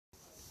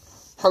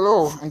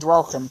Hello and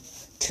welcome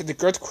to the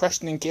Good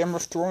Questioning Game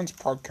of Thrones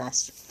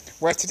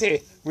podcast, where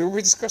today we will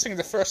be discussing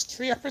the first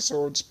 3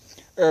 episodes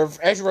of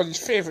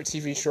everybody's favourite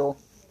TV show,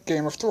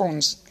 Game of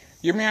Thrones.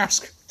 You may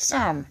ask,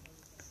 Sam,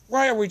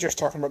 why are we just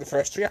talking about the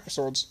first 3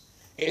 episodes?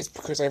 It's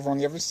because I've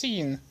only ever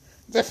seen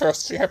the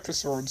first 3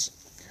 episodes.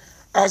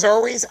 As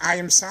always, I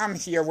am Sam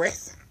here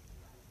with...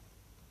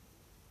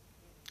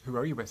 Who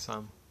are you with,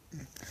 Sam?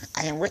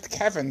 I am with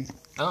Kevin.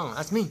 Oh,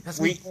 that's me.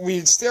 We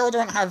still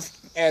don't have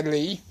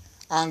Lee,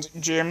 and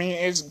Jamie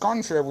is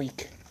gone for a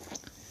week.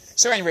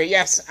 So anyway,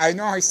 yes, I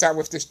know I start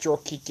with this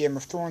jokey Game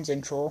of Thrones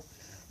intro,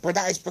 but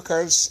that is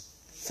because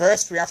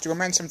first we have to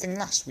amend something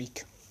last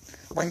week,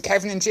 when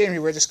Kevin and Jamie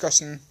were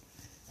discussing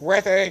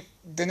whether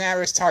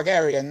Daenerys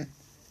Targaryen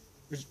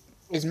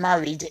is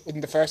married in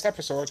the first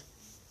episode,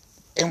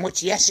 in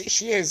which, yes,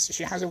 she is.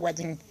 She has a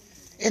wedding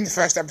in the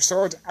first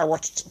episode. I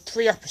watched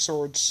 3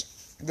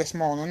 episodes this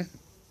morning,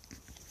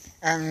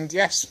 and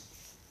yes,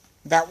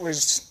 that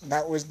was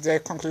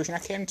the conclusion I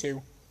came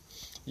to.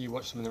 You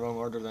watched them in the wrong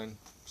order then.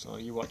 So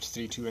you watched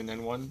 3, 2 and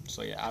then 1.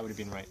 So yeah, I would have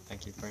been right.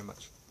 Thank you very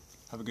much.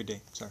 Have a good day,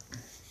 sir.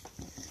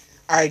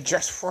 I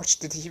just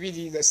watched the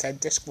DVD that said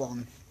Disc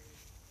 1.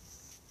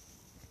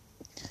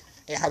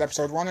 It had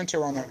episode 1 and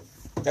 2 on it.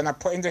 Then I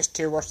put in Disc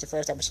 2, watched the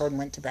first episode and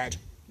went to bed.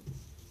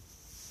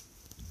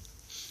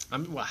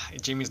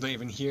 Jamie's not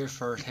even here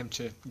for him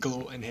to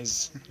gloat in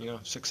his,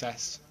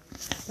 success.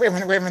 Wait a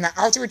minute.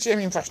 I'll do a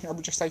Jamie impression. It'll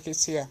be just like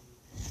it's here.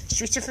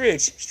 Streets of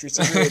Rage. Streets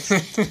of Rage.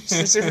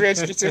 Streets of Rage.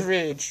 Streets of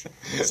Rage.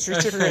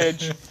 Streets of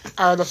Rage.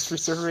 I love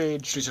Streets of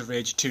Rage. Streets of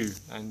Rage 2.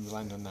 And we'll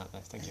land on that.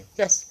 Thank you.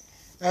 Yes.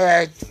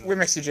 We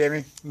miss you,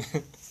 Jamie.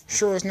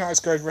 Sure is not as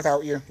good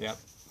without you. Yep.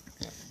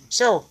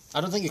 So. I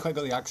don't think you quite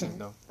got the accent,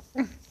 though.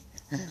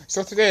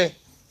 So today,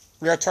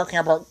 we are talking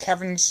about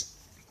Kevin's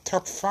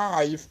top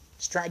 5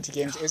 strategy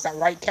games. Is that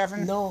right,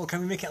 Kevin? No,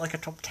 can we make it like a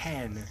top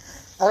 10?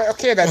 Alright,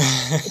 okay then.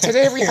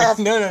 Today we have...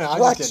 No,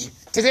 I'm just kidding.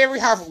 Today we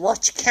have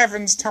watch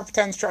Kevin's top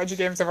 10 strategy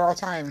games of all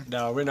time.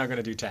 No, we're not going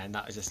to do 10.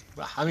 That was just...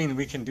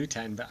 we can do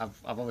 10, but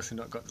I've obviously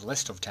not got the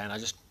list of 10. I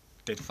just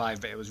did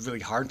 5, but it was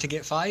really hard to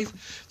get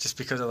 5, just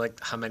because of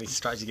how many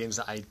strategy games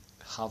that I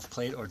have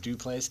played or do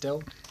play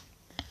still.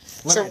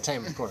 Limited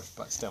time, of course,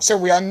 but still. So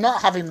we are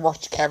not having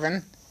Watch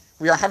Kevin.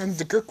 We are having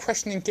the Good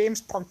Questioning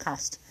Games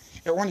podcast.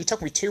 It only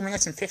took me 2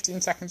 minutes and 15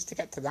 seconds to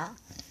get to that.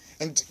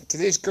 And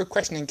today's Good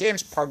Questioning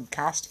Games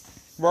podcast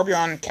will be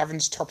on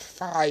Kevin's top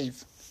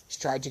 5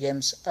 strategy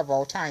games of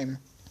all time.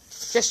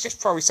 Just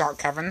before we start,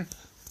 Kevin,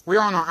 we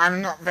all know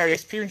I'm not very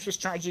experienced with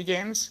strategy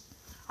games.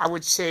 I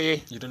would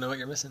say... You don't know what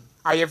you're missing.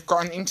 I have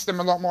gotten into them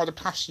a lot more the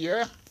past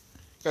year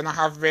than I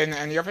have been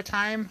any other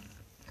time.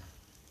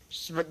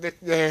 But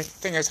the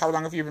thing is, how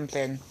long have you been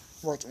playing?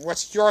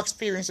 What's your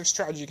experience of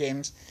strategy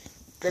games?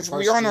 Because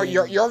we all know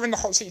you're in the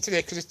hot seat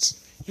today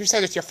because you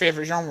said it's your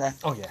favourite genre.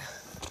 Oh, yeah.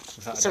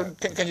 So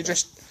can you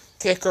just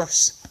take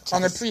us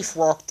on a brief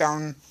walk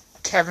down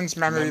Kevin's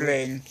memory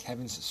lane?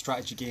 Kevin's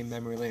strategy game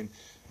memory lane.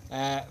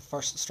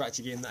 First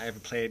strategy game that I ever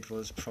played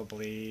was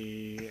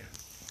probably...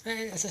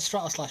 it's a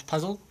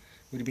strata/puzzle.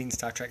 Would have been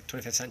Star Trek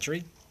 25th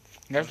Century.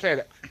 Never played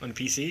it. On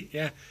PC,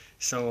 yeah.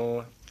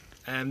 So...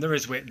 there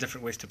is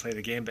different ways to play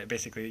the game, but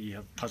basically you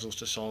have puzzles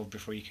to solve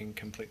before you can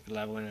complete the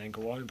level and then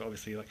go on. But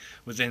obviously,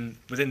 within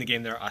the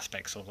game, there are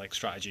aspects of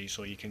strategy,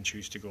 so you can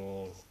choose to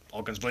go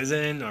all guns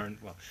blazing, or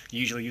you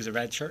usually use a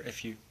red shirt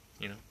if you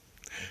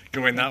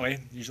go in that way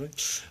usually.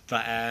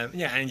 But and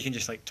you can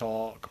just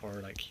talk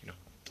or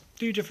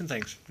do different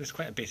things. It's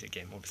quite a basic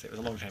game. Obviously, it was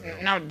a long time ago.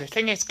 Now the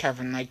thing is,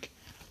 Kevin,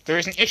 there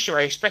is an issue.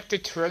 I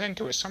expected to run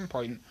into at some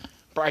point,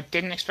 but I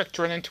didn't expect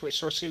to run into it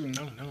so soon.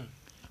 No.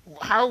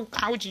 How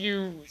do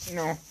you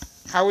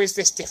how is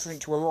this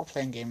different to a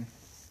role-playing game?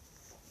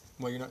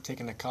 Well, you're not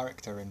taking a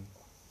character and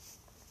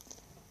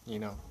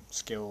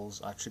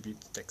skills,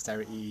 attributes,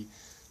 dexterity,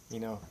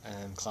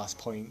 class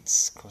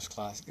points,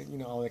 cross-class,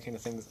 all the kind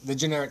of things, the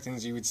generic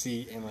things you would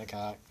see in a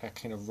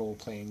kind of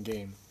role-playing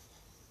game.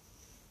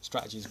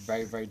 Strategy is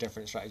very, very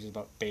different. Strategy is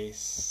about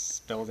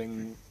base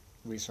building,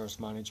 resource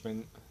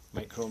management,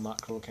 micro,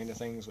 macro kind of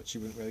things, which you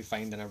wouldn't really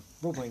find in a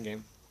role-playing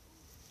game.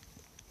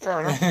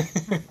 Fair enough.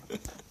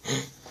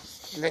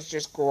 Let's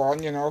just go on,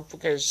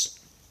 because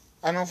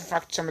I know for a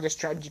fact some of the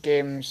strategy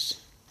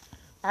games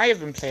I have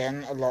been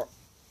playing a lot,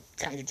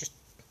 kind of just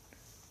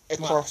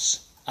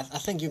across. Well, I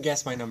think you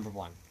guessed my number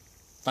 1.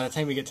 By the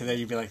time we get to there,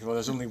 you'll be like, well,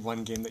 there's only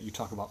one game that you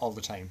talk about all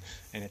the time,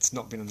 and it's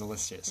not been on the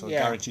list yet, so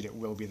guaranteed it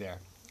will be there.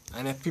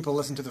 And if people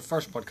listen to the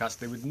first podcast,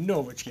 they would know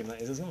which game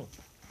that is as well.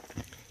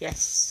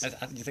 Yes.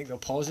 Do you think they'll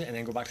pause it and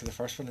then go back to the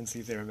first one and see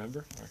if they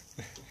remember?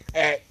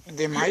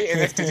 They might,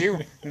 and if they do,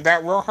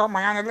 that will help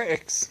my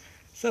analytics.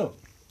 So,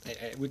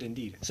 it would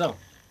indeed. So,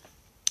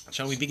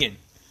 shall we begin?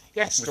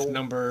 Yes. With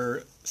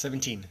number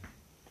 17.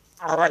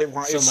 Alright,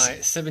 my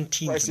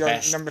 17th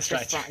best number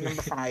strategy.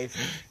 Number 5.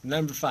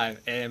 Number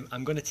 5.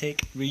 I'm going to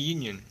take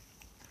Reunion.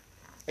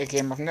 A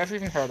game I've never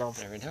even heard of.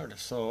 Never even heard of.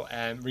 So,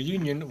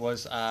 Reunion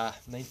was a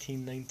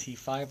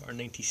 1995 or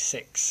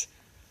 96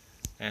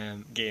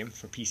 game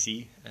for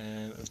PC.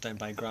 It was done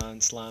by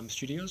Grand Slam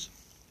Studios.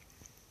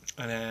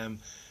 And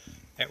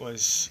it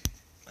was.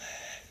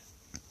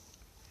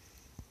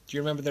 Do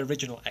you remember the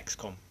original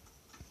XCOM?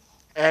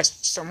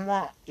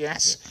 Somewhat,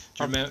 yes.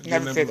 Yeah. I've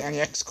never played any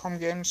XCOM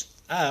games.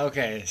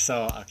 Okay.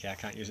 So, I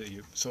can't use it.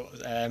 So,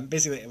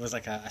 basically, it was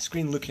like a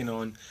screen looking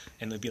on,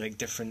 and there'd be like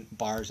different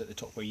bars at the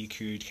top where you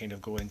could kind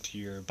of go into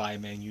your buy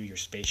menu, your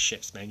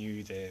spaceships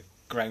menu, the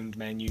ground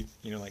menu,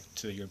 like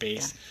to your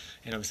base,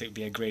 and obviously it'd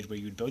be a grid where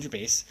you would build your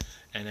base,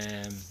 and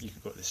you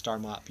could go to the star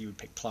map, you would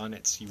pick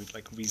planets, you would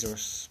like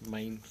resource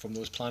mine from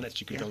those planets,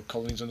 you could build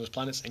colonies on those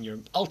planets, and your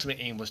ultimate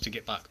aim was to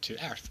get back to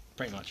Earth,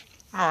 pretty much.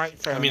 Alright,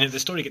 fair enough. The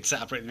story gets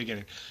set up right at the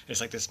beginning.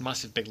 It's like this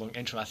massive big long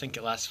intro. I think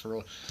it lasts for,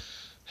 I'm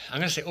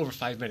going to say over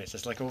 5 minutes.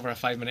 It's like over a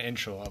 5-minute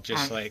intro of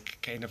just like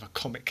kind of a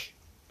comic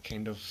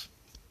kind of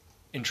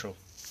intro.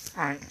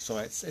 Alright. So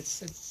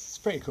it's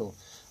pretty cool.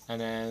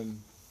 And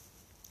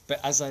but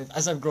as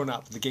I've grown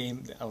up, the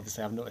game,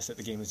 obviously I've noticed that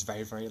the game is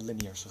very, very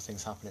linear, so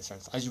things happen at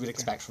certain, as you would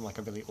expect from like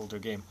a really older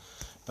game.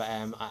 But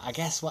I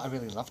guess what I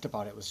really loved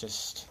about it was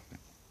just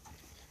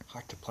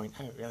hard to point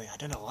out, really. I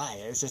don't know why.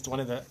 It was just one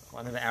of the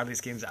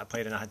earliest games that I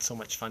played, and I had so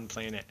much fun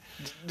playing it.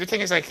 The thing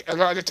is, like, a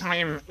lot of the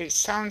time, it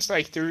sounds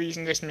like the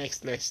reason this makes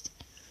the list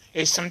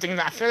is something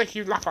that I feel like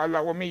you laugh at a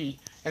lot with me,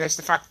 and it's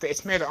the fact that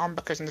it's made it on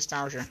because of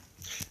nostalgia.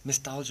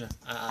 Nostalgia.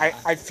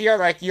 I feel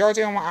like you're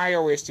doing what I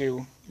always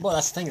do. Well,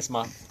 that's the thing. It's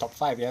my top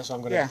 5, yeah. So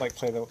I'm gonna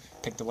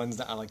pick the ones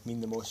that are like mean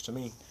the most to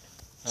me.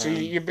 So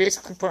you're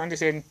basically putting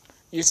this in.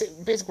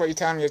 Basically, what you're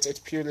telling me is it's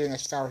purely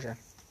nostalgia.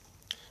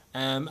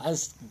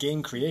 As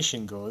game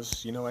creation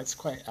goes, it's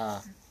quite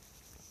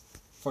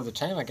for the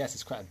time, I guess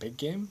it's quite a big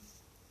game.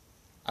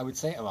 I would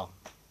say. Well,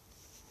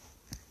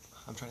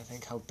 I'm trying to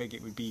think how big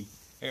it would be.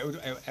 It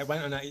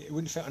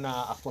wouldn't fit on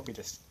a floppy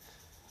disk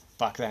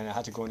back then. I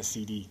had to go on a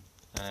CD.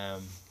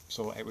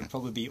 So it would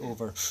probably be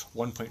over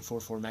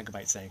 1.44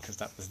 megabytes then, because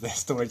that was the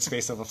storage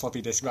space of a floppy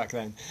disk back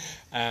then.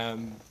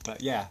 But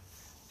yeah,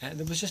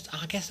 there was just,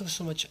 I guess there was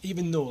so much,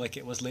 even though like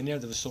it was linear,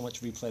 there was so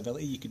much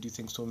replayability. You could do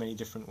things so many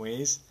different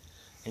ways,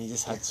 and you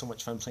just had so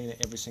much fun playing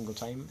it every single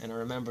time. And I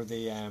remember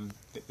the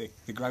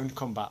ground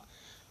combat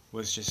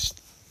was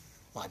just,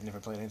 well, I'd never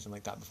played anything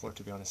like that before,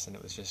 to be honest. And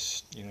it was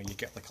just, you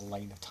get like a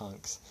line of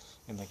tanks,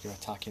 and like you're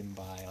attacking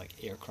by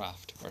like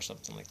aircraft or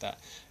something like that,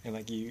 and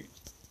like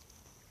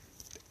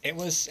it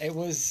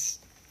was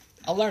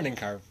a learning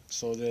curve.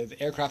 So the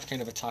aircraft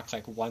kind of attacked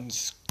like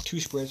 2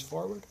 squares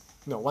forward.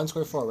 No, 1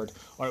 square forward,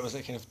 or it was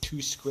like kind of 2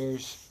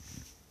 squares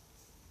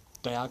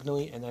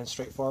diagonally and then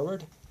straight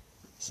forward.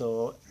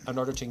 So in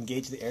order to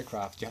engage the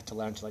aircraft, you had to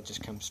learn to like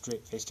just come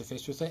straight face to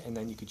face with it, and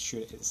then you could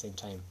shoot it at the same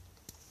time.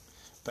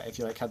 But if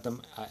you like had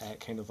them at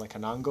kind of like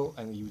an angle,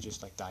 and you would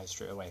just like die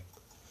straight away.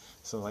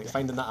 So like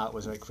finding that out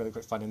was like really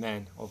quite fun, and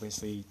then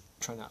obviously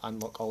trying to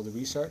unlock all the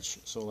research.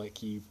 So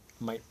like you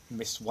might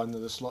miss one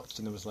of the slots,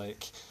 and there was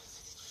like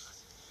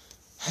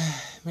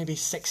maybe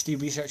 60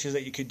 researches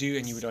that you could do,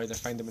 and you would either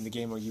find them in the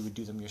game or you would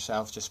do them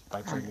yourself just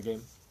by playing the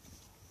game.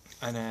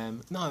 And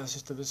no,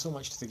 there was so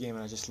much to the game,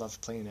 and I just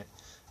loved playing it.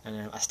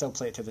 And I still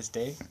play it to this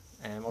day.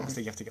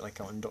 Obviously you have to get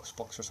like on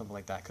DOSBox or something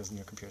like that, because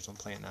your computers don't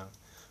play it now.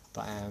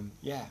 But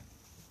yeah,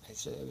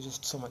 it was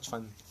just so much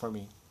fun for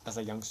me as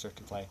a youngster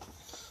to play.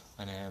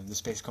 And the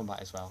space combat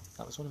as well,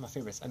 that was one of my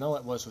favourites. And all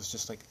it was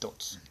just like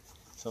dots.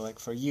 So like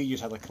for you, you'd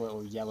have like a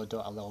little yellow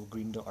dot, a little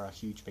green dot, or a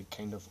huge big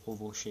kind of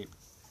oval shape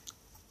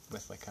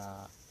with like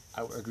a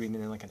outer green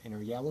and then like an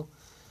inner yellow.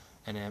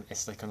 And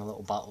it's like on a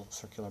little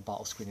circular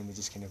battle screen, and they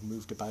just kind of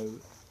moved about,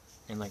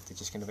 and like they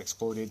just kind of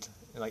exploded.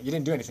 Like you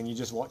didn't do anything, you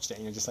just watched it,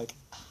 and you're just like,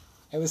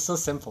 it was so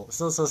simple,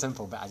 still so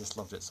simple, but I just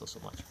loved it so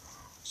much.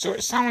 So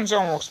it sounds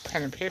almost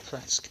pen and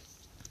paper-esque.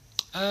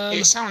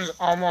 It sounds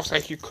almost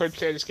like you could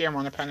play this game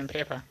on a pen and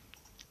paper,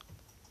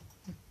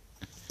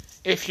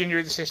 if you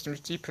knew the systems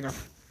deep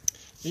enough.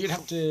 You'd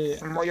have to.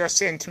 From what you're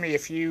saying to me,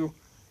 if you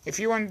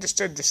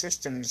understood the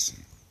systems,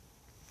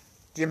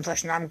 the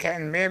impression I'm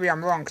getting, maybe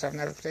I'm wrong because I've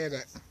never played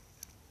it.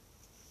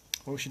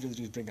 What we should do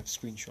is bring up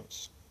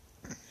screenshots.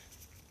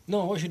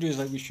 No, what we should do is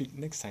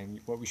next time,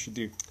 what we should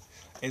do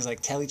is like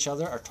tell each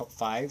other our top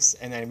 5s,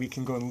 and then we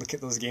can go and look at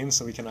those games,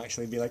 so we can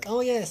actually be like,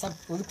 oh yes, I've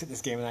looked at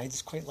this game and I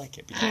just quite like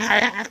it. Because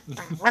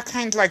I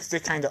kind of like the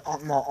kind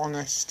of more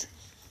honest.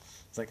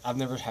 It's like, I've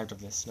never heard of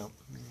this, no.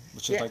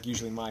 Which is like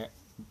usually my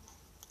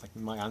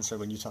answer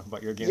when you talk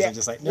about your games. Yeah. I'm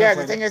just like,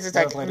 the thing is, it's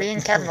like me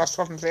and Kevin are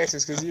swapping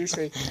places, because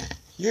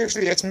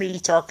usually it's me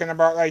talking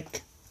about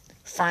like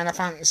Final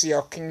Fantasy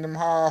or Kingdom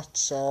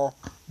Hearts or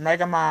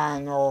Mega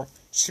Man or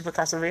Super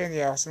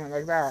Castlevania or something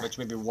like that. Which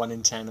maybe 1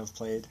 in 10 have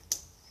played.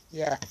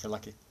 Yeah. If you're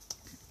lucky.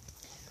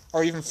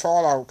 Or even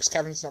Fallout, because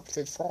Kevin's not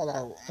played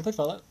Fallout. I played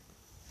Fallout.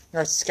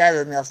 No, it's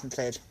Skyrim you haven't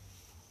played.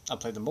 I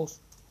played them both.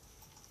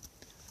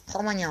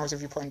 How many hours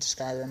have you put into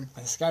Skyrim?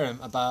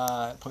 Skyrim,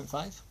 about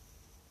 0.5.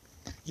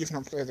 You've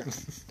not played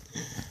it.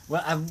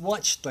 Well, I've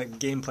watched like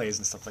gameplays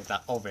and stuff like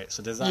that of it,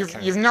 so does that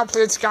count? You've not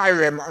played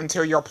Skyrim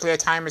until your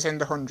playtime is in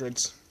the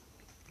hundreds.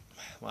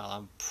 Well,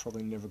 I'm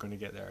probably never going to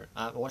get there.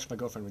 I watch my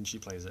girlfriend when she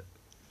plays it.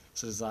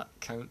 So does that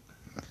count?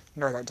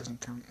 No, that doesn't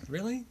count.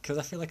 Really? Because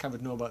I feel like I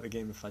would know about the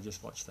game if I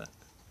just watched that.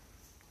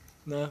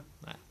 No?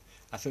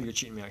 I feel you're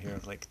cheating me out here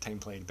of like time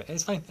played, but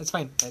it's fine. It's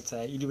fine. It's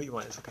you do what you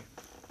want. It's okay.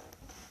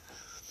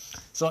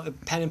 So the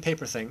pen and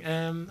paper thing.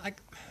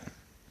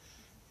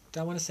 Do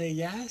I want to say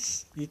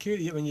yes? You could.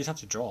 I mean, you'd have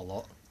to draw a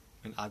lot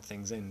and add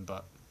things in,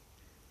 but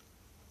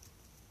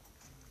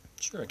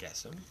sure, I guess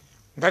so.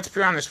 Let's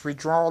be honest, we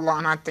draw a lot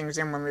and add things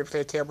in when we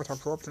play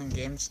tabletop role-playing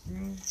games.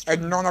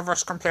 And none of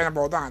us complain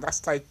about that.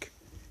 That's like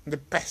the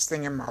best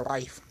thing in my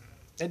life.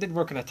 It did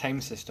work in a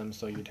time system,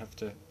 so you'd have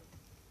to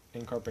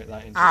incorporate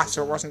that into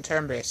so it wasn't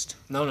turn-based.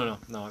 No,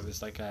 it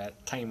was like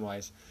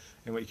time-wise.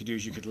 And what you could do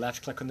is you could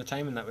left-click on the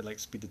time, and that would like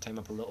speed the time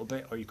up a little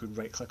bit, or you could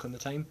right-click on the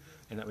time,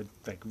 and that would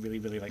like really,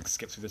 really like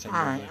skip through the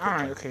time.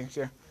 Alright, okay,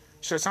 yeah.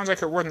 So it sounds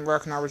like it wouldn't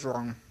work and I was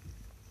wrong.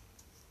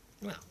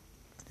 Well.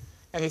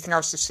 Anything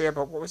else to say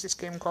about, what was this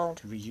game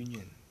called?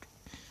 Reunion.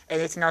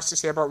 Anything else to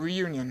say about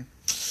Reunion?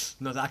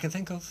 Not that I can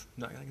think of.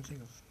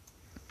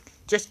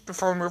 Just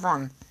before we move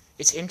on,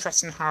 it's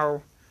interesting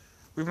how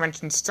we've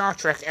mentioned Star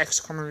Trek,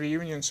 XCOM and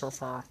Reunion so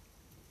far.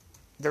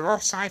 They're all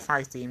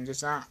sci-fi themed.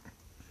 Is that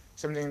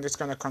something that's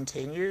going to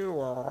continue,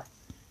 or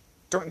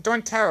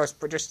don't tell us,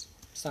 but just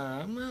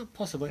well,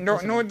 possibly.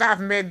 No, that I've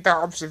made that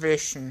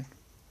observation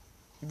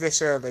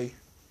this early.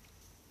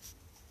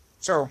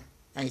 So,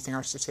 anything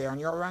else to say on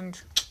your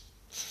end?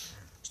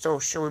 So,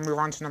 shall we move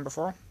on to number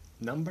 4?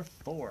 Number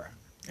 4.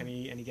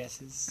 Any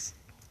guesses?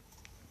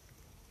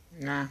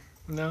 Nah.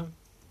 No.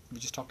 We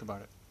just talked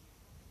about it.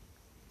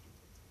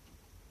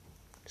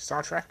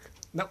 Star Trek?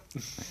 Nope.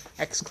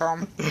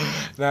 XCOM?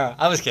 No,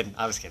 I was kidding.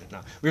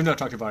 No, we've not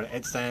talked about it.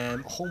 It's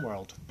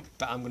Homeworld,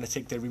 but I'm going to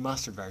take the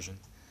remastered version.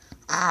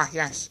 Ah,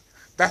 yes.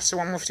 That's the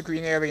one with the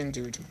green alien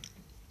dude.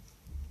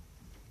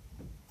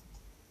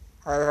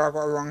 Or have I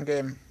got a wrong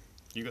game?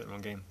 You got the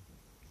wrong game.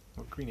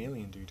 What green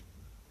alien dude?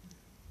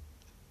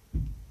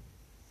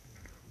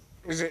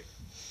 Is it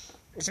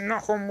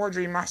not Homeworld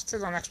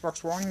Remastered on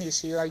Xbox One? You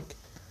see, like,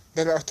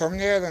 the little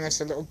thumbnail and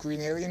it's a little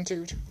green alien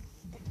dude?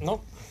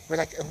 Nope. With,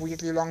 like, a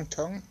weirdly long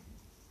tongue?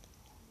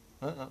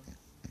 No,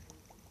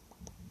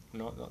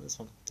 not this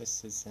one.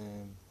 This is,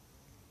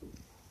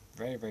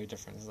 very, very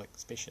different. It's like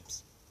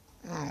spaceships.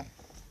 Oh.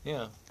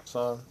 Yeah,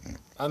 so,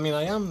 I mean,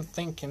 I am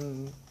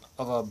thinking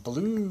of a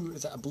blue...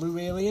 Is that a blue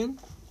alien?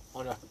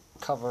 On a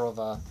cover of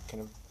a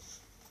kind of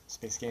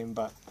space game,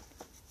 but...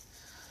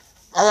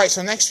 Alright,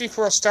 so next week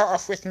we'll start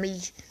off with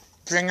me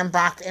bringing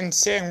back and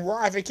saying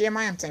what other game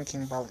I am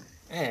thinking about.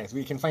 Yeah,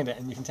 we can find it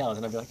and you can tell us,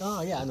 and I'll be like,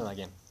 oh yeah, I know that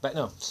game. But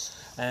no.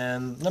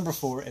 Number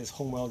 4 is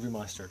Homeworld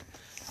Remastered.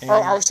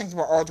 I was thinking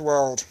about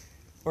Oddworld.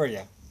 Or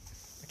yeah.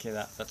 Okay,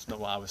 that's not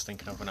what I was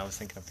thinking of when I was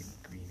thinking of the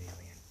green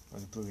alien.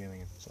 Or the blue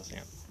alien. So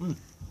yeah.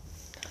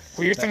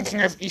 Were you thinking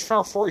of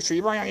EFL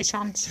 43 by any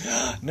chance?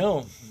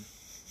 No.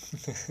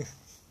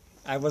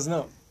 I was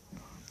not.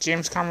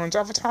 James Cameron's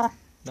Avatar?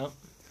 No.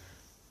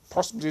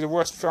 Possibly the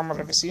worst film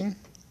I've ever seen.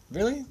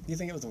 Really? You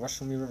think it was the worst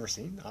film you've ever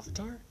seen?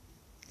 Avatar?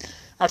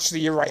 Actually,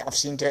 you're right. I've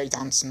seen Dirty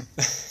Dancing.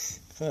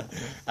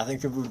 I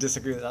think people would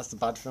disagree that that's the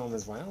bad film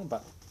as well,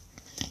 but...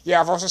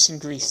 Yeah, I've also seen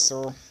Grease,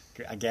 so...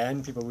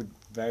 Again, people would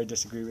very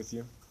disagree with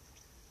you.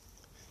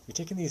 You're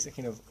taking these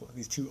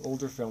two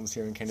older films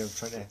here and kind of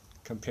trying to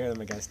compare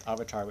them against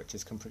Avatar, which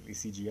is completely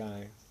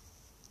CGI.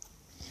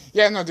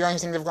 Yeah, no, the only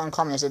thing they've got in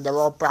common is that they're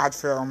all bad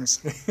films.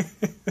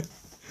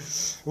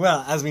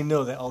 Well, as we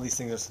know, that all these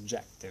things are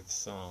subjective,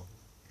 so...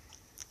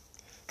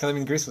 Because, I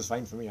mean, Grease was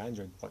fine for me. I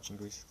enjoyed watching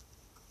Grease.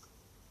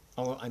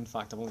 Oh, in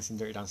fact, I've only seen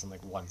Dirty Dancing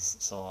like once,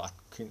 so I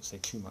couldn't say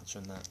too much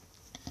on that.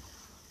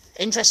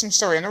 Interesting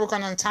story. I know we're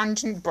going on a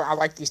tangent, but I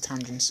like these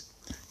tangents.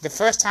 The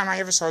first time I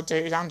ever saw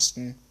Dirty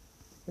Dancing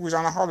was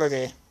on a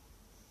holiday.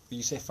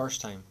 You say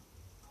first time?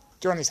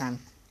 The only time.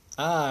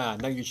 Ah,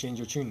 now you change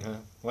your tune, huh?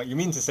 What you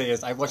mean to say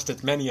is, I watched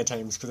it many a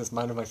times because it's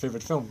one of my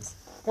favourite films.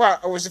 Well,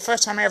 it was the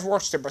first time I ever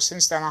watched it, but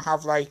since then I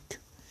have, like,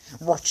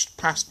 watched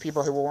past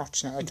people who were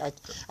watching it. Like,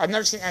 I'd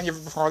never seen any of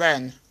it before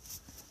then.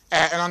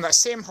 And on that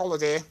same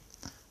holiday,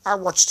 I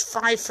watched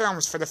 5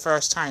 films for the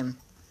first time,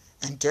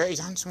 and Dirty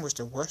Dancing was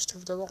the worst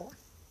of the lot.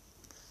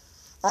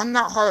 On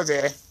that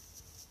holiday,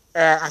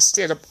 I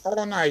stayed up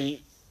all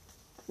night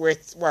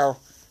with,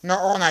 well, not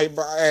all night,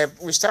 but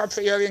we started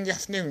pretty early in the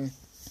afternoon,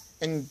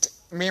 and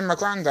me and my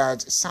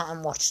granddad sat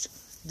and watched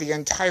the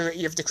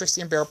entirety of the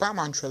Christian Bale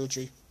Batman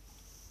trilogy.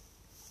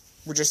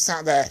 We just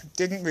sat there,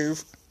 didn't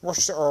move,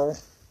 watched it all,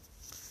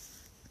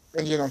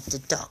 and you know, The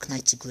Dark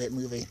Knight's a great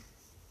movie.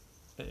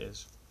 It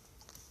is.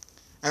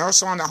 And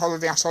also on that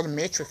holiday I saw The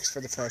Matrix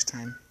for the first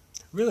time.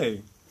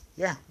 Really?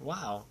 Yeah.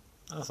 Wow.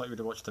 I thought you would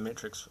have watched The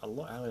Matrix a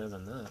lot earlier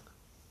than that.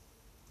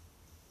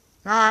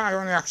 No, I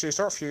only actually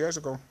saw it a few years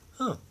ago.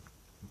 Huh.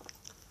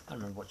 I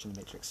remember watching The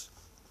Matrix.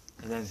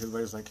 And then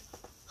everybody was like,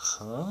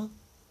 huh?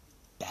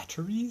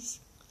 Batteries?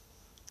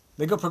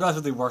 They got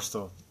progressively worse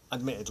though.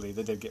 Admittedly,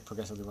 they did get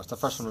progressively worse. The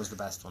first one was the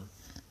best one.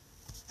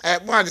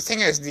 Well, the thing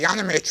is, The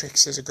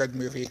Animatrix is a good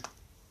movie.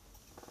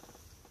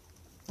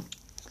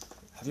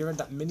 Have you read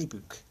that mini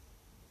book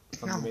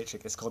from No. The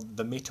Matrix? It's called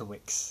The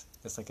Matawix.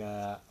 It's like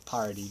a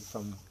parody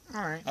from...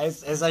 Alright.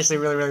 It's actually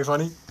really, really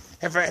funny.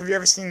 Have you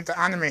ever seen The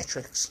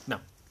Animatrix? No.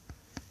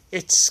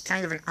 It's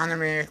kind of an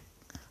anime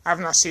I've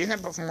not seen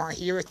it, but from what I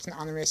hear, it's an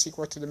anime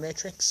sequel to The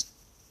Matrix.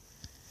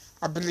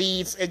 I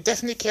believe it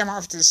definitely came out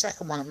after the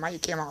second one. It might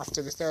have came out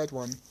after the third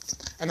one.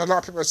 And a lot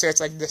of people say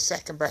it's like the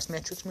second best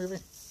Matrix movie.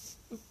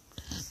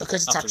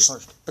 Because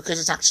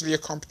it's actually a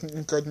competent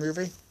and good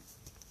movie.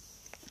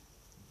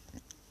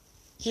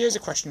 Here's a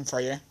question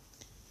for you.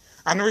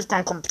 I know we've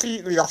gone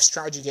completely off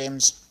strategy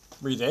games.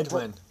 We did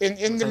when?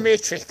 In the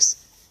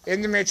Matrix,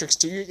 in the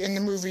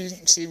movie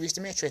series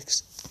The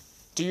Matrix,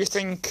 do you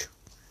think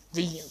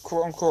the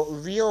quote unquote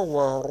real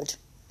world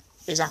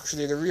is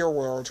actually the real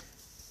world?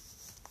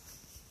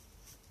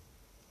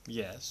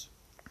 Yes.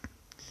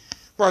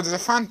 Well, there's a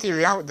fan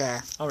theory out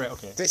there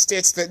that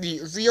states that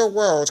the real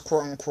world,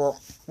 quote unquote,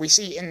 we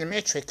see in the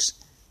Matrix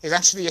is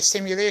actually a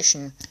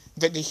simulation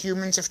that the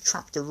humans have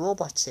trapped the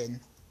robots in.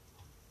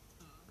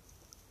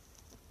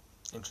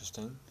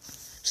 Interesting.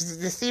 So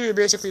the theory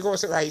basically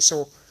goes that, right,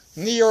 so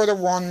Neo, the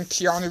one,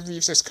 Keanu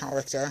Reeves'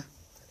 character,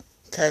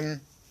 can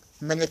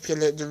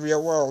manipulate the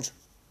real world.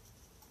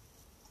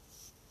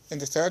 In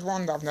the third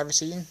one that I've never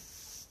seen.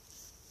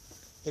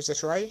 Is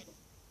this right?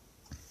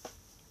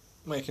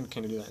 Well, you can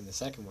kind of do that in the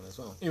second one as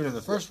well. Even in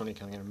the first one, you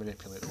can kind of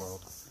manipulate the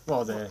world.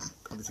 Well,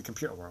 obviously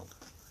computer world.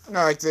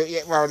 No, like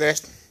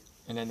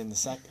And then in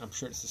the I'm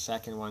sure it's the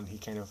second one, he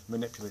kind of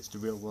manipulates the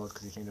real world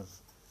because he kind of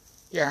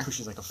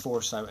pushes like a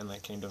force out and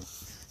like kind of...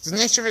 The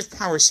nature of his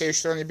power says you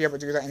should only be able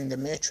to do that in the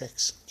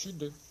Matrix. Should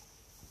do.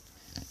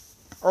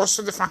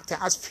 Also the fact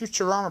that, as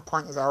Futurama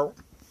pointed out,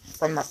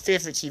 one of my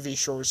favourite TV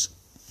shows,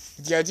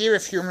 the idea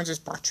of humans as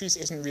batteries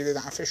isn't really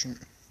that efficient.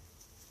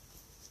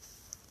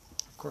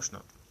 Of course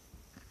not.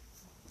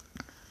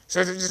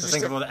 So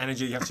think of all the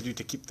energy you have to do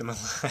to keep them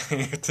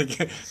alive, to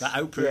get that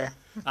output. Yeah.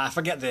 I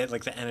forget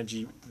the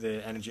energy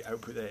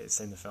output that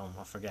it's in the film.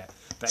 I forget,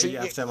 but so you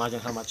have to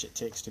imagine how much it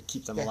takes to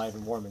keep them alive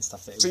and warm and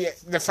stuff.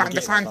 The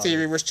fan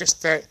theory was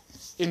just that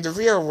in the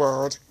real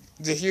world,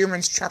 the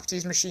humans trapped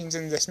these machines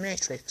in this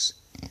matrix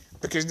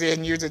because they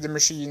knew that the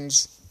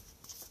machines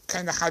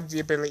kind of had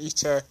the ability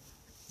to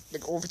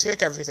like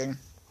overtake everything.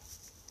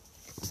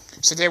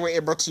 So they were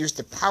able to use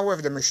the power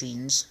of the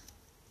machines,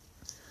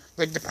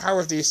 like the power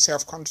of these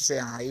self-conscious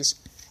AIs,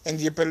 and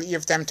the ability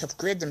of them to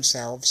upgrade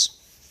themselves.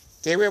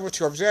 They were able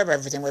to observe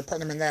everything, we'd put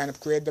them in there and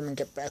upgrade them and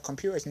get better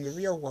computers in the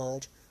real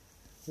world,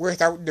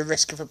 without the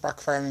risk of it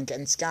backfiring and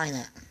getting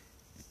Skynet.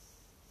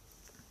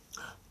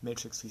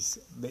 Matrix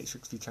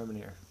v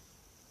Terminator.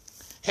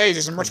 Hey,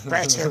 there's a much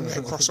better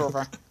Terminator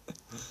crossover.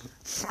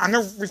 I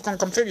know we've gone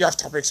completely off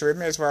topic, so we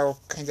may as well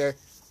kind of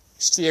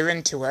steer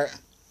into it.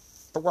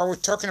 But while we're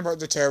talking about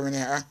the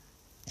Terminator,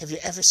 have you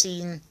ever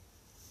seen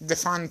the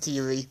fan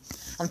theory?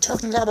 I'm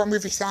talking a lot about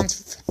movie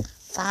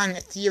fan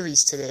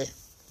theories today.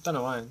 Don't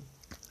know why.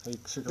 Have you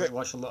secretly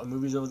watched a lot of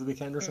movies over the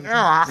weekend or something? No,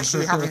 I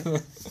actually haven't.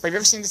 But have you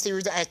ever seen the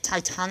theory that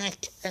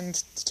Titanic and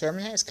the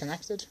Terminator is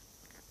connected?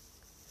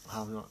 I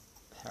have not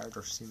heard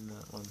or seen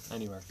that one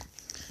anywhere.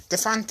 The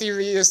fan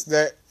theory is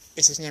that,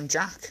 is his name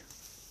Jack?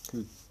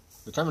 Who?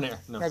 The Terminator?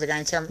 No, the guy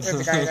in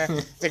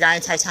the guy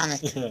in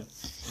Titanic. Yeah.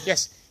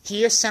 Yes,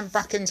 he is sent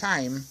back in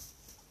time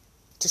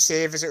to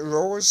save, is it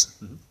Rose?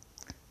 Mm-hmm.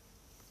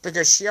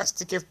 Because she has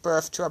to give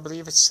birth to, I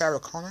believe it's Sarah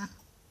Connor.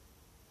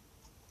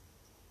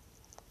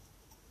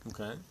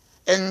 Okay.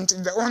 And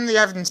the only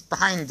evidence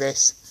behind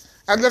this,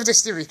 I love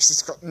this theory because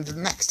it's got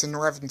next to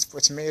no evidence, but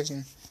it's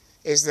amazing,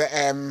 is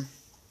that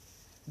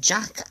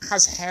Jack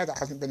has hair that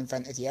hasn't been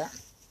invented yet.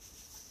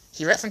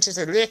 He references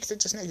a lake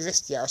that doesn't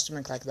exist yet or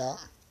something like that.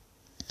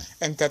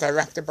 And they're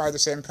directed by the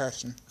same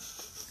person.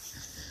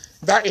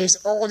 That is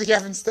all the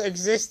evidence that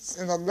exists,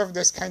 and I love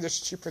this kind of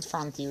stupid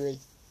fan theory.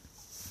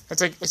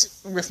 It's like,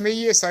 with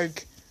me, it's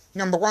like,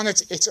 number one,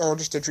 it's all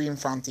just a dream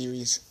fan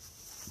theories.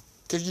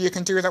 Because you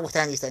can do that with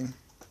anything.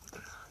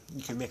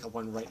 You can make up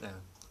one right now.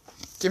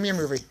 Give me a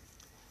movie.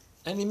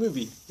 Any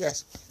movie?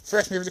 Yes.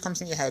 First movie that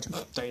comes in your head.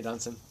 Dirty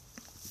Dancing.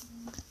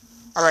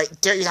 Alright,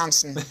 Dirty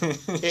Dancing.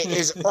 It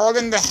is all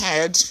in the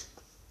head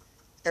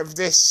of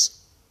this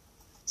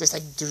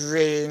like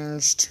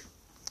deranged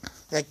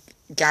like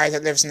guy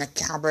that lives in a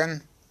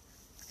cabin.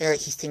 And like,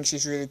 he thinks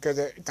he's really good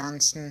at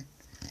dancing.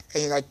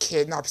 And he like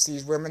kidnaps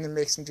these women and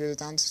makes them do the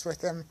dances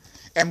with them.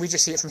 And we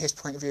just see it from his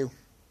point of view.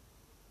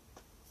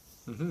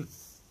 Mm-hmm.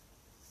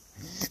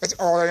 It's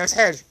all in his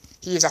head.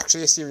 He is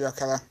actually a serial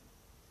killer.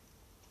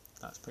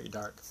 That's pretty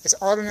dark. It's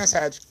all in his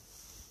head.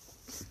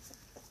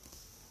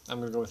 I'm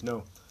going to go with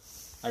no.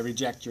 I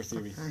reject your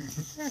theory.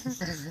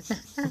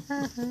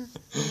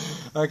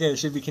 Okay,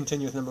 should we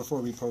continue with number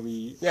 4 before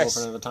we go off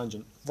on another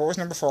tangent? What was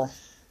number 4?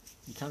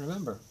 You can't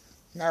remember?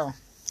 No.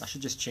 I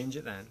should just change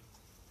it then.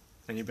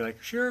 And you'd be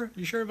like, sure?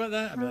 You sure about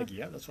that? I'd be like,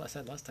 yeah, that's what I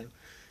said last time.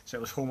 So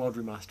it was Homeworld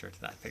Remastered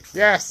that I picked.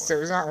 Yes, it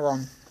was that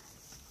one.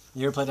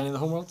 You ever played any of the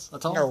Homeworlds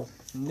at all? No.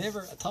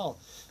 Never at all.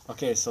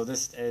 Okay, so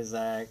this is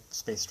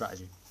space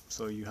strategy.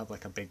 So you have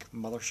like a big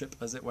mothership,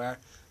 as it were,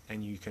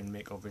 and you can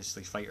make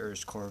obviously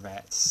fighters,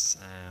 corvettes,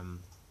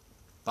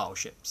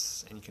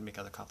 battleships, and you can make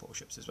other capital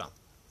ships as well.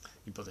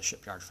 You build a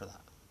shipyard for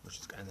that,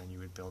 and then you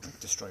would build like,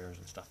 destroyers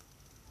and stuff.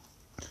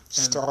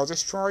 Star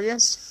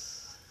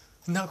destroyers?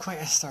 Not quite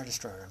a Star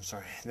Destroyer, I'm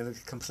sorry. They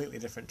look completely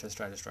different to a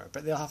Star Destroyer,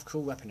 but they'll have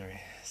cool weaponry.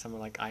 Some are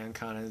like ion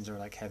cannons or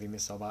like heavy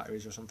missile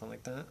batteries or something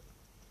like that.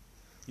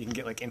 You can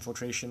get like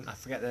infiltration, I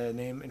forget the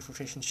name,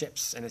 infiltration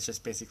ships, and it's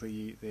just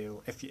basically,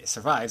 if it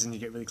survives and you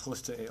get really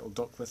close to it, it'll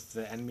dock with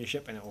the enemy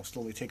ship and it will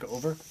slowly take it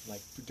over,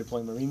 like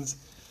deploy marines.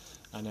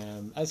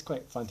 And it's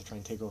quite fun to try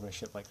and take over a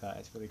ship like that,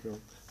 it's really cool.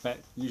 But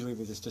usually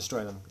they just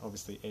destroy them.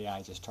 Obviously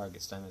AI just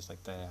targets them as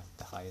like the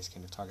highest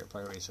kind of target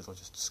priority, so they'll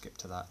just skip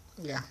to that.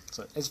 Yeah.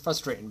 So it's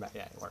frustrating, but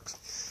yeah, it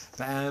works.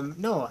 But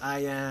no,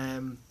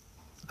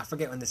 I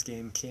forget when this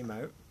game came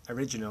out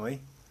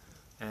originally,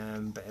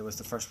 but it was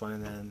the first one,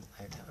 and then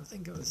I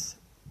think it was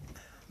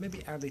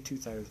maybe early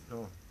 2000s,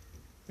 no,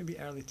 maybe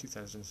early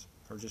 2000s,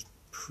 or just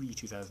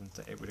pre-2000s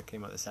that it would have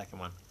came out the second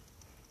one.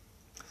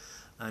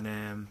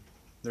 And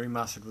the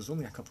remastered was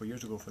only a couple of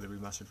years ago for the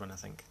remastered one, I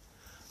think.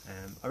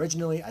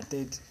 Originally, I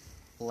did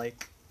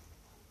like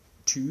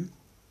 2,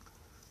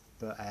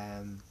 but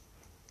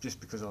just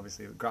because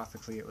obviously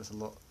graphically it was a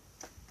lot,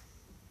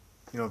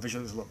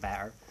 visually it was a lot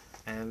better.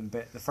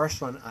 But the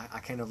first one, I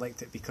kind of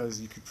liked it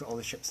because you could put all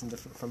the ships in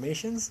different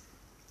formations.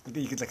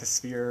 You could like a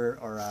sphere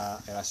or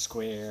a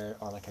square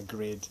or like a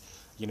grid,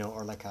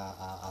 or like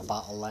a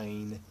battle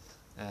line.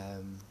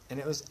 And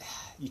it was,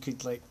 you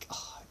could like,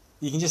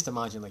 you can just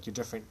imagine like your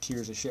different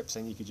tiers of ships,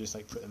 and you could just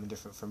like put them in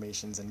different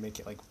formations and make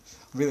it like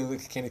really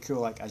look kind of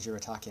cool, like as you're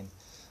attacking.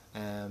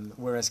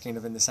 Whereas kind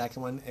of in the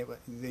second one,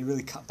 they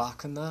really cut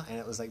back on that, and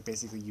it was like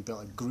basically you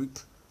built a group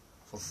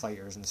of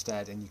fighters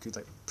instead, and you could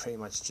like pretty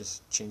much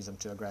just change them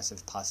to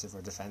aggressive, passive,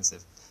 or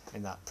defensive,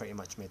 and that pretty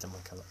much made them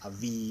like a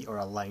V or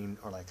a line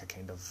or like a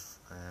kind of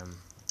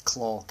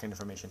claw kind of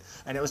formation.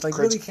 And it was like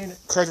really kind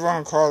of. Could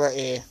one call it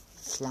a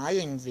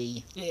flying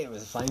V? Yeah, it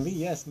was a flying V,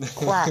 yes.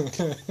 Quack.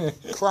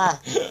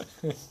 Quack.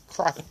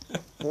 Quack.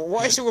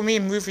 What is it with me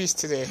in movies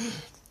today?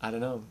 I don't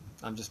know.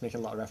 I'm just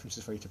making a lot of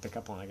references for you to pick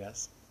up on, I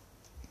guess.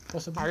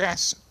 Possibly. I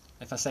guess.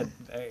 If I said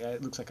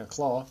it looks like a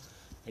claw,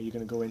 are you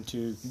going to go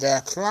into...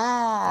 The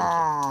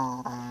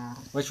claw.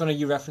 Which one are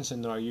you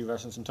referencing, though? Are you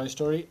referencing Toy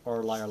Story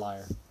or Liar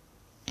Liar?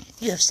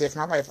 You have saved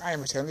my life. I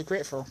am eternally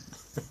grateful.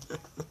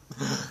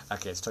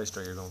 Okay, it's Toy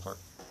Story you're going for.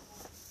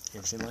 You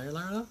ever seen Liar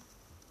Liar, though?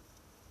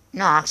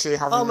 No, actually, I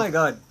haven't. Oh my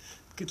god.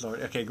 Good lord.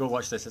 Okay, go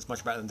watch this. It's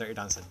much better than Dirty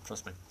Dancing.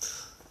 Trust me.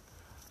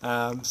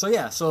 So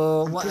yeah,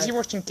 so... I'm busy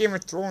watching Game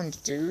of Thrones,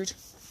 dude.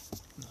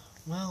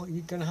 Well,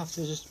 you're going to have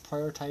to just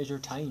prioritise your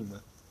time.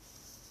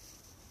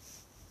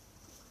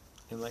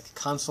 And like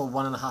cancel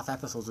 1.5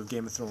 episodes of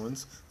Game of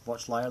Thrones,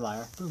 watch Liar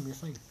Liar, boom, you're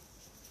fine.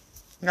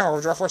 No,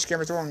 I'll watch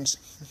Game of Thrones.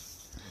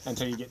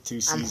 Until you get to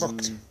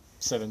season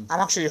 7. I'm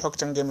actually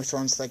hooked on Game of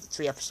Thrones, like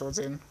 3 episodes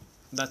in.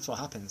 That's what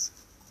happens.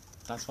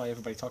 That's why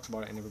everybody talks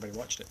about it and everybody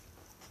watched it.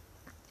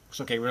 It's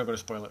okay, we're not going to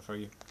spoil it for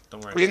you.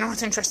 Don't worry. But you know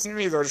what's interesting to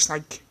me though? Just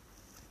like,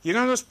 you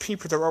know those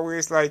people that are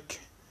always like,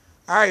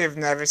 I have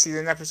never seen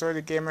an episode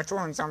of Game of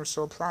Thrones, I'm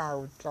so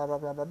proud, blah blah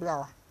blah blah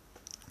blah.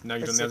 Now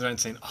you're on the other end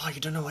saying, oh, you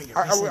don't know what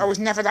you're missing. I was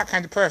never that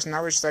kind of person.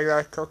 I was just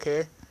like,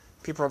 okay,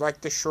 people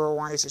like this show,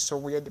 why is it so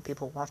weird that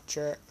people watch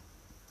it?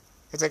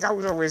 It's like, I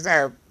was always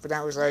there, but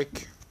I was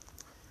like,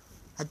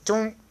 I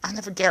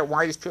never get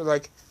why these people are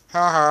like,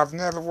 haha, I've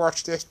never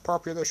watched this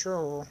popular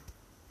show.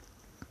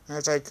 And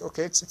it's like,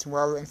 okay, it's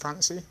well in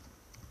fantasy.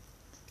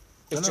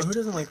 I don't know,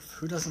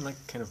 who doesn't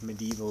like kind of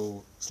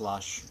medieval /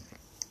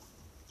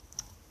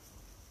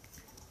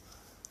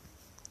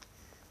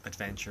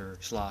 adventure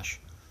 /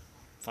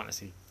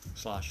 fantasy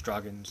 /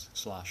 dragons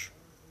 /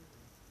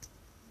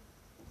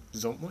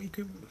 what you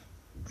could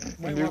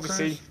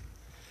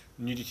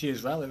nudity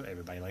as well.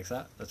 Everybody likes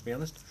that, let's be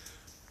honest.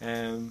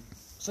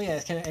 So yeah,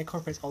 it kind of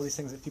incorporates all these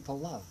things that people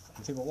love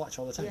and people watch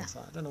all the time. Yeah. So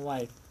I don't know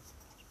why.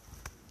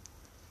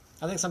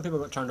 I think some people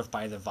got turned off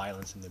by the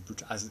violence and the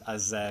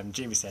as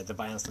Jamie said, the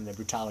violence and the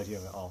brutality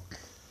of it all.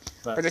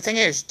 But the thing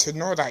is, to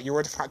know that, you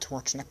would have had to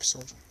watch an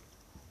episode.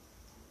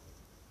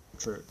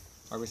 True.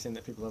 Are we saying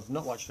that people have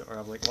not watched it or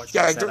have like watched it?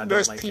 Yeah, like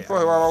those people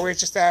who are always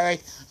just there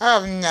like,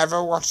 I've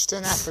never watched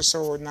an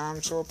episode and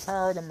I'm so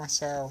proud of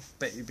myself.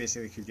 But you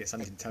basically could get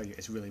somebody to tell you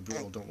it's really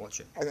brutal, don't watch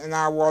it. And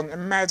I want a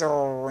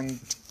medal and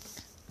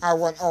I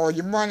want all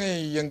your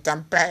money and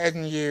I'm better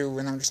than you,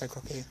 and I'm just like,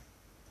 okay,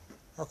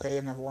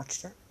 I've never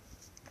watched it.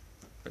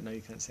 But now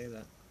you can't say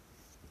that.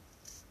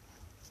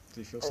 Do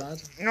you feel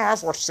sad? No,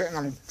 I've watched it and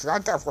I'm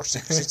glad that I've watched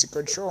it because it's a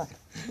good show.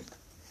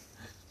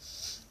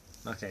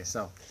 Okay,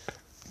 so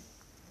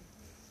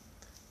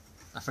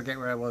I forget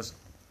where I was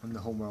on the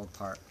homeworld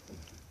part.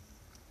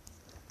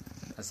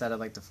 I said I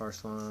liked the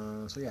first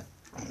one, so yeah.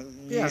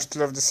 You used to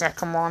love the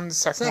second one. The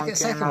second one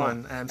came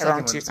out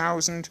around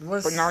 2000,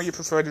 but now you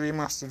prefer the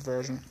remastered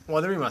version.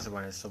 Well, the remastered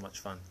one is so much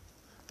fun,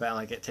 but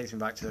like it takes me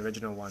back to the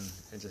original one.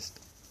 I just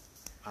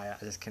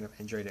kind of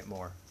enjoyed it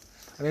more.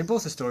 I mean,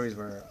 both the stories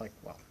were like,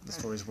 well, the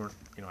stories weren't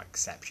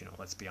exceptional.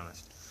 Let's be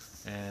honest,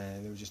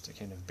 and it was just a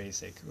kind of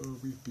basic. Oh,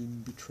 we've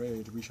been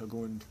betrayed. We shall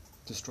go and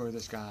destroy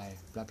this guy.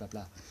 Blah blah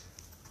blah.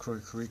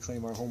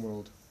 Reclaim our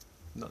homeworld.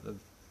 Not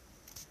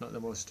the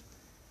most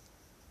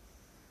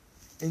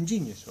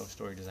ingenious of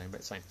story design, but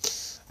it's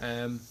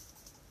fine.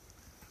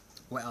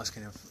 what else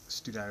kind of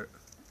stood out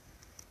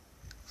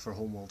for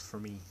Homeworld for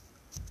me?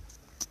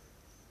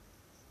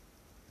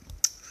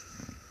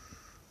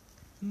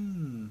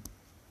 Don't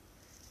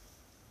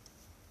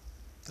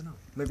know.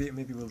 Maybe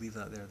we'll leave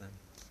that there then.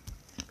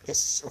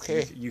 Yes,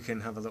 okay. You can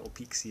have a little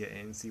peek, see it,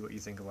 and see what you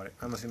think about it.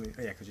 I'm assuming,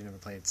 because you never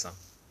played some.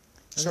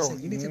 So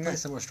You need to play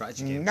some more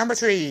strategy games. Number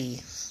 3.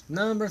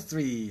 Number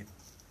 3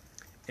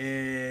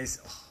 is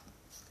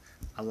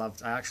I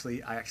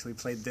actually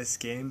played this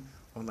game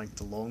on like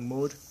the long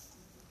mode.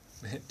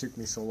 It took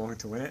me so long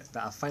to win it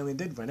that I finally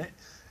did win it.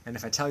 And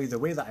if I tell you the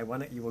way that I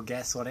won it, you will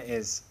guess what it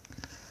is.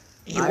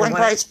 You won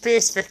by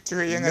space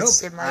victory in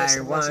Sid Meier's I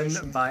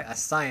Civilization. won by a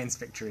science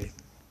victory.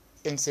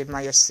 In Sid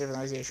Meier's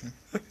Civilization.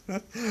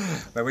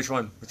 By which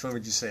one? Which one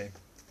would you say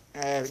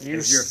is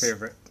your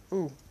favourite?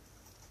 Ooh.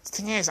 The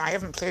thing is, I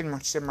haven't played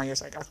much Sid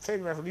Meier's. Like, I've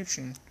played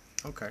Revolution.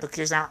 Okay.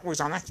 Because that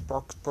was on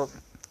Xbox, but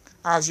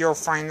as you'll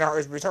find out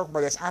as we talk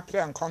about this, I play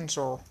on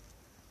console.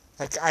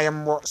 Like, I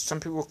am what some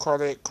people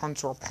call a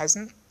console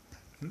peasant.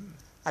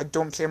 I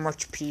don't play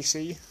much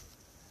PC.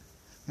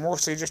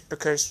 Mostly just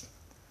because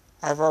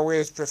I've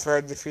always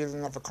preferred the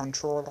feeling of a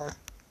controller.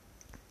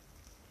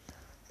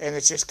 And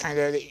it's just kind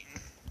of...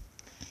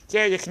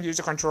 Yeah, you can use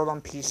a controller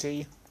on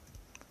PC.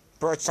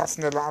 But it's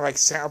often a lot of, like,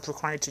 setup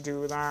required to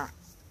do that.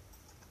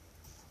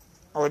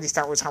 Or at least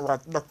that was how I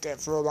looked at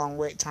it for a long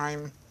wait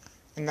time.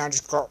 And I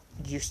just got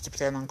used to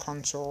playing on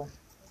console.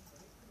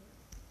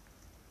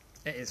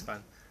 It is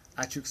fun.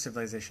 I took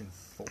Civilization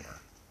 4.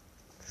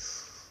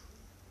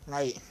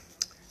 Right.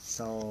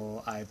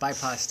 So I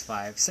bypassed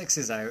 5. 6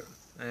 is out.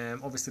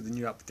 Obviously the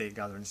new update,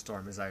 Gathering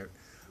Storm, is out,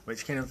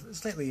 which kind of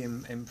slightly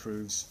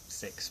improves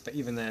 6. But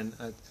even then,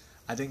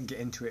 I didn't get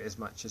into it as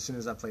much. As soon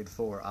as I played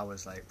 4, I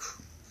was like,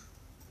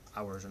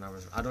 hours and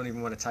hours. I don't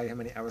even want to tell you how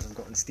many hours I've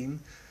got on Steam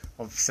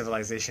of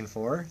Civilization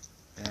 4.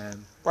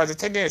 Well, the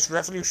thing is,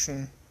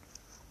 Revolution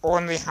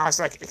only has,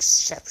 like,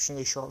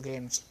 exceptionally short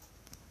games.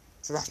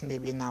 So that's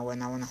maybe an hour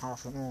and a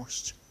half at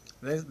most.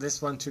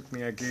 This one took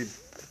me a good,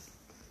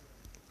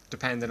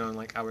 depending on,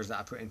 like, hours that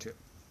I put into it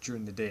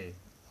during the day,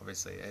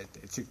 obviously.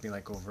 It took me,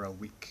 like, over a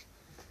week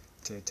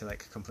to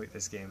like, complete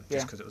this game,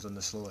 just because it was on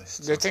the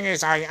slowest. The thing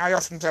is, I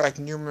often play, like,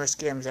 numerous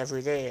games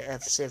every day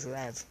of Civ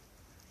Rev.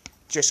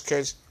 Just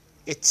because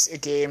it's a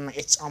game,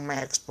 it's on my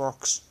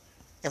Xbox.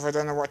 If I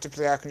don't know what to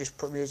play, I can just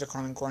put music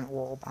on and go on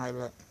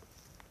autopilot.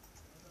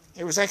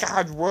 It was like I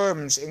had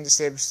Worms in the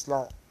Civ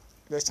slot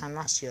this time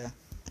last year.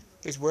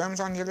 Is Worms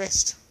on your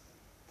list?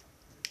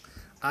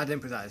 I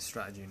didn't put that as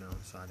strategy, no,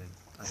 so I didn't.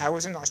 How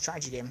was it not a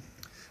strategy game?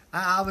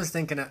 I was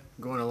thinking of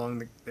going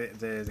along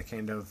the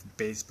kind of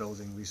base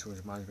building,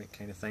 resource management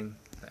kind of thing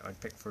that I'd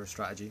pick for a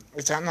strategy.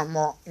 Is that not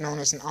more known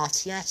as an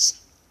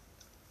RTS?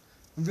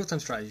 Real-time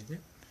strategy, yeah.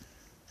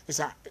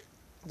 Is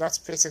that's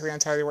basically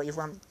entirely what you've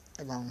went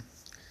along?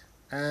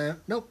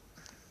 Nope.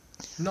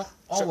 Not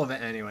all of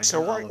it anyway. So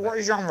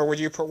what genre would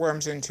you put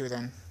Worms into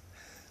then?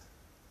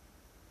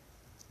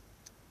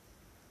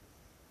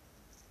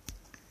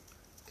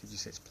 Could you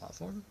say it's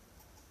platform?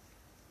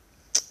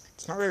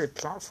 It's not really a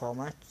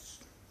platformer.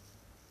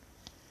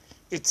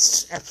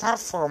 It's a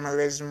platformer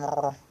is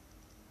more,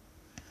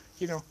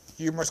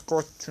 you must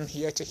go from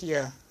here to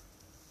here,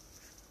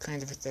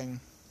 kind of a thing.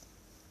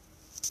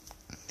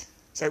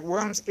 So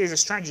Worms is a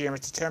strategy game.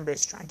 It's a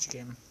turn-based strategy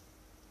game.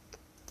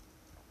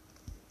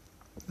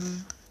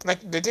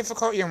 Like, the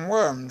difficulty in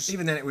Worms...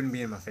 Even then, it wouldn't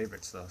be in my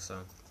favourites, though, so...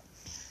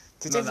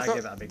 Not that I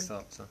give it a big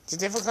thought, so... The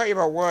difficulty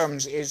about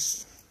Worms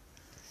is...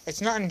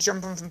 It's not in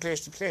jumping from place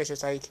to place.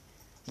 It's like,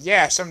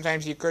 yeah,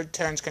 sometimes your good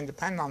turns can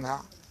depend on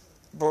that.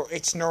 But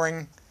it's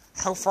knowing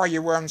how far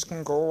your worms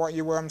can go, what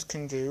your worms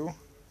can do,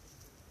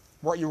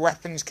 what your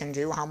weapons can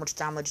do, how much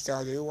damage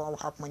they'll do, what will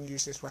happen when you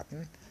use this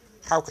weapon,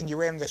 how can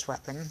you aim this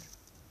weapon.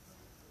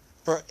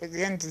 But at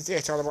the end of the day,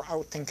 it's all about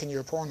outthinking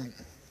your opponent.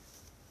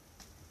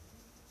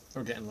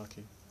 Or getting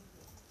lucky.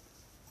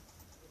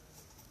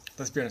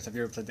 Let's be honest, have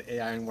you ever played the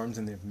AI on Worms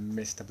and they've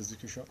missed a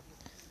bazooka shot?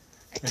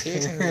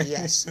 Occasionally,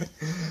 yes.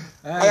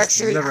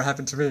 It's never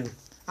happened to me.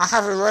 I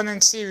have a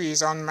running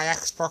series on my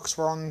Xbox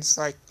One's,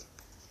 like,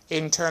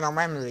 internal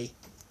memory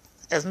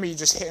of me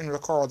just hitting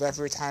record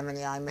every time an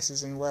AI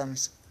misses in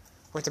Worms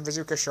with a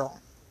bazooka shot.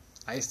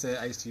 I used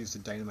to use the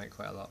dynamite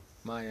quite a lot.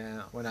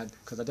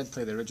 Because I did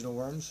play the original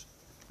Worms,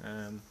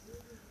 and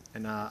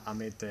I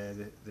made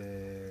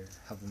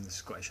having the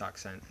Scottish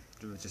accent.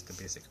 It was just the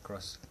basic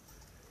across.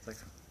 It's like,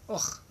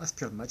 oh, that's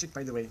pure magic,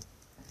 by the way.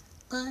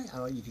 Bye.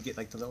 Oh, you could get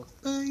like the little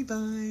bye bye,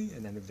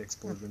 and then it would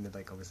explode when they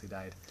like obviously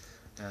died.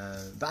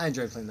 But I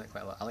enjoyed playing that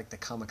quite a lot. I like the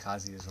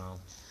kamikaze as well.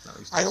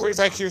 I always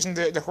like using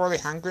the holy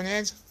hand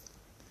grenade,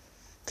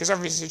 because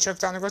obviously you chuck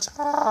down and it goes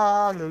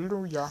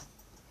hallelujah,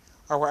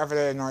 or whatever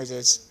the noise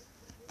is.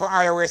 But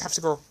I always have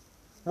to go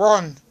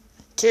 1,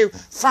 2,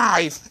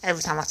 5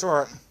 every time I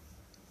throw it.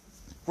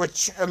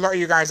 Which a lot of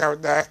you guys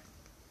out there,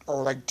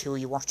 or like 2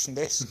 of you watching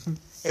this,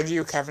 if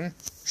you, Kevin,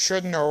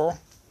 should know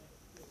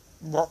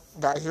what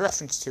that is a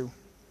reference to.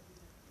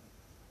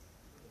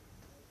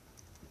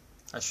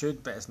 I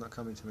should, but it's not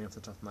coming to me off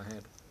the top of my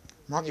head.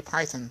 Monty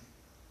Python.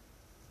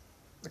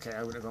 Okay,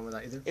 I wouldn't have gone with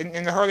that either.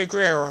 In the Holy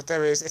Grail,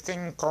 there is a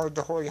thing called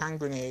the Holy Hand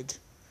Grenade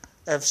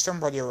of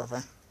somebody or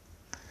other.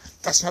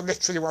 That's not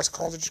literally what it's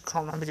called, I just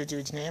can't remember the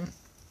dude's name.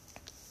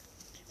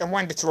 And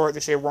when they throw it, they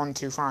say 1,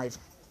 2, 5.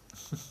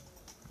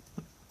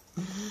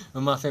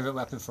 And my favourite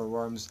weapon for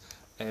worms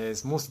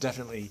is most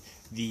definitely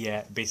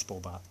the baseball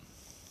bat.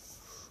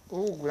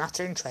 Ooh, that's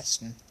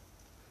interesting.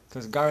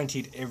 Because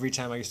guaranteed every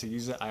time I used to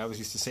use it, I always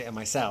used to say to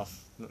myself,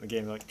 in the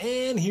game, like,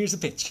 and here's a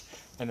pitch.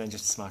 And then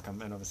just smack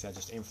them, and obviously I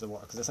just aim for the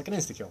water, because it's like an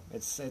insta-kill.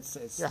 It's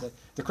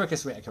the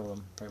quickest way to kill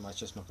them, pretty much,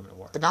 just knock them in the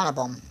water. Banana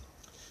bomb.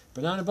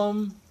 Banana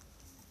bomb,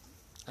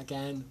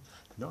 again,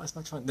 not as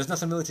much fun. There's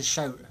nothing really to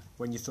shout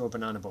when you throw a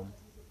banana bomb.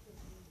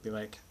 Be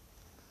like,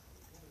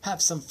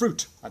 have some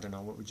fruit. I don't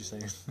know, what would you say?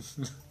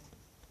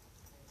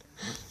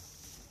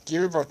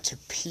 You're about to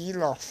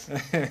peel off.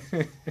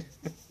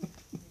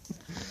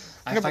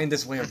 I find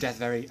this way of death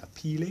very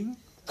appealing.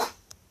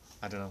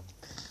 I don't know.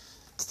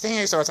 The thing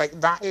is, though, it's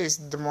like, that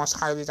is the most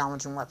highly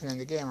damaging weapon in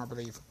the game, I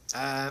believe.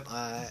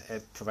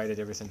 Provided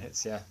everything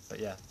hits, yeah, but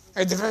yeah.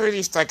 At the very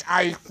least, like,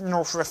 I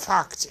know for a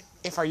fact,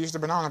 if I use the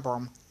banana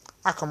bomb,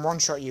 I can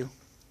one-shot you.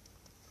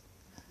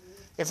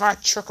 If I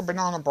chuck a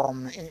banana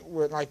bomb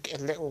with, like, a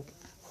little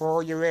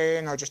hole you're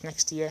in, or just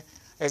next to you,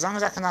 as long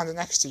as I can land it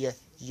next to you,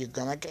 you're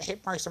gonna get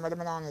hit by some of the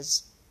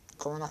bananas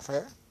coming off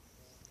it.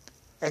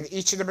 And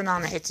each of the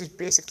banana hits is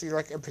basically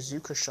like a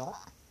bazooka shot.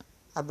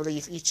 I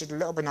believe each of the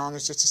little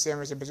bananas is just the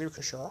same as a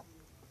bazooka shot.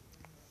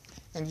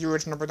 And the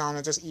original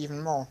banana does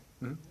even more.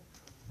 Mm-hmm.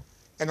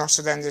 And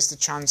also then there's the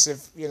chance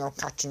of, you know,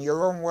 catching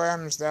your own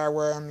worms, their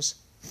worms.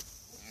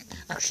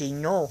 Actually,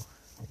 no.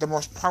 The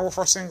most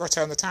powerful single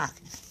turn attack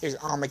is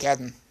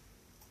Armageddon.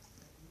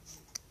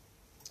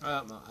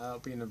 That'll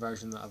be in a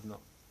version that I've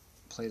not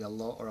played a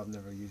lot, or I've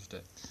never used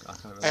it. I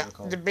can't really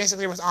recall.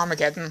 Basically with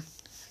Armageddon,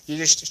 you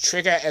just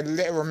trigger a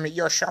literal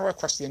meteor shower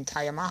across the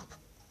entire map.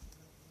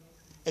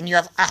 And you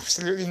have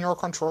absolutely no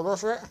control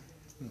over it.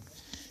 And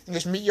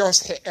there's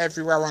meteors hit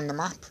everywhere on the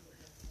map.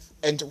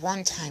 And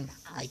one time,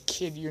 I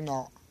kid you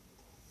not,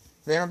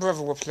 me and my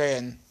brother were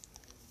playing,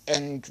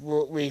 and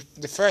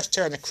the first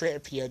turn a crate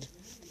appeared,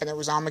 and it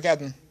was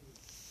Armageddon.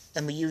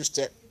 And we used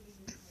it.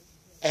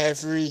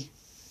 Every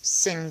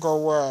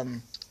single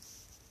worm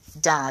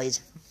died.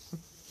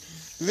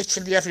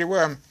 Literally every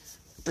worm.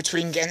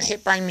 Between getting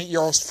hit by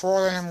meteors,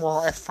 falling in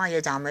water,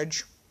 fire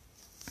damage,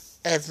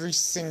 every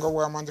single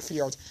worm on the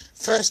field.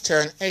 First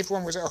turn,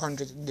 everyone was at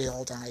 100, they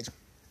all died.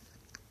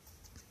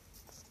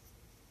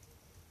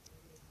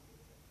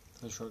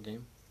 It's a short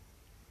game.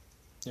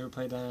 You ever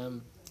played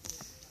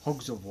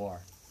Hogs of War?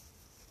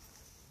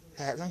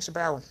 It rings a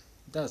bell.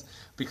 It does,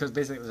 because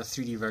basically it was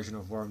a 3D version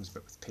of Worms,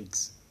 but with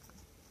pigs.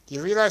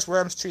 You realise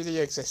Worms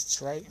 3D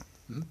exists, right?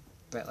 Mm-hmm.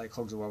 But like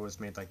Hogs of War was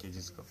made like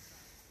ages ago.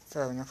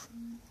 Fair enough.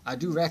 I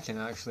do reckon,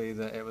 actually,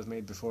 that it was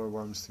made before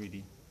Worms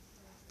 3D.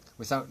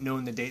 Without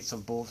knowing the dates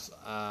of both,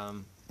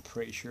 I'm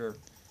pretty sure.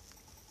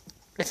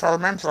 If I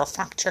remember, I'll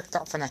fact check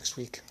that for next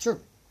week. Sure.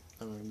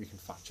 I mean, we can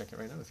fact check it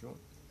right now if you want.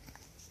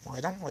 Why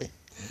don't we?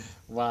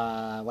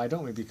 Why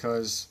don't we?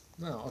 Because,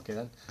 well, okay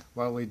then.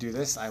 While we do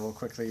this, I will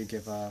quickly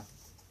give a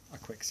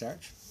quick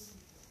search.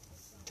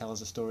 Tell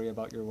us a story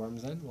about your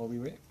worms then, while we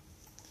wait.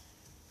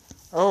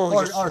 Oh,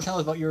 or tell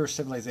us about your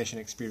Civilization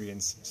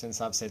experience, since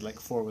I've said like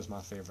 4 was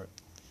my favourite.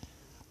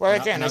 Well,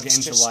 again, and I'll get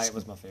into why it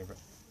was my favourite.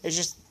 It's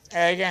just,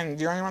 again,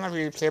 the only one I've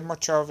really played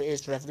much of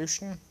is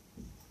Revolution,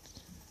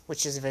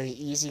 which is a very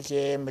easy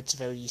game, it's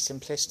very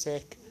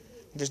simplistic.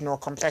 There's no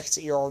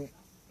complexity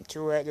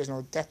to it, there's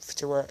no depth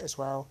to it as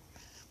well.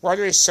 Well,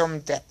 there is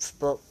some depth,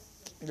 but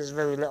there's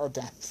very little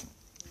depth.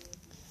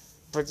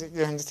 But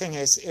the thing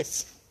is,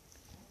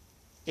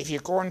 if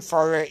you're going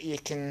for it, you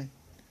can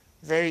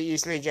very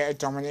easily get a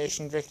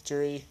domination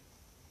victory,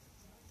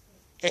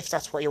 if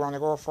that's what you want to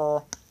go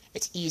for.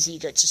 It's easy to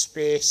get to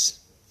space.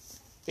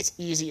 It's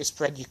easy to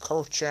spread your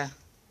culture.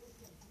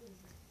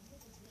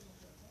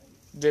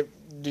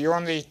 The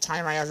only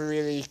time I ever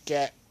really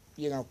get,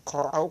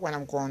 caught out when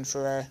I'm going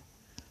for a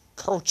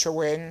culture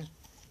win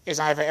is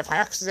either if I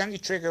accidentally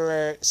trigger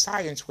a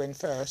science win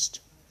first,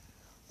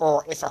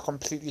 or if I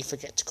completely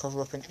forget to cover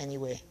up in any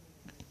way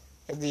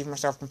and leave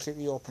myself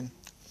completely open.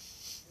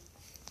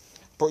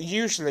 But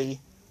usually,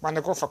 when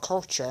I go for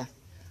culture,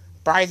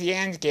 by the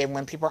end game,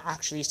 when people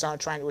actually start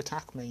trying to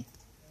attack me,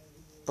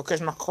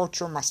 because my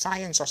culture and my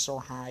science are so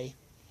high,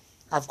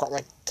 I've got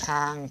like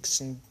tanks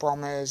and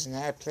bombers and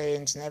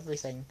airplanes and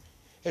everything.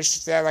 It's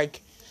just they're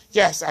like,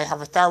 yes, I have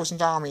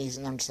 1,000 armies,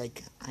 and I'm just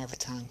like, I have a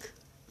tank.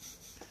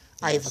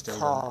 I have a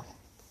car.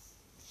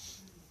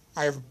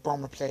 I have a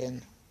bomber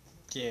plane.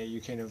 Yeah,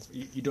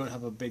 you don't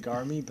have a big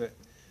army, but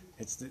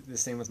it's the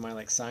same with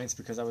my science,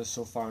 because I was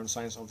so far in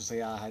science.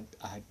 Obviously, I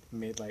had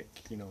made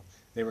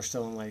they were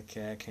still in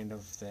kind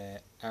of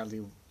the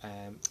early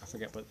I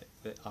forget what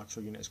the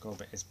actual unit is called,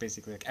 but it's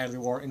basically like early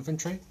war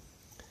infantry.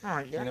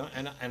 Alright, yeah.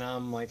 And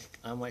I'm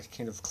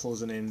kind of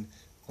closing in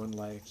on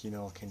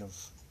kind of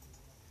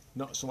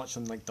not so much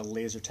on the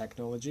laser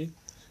technology,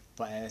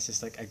 but it's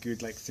just a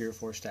good 3 or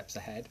 4 steps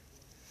ahead.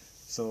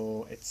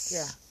 So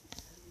it's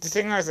The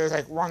thing is,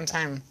 there's one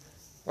time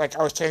Like,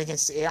 I was playing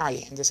against the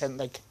AI, and they sent,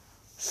 like,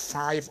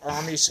 5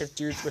 armies of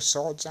dudes with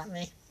swords at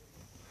me.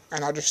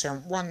 And I just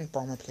sent 1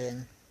 bomber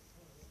plane.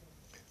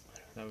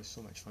 That was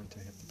so much fun to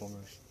hit the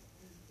bombers.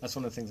 That's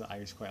one of the things that I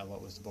used quite a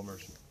lot was the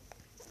bombers.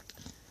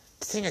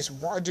 The thing is,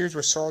 what are dudes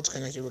with swords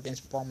going to do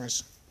against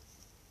bombers?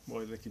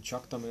 Well, they could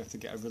chuck them, and if they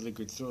get a really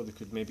good throw, they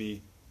could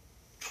maybe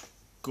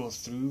go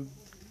through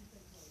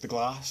the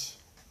glass.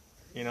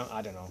 You know,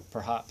 I don't know,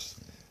 perhaps.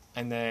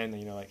 And then,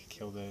 you know, like,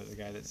 kill the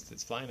guy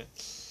that's flying it.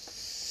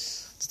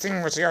 The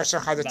thing was, they also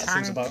had a that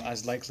tank. Seems about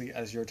as likely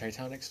as your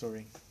Titanic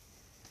story.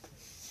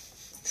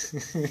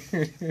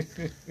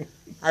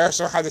 I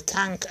also had a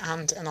tank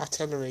and an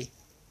artillery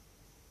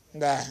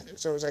there.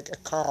 So it was like a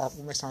car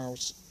with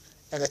missiles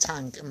and a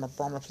tank and my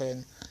bomber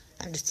plane.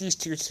 And just these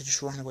two to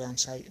just run away on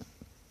sight.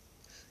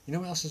 You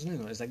know what else is new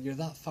though? Is like you're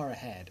that far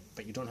ahead,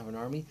 but you don't have an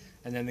army,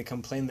 and then they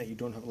complain that you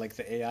don't have, like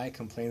the AI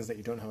complains that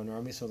you don't have an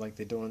army, so like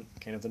they're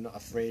not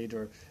afraid,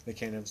 or they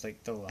kind of like,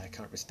 oh, I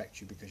can't respect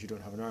you because you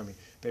don't have an army.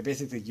 But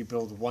basically you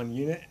build one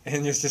unit,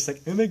 and it's just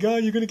like, oh my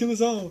god, you're going to kill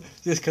us all,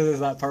 just because it's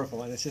that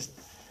powerful, and it's just...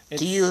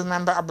 Do you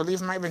remember, I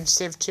believe it might have been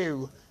Civ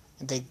 2,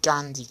 the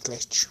Gandhi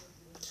glitch?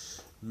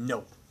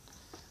 No.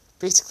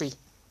 Basically,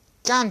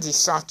 Gandhi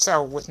starts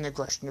out with an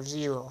aggression of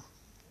 0.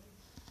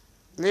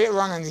 Later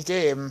on in the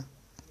game,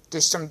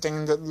 there's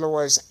something that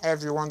lowers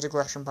everyone's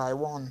aggression by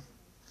 1.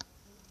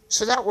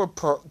 So that would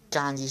put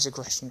Gandhi's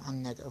aggression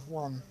on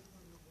 -1.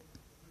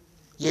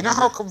 You know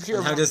how computer...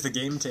 And how does the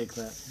game take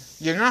that?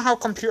 You know how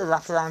computer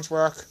wraparounds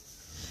work?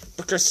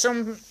 Because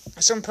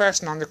some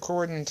person on the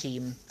coding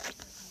team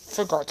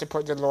forgot to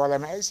put the lower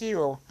limit at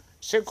 0,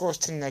 so it goes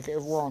to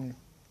 -1.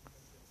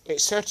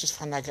 It searches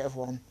for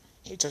 -1.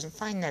 It doesn't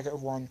find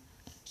 -1.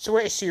 So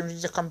it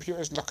assumes the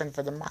computer's looking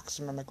for the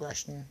maximum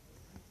aggression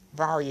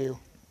value.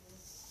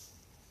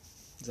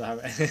 Is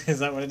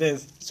that what it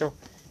is? So,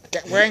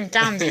 wearing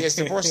Gandhi is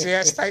supposed to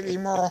be slightly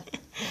more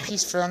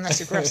peaceful and less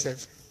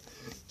aggressive.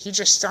 He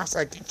just starts,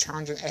 like,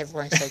 challenging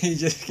everyone. Like, You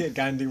just get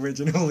Gandhi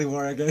waging holy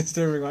war against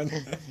everyone.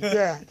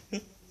 yeah.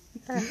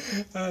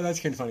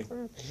 That's kind of funny.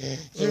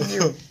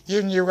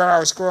 You knew where I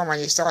was going when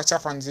you start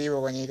off on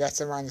 0 when you get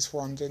to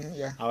 -1, didn't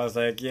you? I was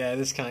like, yeah,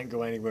 this can't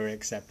go anywhere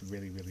except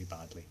really, really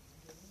badly.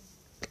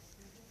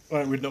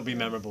 Or it would not be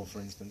memorable, for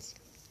instance.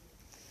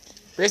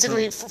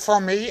 Basically,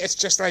 for me, it's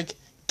just like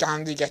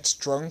Gandhi gets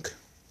drunk.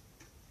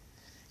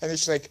 And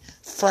it's like,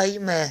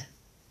 fight me.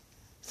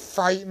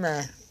 Fight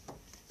me.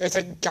 It's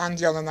like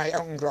Gandhi on a night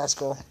out in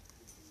Glasgow.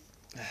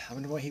 I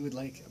wonder what he would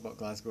like about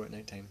Glasgow at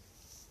night time.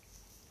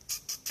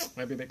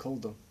 Might be a bit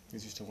cold though.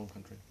 He's used to a warm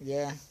country.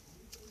 Yeah.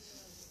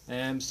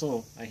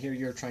 So, I hear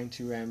you're trying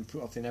to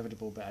put off the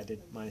inevitable, but I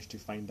did manage to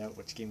find out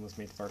which game was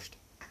made first.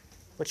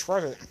 Which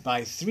was it?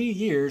 By 3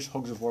 years,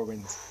 Hogs of War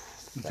wins.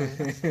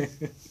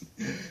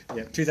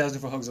 Yeah, 2000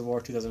 for Hogs of War,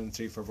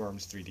 2003 for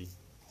Worms 3D.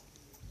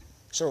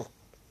 So,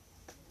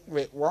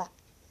 wait, what?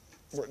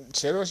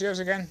 Say those years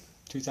again?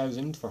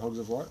 2000 for Hogs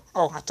of War.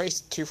 Oh, I thought you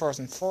said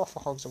 2004 for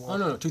Hogs of War. Oh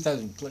no,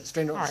 2000.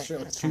 Straight out, Alright,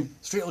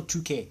 straight out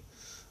 2K.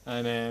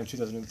 And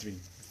 2003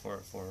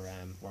 for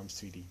Worms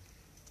 3D.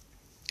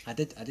 I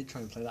did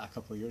try and play that a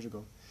couple of years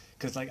ago,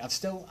 because like I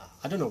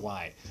don't know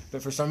why,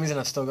 but for some reason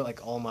I've still got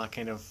like all my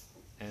kind of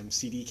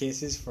CD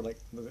cases for like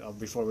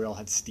before we all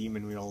had Steam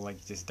and we all like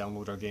just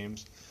download our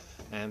games,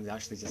 and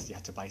actually just you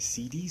had to buy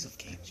CDs of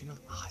games, you know.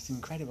 It's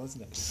incredible,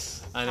 isn't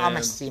it? And, I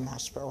miss Steam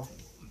Hospital.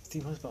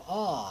 Steam Hospital.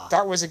 Oh,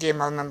 That was a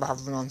game I remember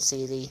having on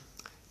CD.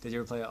 did you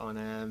ever play it on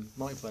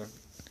multiplayer?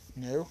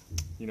 No.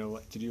 You know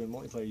what to do in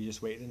multiplayer? You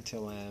just waited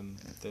until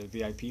the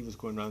VIP was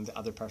going around the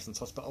other person's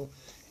hospital,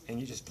 and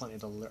you just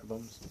planted all the litter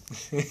bombs.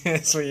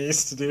 That's what you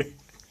used to do.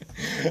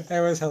 It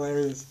was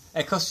hilarious.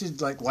 It cost you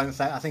like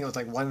 1,000. I think it was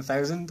like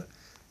 1,000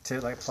 to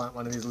like plant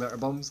one of these litter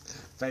bombs,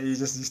 but you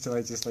just used to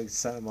like just like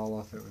set them all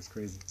off. It was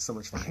crazy. So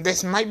much fun.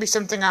 This might be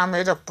something I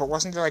made up, but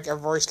wasn't there like a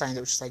voice line that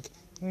was just like,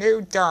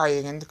 no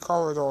dying in the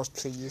corridors,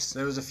 please?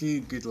 There was a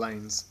few good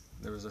lines.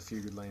 Did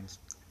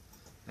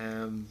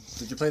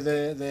you play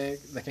the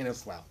kind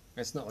of, well,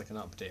 it's not like an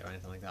update or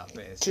anything like that,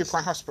 but it's 2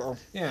 Point Hospital?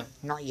 Yeah.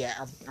 Not yet.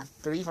 I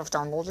believe I've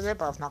downloaded it,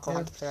 but I've not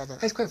gone to play it.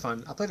 It's quite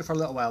fun. I played it for a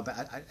little while, but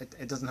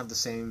it doesn't have the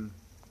same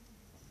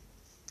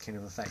kind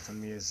of effect on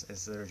me as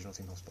the original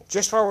Team Hospital.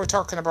 Just while we're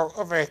talking about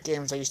other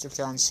games I used to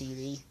play on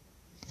CD,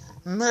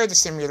 Murder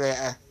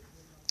Simulator,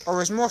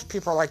 or as most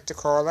people like to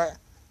call it,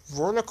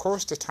 Roller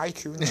Coaster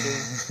Tycoon 2.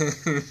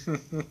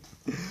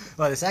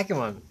 Well, the second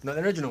one, not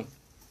the original.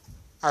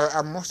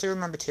 I mostly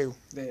remember 2.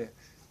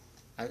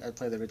 I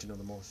play the original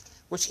the most.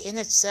 Which in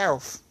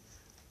itself,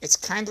 it's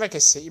kind of like a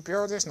city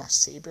builders, not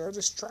city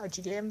builders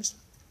strategy games.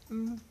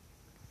 In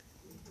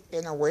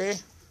a way.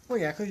 Well,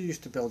 yeah, because you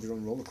used to build your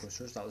own roller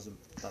coasters. That was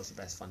the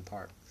best fun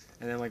part.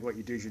 And then like what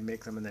you do is you'd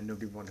make them, and then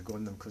nobody would want to go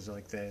on them because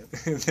like the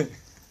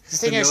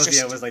thing is,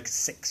 nausea was like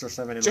 6 or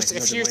 7. And, just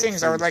like, a few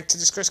things I would like to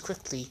discuss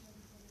quickly.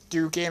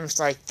 Do games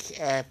like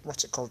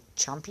what's it called,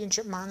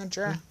 Championship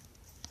Manager?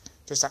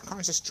 Does that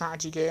count as a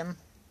strategy game?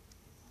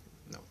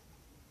 No.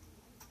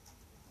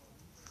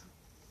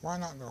 Why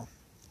not though?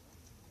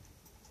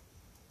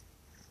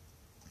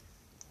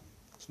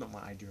 not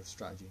my idea of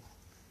strategy.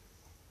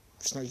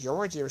 It's not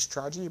your idea of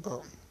strategy,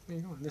 but... There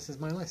you go, this is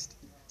my list.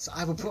 So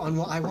I will put on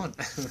what I want.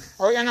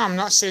 Oh, yeah, no, I'm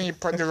not saying you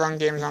put the wrong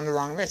games on the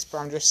wrong list, but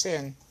I'm just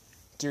saying,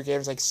 do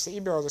games like City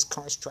Builders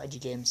count as strategy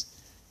games?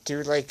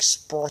 Do, like,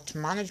 sport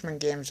management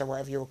games, or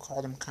whatever you would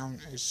call them, count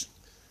as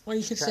Well,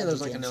 you could say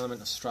there's like games? an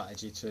element of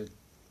strategy to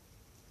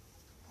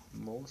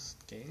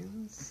most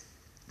games.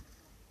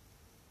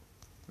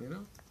 You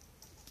know?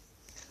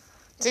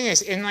 The thing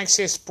is, in, like,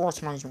 say, a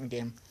sports management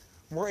game,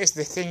 what is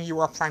the thing you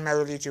are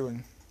primarily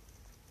doing?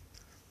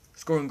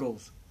 Scoring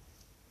goals.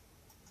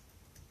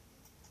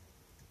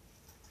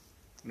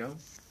 No?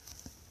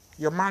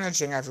 You're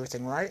managing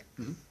everything, right?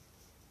 Mm-hmm.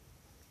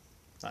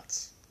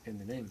 That's in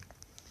the name.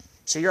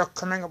 So you're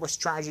coming up with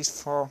strategies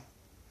for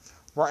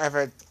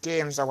whatever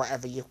games or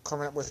whatever. You're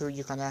coming up with who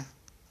you're gonna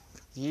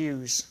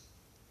use.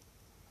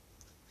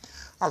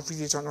 I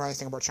really don't know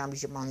anything about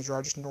Championship Manager.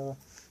 I just know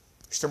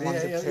someone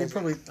who You plays.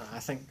 probably.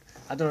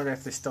 I don't know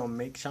if they still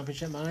make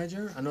Championship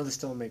Manager. I know they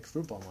still make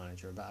Football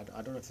Manager, but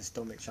I don't know if they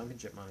still make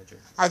Championship Manager.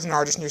 I don't know.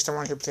 I just knew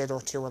someone who played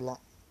O2 a lot.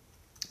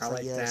 I for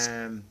liked years.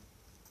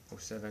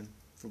 07,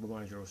 Football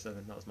Manager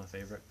 07. That was my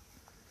favourite.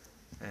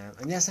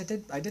 And yes, I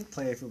did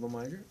play Football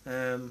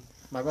Manager.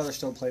 My brother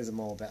still plays them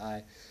all, but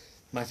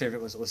my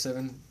favourite was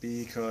 07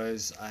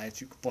 because I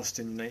took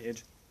Boston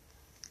United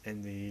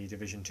in the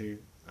Division 2,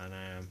 and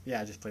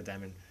I just played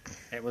them, and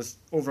it was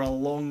over a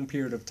long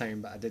period of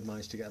time, but I did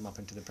manage to get them up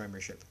into the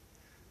Premiership.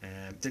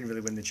 Didn't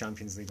really win the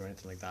Champions League or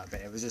anything like that, but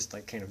it was just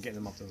like kind of getting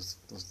them up those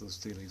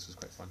three leagues was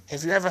quite fun.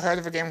 Have you ever heard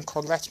of a game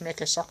called Let's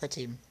Make a Soccer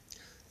Team?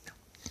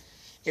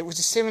 It was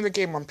a similar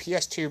game on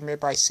PS2 made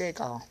by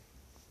Sega.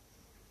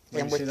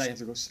 When you say that, you have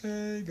to go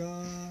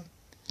Sega.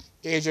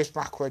 Ages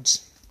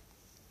backwards.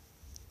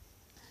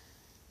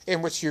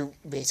 In which you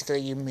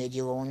made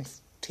your own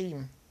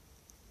team.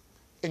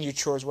 And you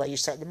chose where you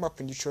set them up,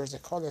 and you chose the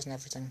colours and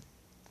everything.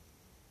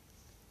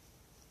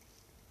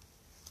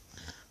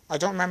 I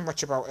don't remember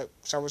much about it,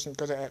 so I wasn't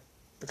good at it,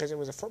 because it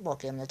was a football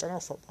game, and I don't know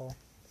football.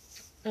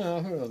 No,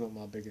 I think that's not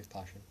my biggest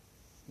passion.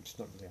 It's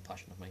not really a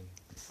passion of mine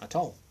at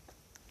all.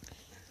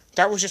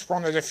 That was just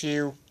one of the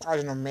few, I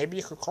don't know, maybe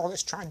you could call it a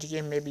strategy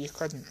game, maybe you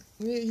couldn't.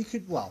 Yeah, you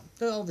could, well,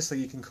 obviously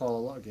you can call a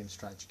lot of games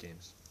strategy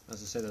games.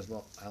 As I said, there's a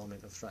lot of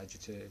element of strategy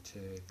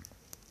to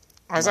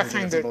As I managing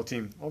a kind football of,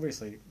 team.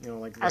 Obviously,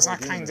 like... as I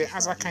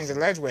kind of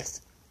led with,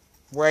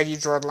 where do you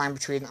draw the line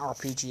between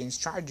RPG and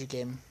strategy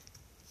game?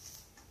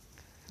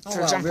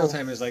 For example, real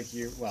time is like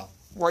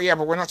Well, yeah,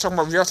 but we're not talking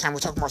about real time, we're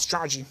talking about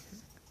strategy.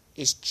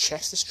 Is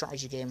chess a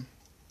strategy game?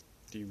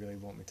 Do you really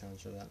want me to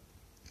answer that?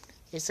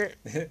 Is it?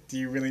 Do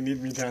you really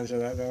need me to answer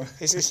that, though?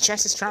 Is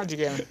chess a strategy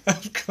game?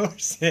 Of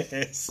course it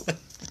is.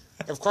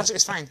 Of course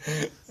it's fine.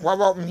 What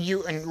about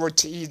Mutant Road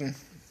to Eden?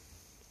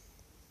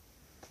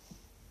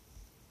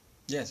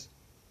 Yes.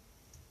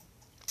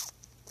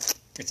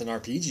 It's an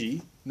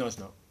RPG. No, it's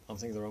not. I'm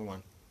thinking of the wrong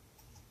one.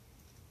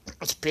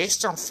 It's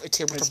based off a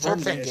tabletop It's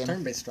role-playing game.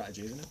 turn-based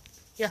strategy, isn't it?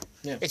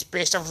 Yeah. It's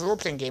based off a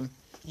role-playing game.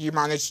 You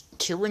manage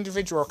 2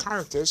 individual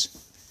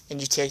characters,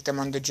 and you take them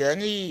on the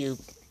journey, you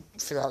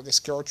fill out the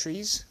skill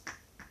trees.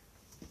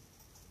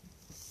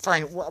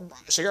 Fine,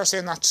 so you're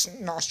saying that's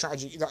not a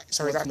strategy? That's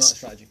not a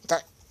strategy.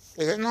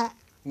 Is it not?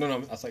 No,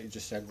 I thought you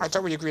just said... I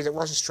thought we agreed it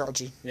was a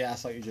strategy. Yeah, I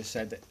thought you just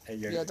said that...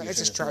 Yeah, that is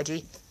a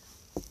strategy.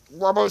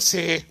 What about,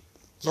 say,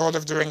 Lord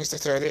of the Rings: The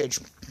Third Age?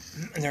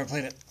 I never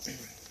played it.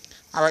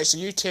 Alright, so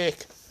you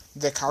take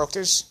the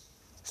characters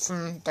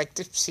from, like,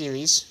 the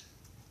series,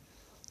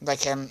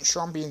 like,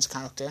 Sean Bean's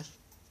character,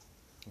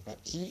 Okay.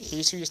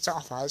 he's who you start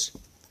off as,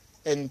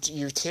 and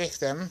you take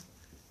them,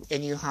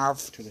 and you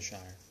have... To the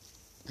Shire.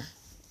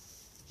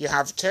 You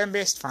have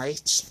turn-based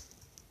fights,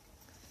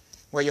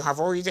 where you have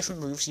all your different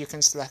moves you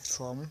can select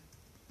from,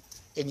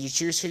 and you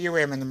choose who you're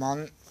aiming them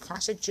on,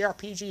 classic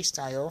JRPG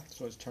style.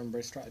 So it's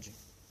turn-based strategy.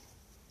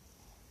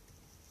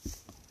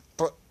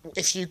 But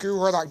if you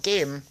Google that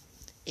game,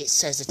 it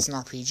says it's an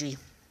RPG.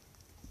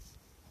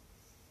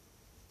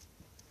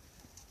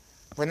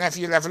 Whenever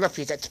you level up,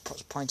 you get to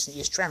put points into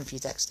your strength, your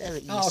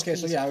dexterity, your okay, speed,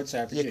 so yeah, I would say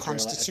RPG. your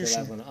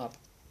constitution. Leveling it up.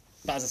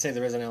 But as I say,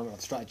 there is an element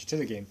of strategy to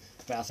the game.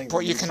 But I think... But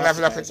you can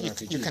level up. You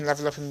RPG. can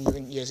level up in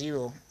Mutant Year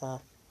Zero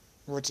or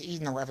Road to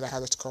Eden or whatever the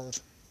hell it's called.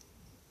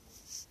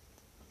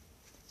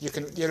 You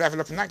level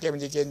up in that game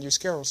and you gain new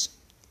skills.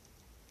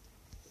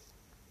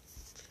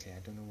 Okay, I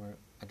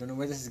don't know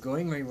where this is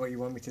going or what you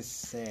want me to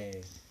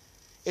say.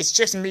 It's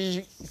just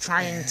me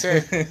trying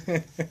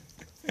to.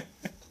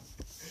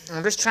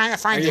 I'm just trying to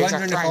find Are the you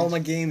exact wondering if all line. my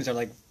games are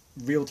like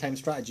real-time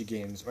strategy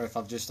games, or if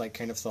I've just like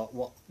kind of thought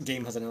what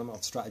game has an element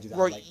of strategy that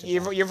Well, I'd like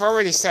to play? you've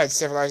already said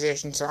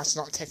Civilization, so that's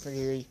not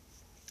technically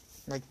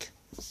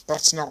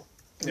that's not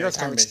Yeah, real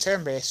time. It's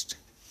turn-based.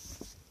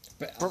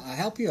 But I'll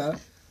help you out.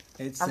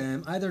 It's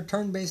either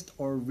turn-based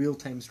or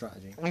real-time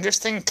strategy. I'm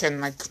just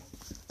thinking, like,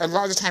 a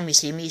lot of the time you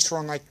see me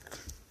throwing like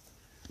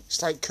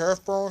slight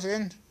curveballs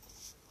in,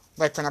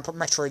 like when I put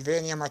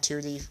Metroidvania, my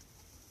 2D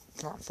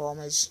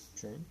platformers,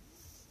 True.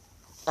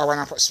 or when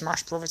I put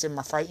Smash Brothers in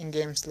my fighting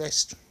games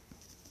list.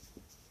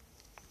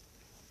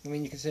 I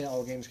mean, you can say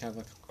all games kind of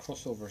like a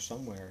crossover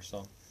somewhere,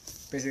 so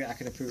basically I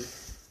could have put.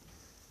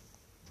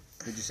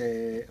 Would you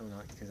say? Oh no,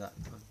 because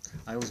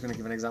I was going to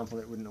give an example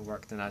that wouldn't have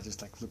worked, and I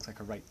just like looked like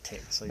a right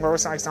tit. So what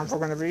was that example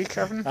going to be,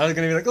 Kevin? I was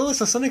going to be like, oh,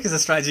 so Sonic is a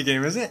strategy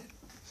game, is it?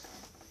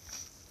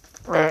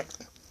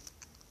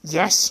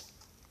 Yes,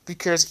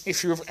 because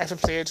if you've ever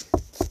played,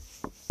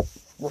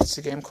 what's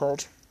the game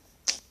called?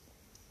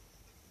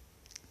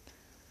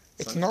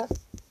 It's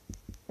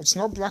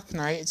not Black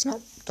Knight. It's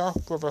not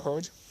Dark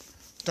Brotherhood.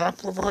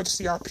 Dark Brotherhood is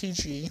the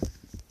RPG.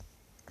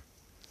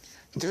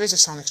 There is a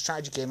Sonic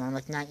strategy game. I'm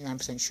like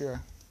 99%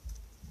 sure.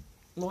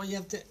 No, you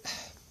have to.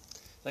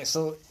 Like,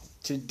 so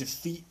to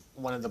defeat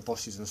one of the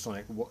bosses in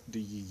Sonic, what do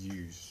you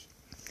use?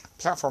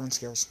 Platforming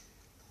skills.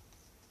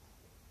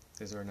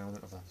 Is there an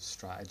element of a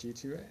strategy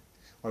to it?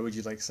 Or would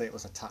you like say it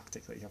was a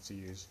tactic that you have to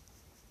use?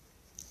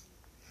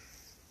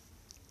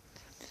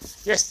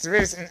 Yes, there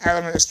is an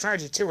element of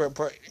strategy to it,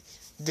 but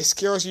the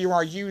skills you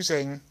are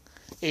using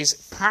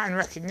is pattern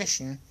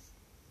recognition,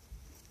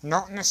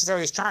 not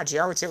necessarily strategy.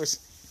 I would say it was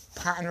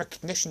pattern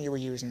recognition you were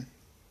using.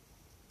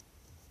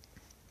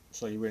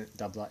 So you wouldn't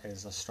dub that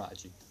as a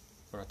strategy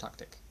or a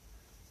tactic?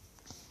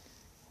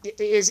 It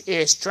is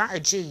a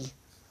strategy,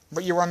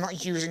 but you are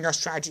not using your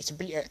strategy to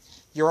beat it.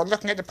 You are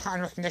looking at the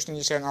pattern recognition and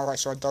you're saying, alright,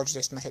 so I dodge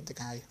this and I hit the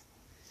guy.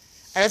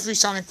 Every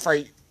Sonic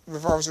fight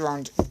revolves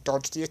around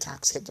dodge the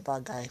attacks, hit the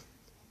bad guy.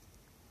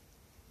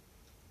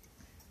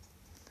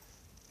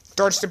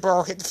 Dodge the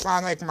ball, hit the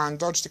flying Eggman,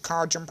 dodge the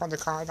car, jump on the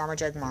car,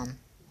 damage Eggman.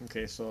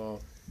 Okay, so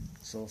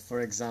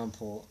for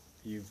example,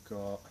 you've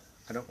got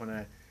I don't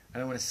want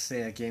to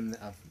say a game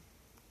that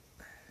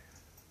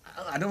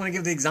I don't want to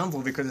give the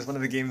example because it's one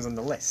of the games on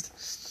the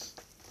list.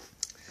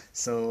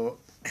 So,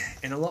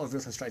 in a lot of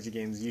real-time strategy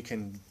games, you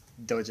can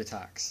dodge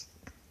attacks.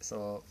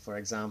 So, for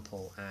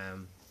example,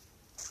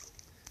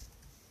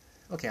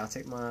 okay, I'll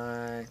take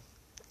my.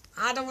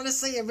 I don't want to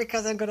say it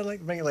because I'm gonna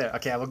bring it later.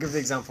 Okay, I will give the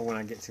example when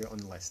I get to it on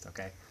the list.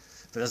 Okay,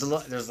 but there's a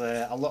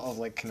lot of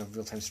like kind of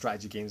real-time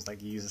strategy games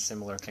like you use a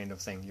similar kind of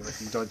thing. You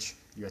dodge,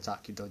 you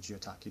attack, you dodge, you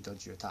attack, you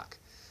dodge, you attack.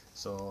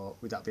 So,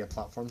 would that be a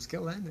platform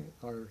skill then,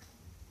 or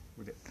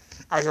would it?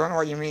 I don't know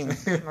what you mean.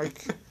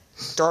 Like,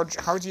 dodge.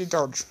 How do you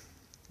dodge?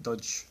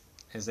 Dodge,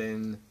 as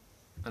in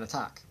an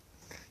attack.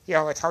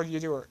 Yeah, like how do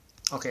you do it?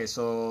 Okay,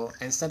 so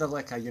instead of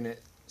like a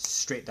unit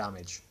straight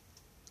damage,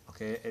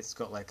 okay, it's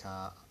got like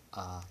a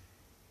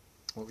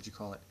what would you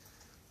call it?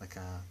 Like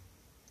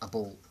a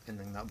bolt, and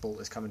then that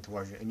bolt is coming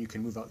towards you, and you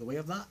can move out the way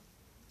of that.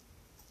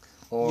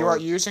 Or you are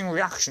using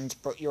reactions,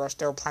 but you are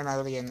still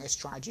primarily in a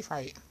strategy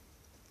fight.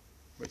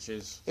 Which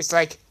is? It's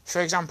like,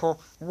 for example,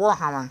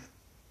 Warhammer.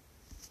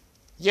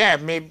 Yeah,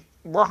 maybe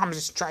Warhammer's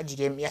a strategy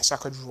game. Yes, I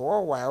could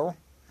draw well,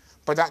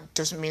 but that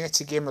doesn't mean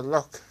it's a game of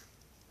luck.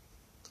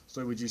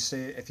 So would you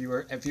say, if you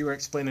were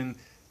explaining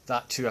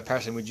that to a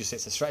person, would you say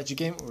it's a strategy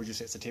game, or would you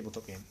say it's a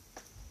tabletop game?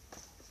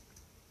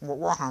 What,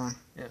 Warhammer?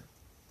 Yeah.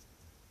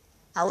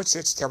 I would say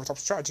it's a tabletop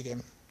strategy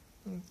game.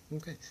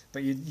 Okay,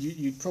 but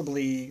you'd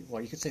probably,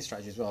 well, you could say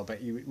strategy as well, but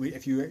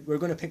if you were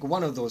going to pick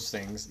one of those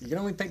things, you can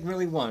only pick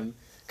really one.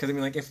 Because I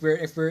mean, like if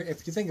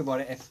you think about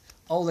it, if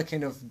all the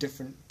kind of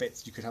different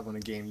bits you could have on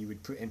a game, you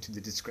would put into the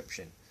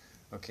description,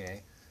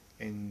 okay,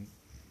 and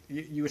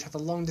you would have a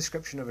long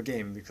description of a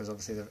game because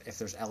obviously if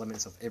there's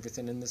elements of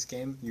everything in this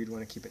game, you'd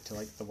want to keep it to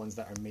like the ones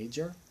that are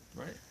major,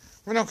 right?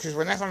 Well, no, because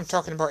whenever I'm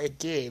talking about a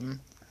game,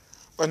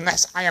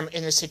 unless I am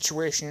in a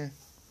situation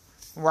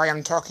where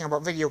I'm talking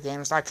about video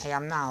games like I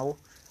am now,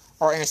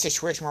 or in a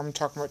situation where I'm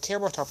talking about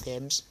tabletop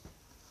games,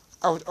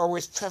 I would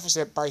always preface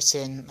it by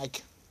saying,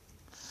 like,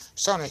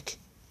 Sonic,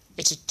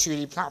 it's a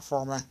 2D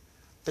platformer,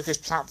 because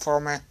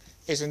platformer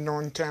is a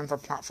known term for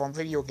platform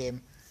video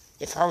game.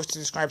 If I was to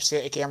describe,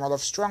 say, a game I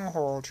love,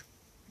 Stronghold,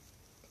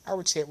 I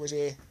would say it was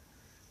a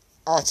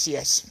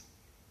RTS,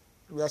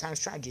 real-time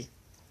strategy.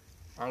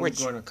 I would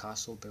go in a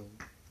castle build,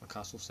 a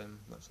castle sim,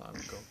 that's what I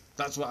would go.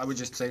 That's what I would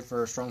just say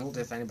for Stronghold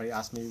if anybody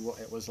asked me what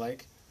it was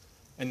like.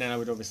 And then I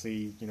would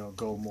obviously,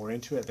 go more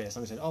into it, but if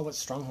somebody said, oh, what's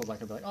Stronghold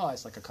like? I'd be like, oh,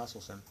 it's like a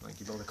castle sim. Like,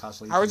 you build a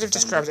castle. I would have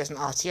described it as an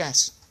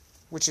RTS,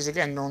 which is,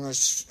 again, known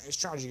as a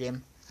strategy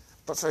game.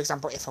 But, for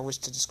example, if I was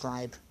to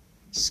describe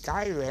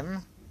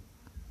Skyrim...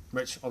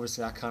 Which,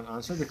 obviously, I can't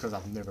answer because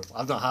I've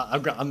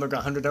not got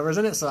 100 hours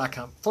in it, so I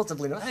can't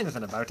possibly know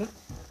anything about it.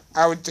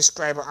 I would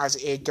describe it as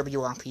a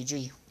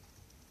WRPG.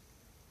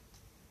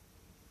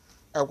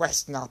 A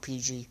Western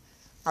RPG.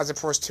 As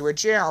opposed to a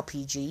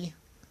JRPG,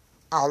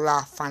 a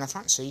la Final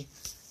Fantasy,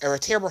 or a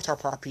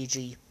tabletop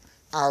RPG,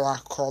 a la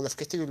Call of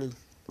Cthulhu.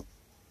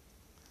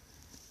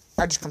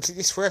 I just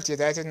completely swerved you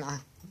there, didn't I?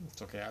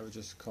 It's okay, I would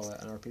just call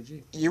it an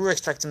RPG. You were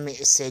expecting me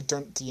to say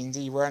don't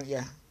D&D, weren't you?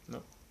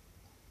 No.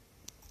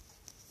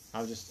 I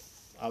was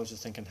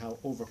just thinking how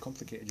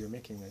overcomplicated you're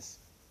making this.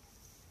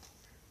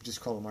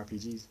 Just call them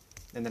RPGs.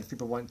 And then if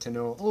people want to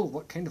know, oh,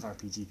 what kind of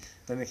RPG,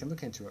 then they can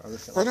look into it. Or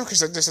look at well, no, because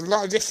there's a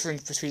lot of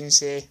difference between,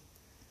 say,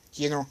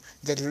 the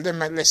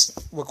limitless...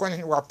 We're going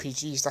into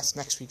RPGs, that's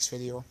next week's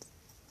video.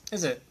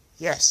 Is it?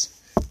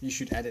 Yes. You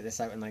should edit this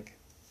out and,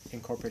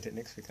 incorporate it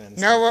next week.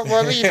 No,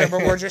 we'll leave it,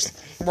 but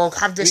we'll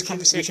have this conversation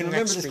next week. We can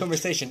remember this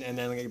conversation and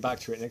then get back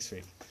to it next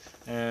week.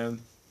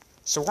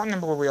 So what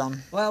number were we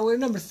on? Well, we're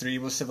number 3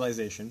 was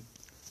Civilization.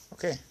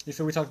 Okay. You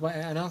feel we talked about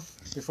it enough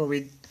before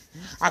we?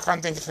 I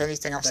can't think of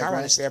anything else I want to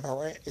Digress. say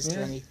about it. Is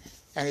there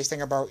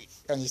anything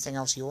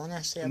else you want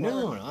to say about it?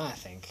 No, I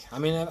think. I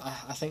mean,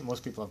 I think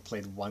most people have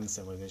played one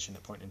Civilization at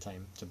a point in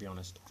time, to be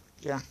honest.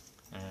 Yeah.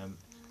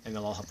 And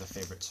they'll all have their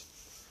favourites.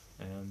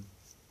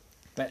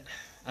 But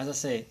as I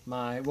say,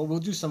 we'll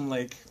do some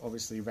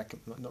obviously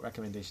not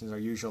recommendations, our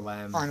usual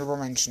Honourable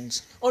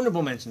mentions.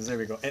 honourable mentions. There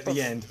we go at the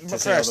end to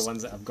but say all first, the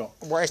ones that I've got.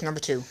 What is number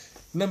 2?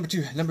 Number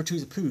two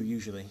is a poo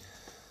usually.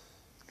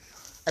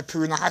 A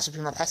poo in the hat to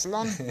put my pestle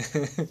on.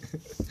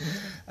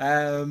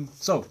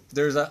 So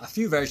there's a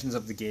few versions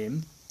of the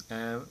game,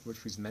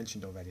 which we've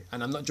mentioned already,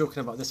 and I'm not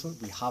joking about this one.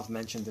 We have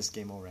mentioned this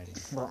game already.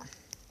 What?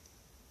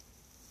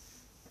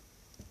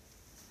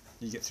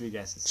 You get 3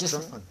 guesses. Just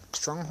for fun.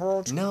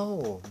 Stronghold?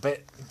 No,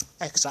 but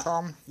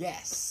XCOM?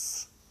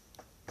 yes.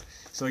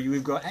 So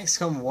we've got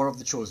XCOM War of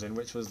the Chosen,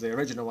 which was the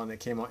original one that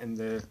came out in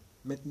the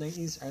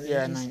mid-90s, early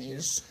Yeah, 90s?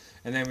 90s.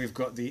 And then we've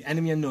got the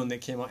Enemy Unknown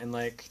that came out in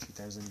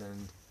 2000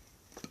 and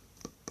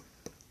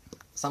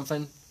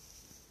something.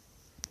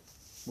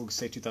 We'll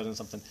say 2000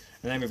 something.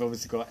 And then we've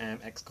obviously got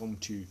XCOM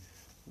 2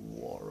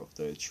 War of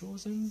the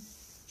Chosen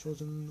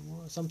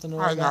War, something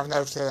like that. I've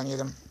never played any of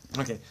them.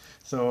 Okay,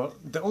 so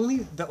the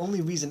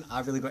only reason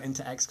I really got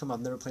into XCOM,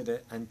 I've never played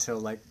it until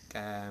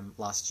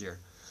last year,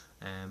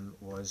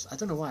 was I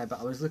don't know why,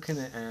 but I was looking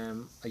at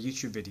a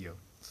YouTube video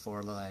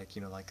for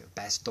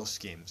best DOS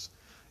games,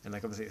 and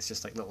obviously it's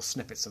just little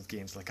snippets of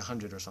games,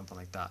 100 or something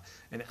like that,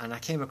 and I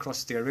came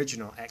across the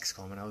original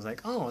XCOM, and I was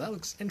like, oh, that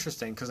looks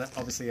interesting, because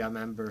obviously I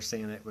remember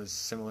saying it was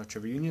similar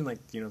to Reunion, the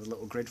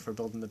little grid for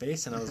building the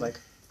base, and I was like,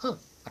 huh,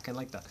 I kind of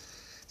like that.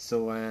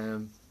 So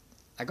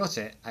I got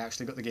it. I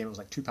actually got the game. It was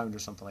 £2 or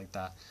something like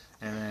that.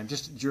 And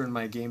just during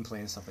my gameplay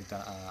and stuff like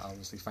that, I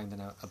obviously finding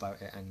out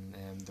about it.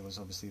 And there was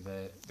obviously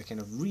the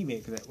kind of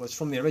remake that was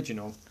from the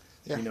original,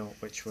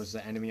 which was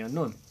the Enemy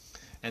Unknown.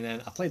 And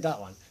then I played that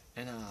one,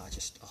 and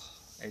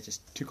it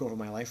just took over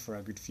my life for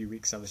a good few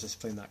weeks. I was just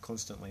playing that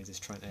constantly,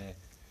 just trying to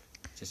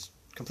just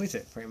complete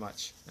it, pretty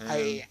much.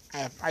 I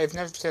have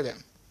never played it.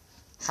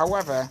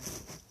 However,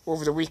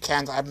 over the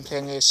weekend I've been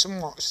playing a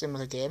somewhat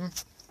similar game,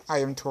 I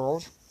am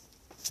told,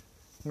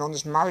 known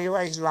as Mario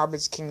X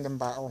Rabbids Kingdom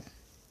Battle.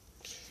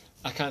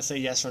 I can't say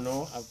yes or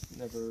no. I've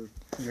never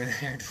even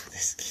heard of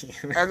this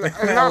game.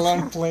 Let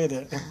alone played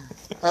it.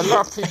 A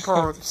lot of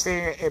people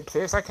say it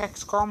plays like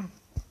XCOM.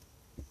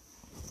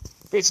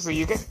 Basically,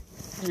 you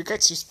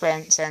get to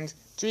send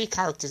 3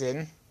 characters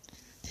in,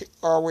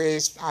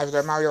 always either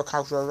a Mario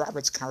character or a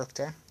Rabbids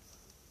character,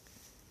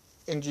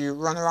 and you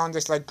run around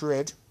this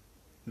grid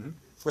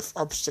with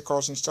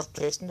obstacles and stuff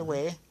placed in the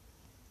way,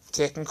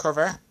 taking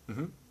cover.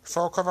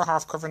 Full cover,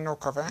 half cover, no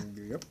cover.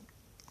 Yep.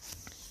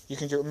 You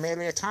can do a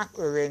melee attack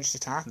or a ranged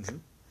attack.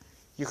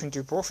 You can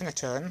do both in a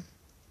turn.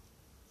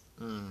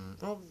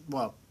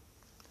 Well,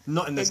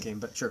 not in this game,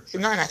 but sure.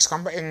 Not in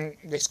XCOM, but in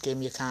this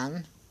game you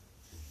can.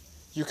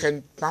 You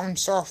can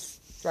bounce off,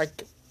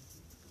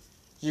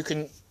 you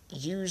can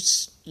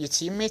use your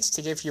teammates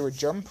to give you a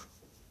jump,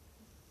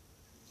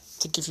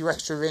 to give you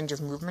extra range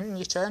of movement in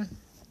your turn.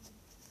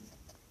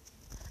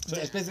 So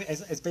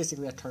it's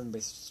basically a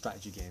turn-based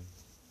strategy game.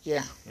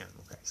 Yeah. Yeah,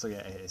 okay. So yeah,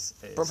 it is.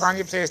 But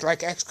apparently players like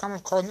XCOM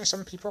have called it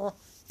some people.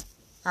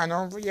 I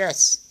know, but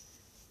yes.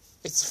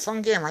 It's a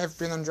fun game. I've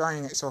been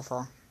enjoying it so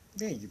far.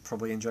 Yeah, you'd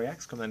probably enjoy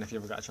XCOM then if you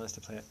ever got a chance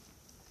to play it.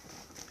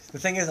 The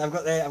thing is, I've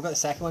got the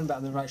second one, but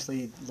I've never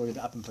actually loaded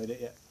it up and played it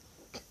yet.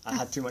 I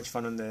had too much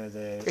fun on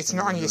the It's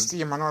not on your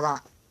Steam, I know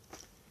that.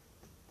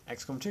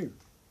 XCOM 2.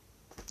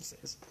 This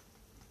is.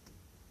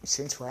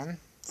 Since when?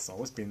 It's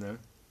always been there.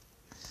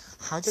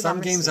 How did Some I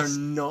miss games this? are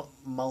not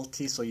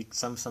multi, so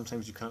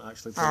sometimes you can't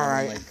actually play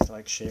Alright.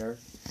 them share.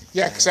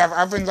 Yeah, because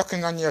I've been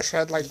looking on your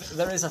shed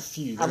There is a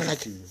few. I'm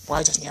like,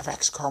 why doesn't he have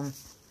XCOM?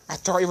 I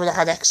thought he would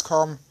have had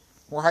XCOM.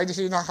 Why does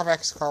he not have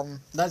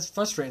XCOM? That's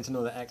frustrating to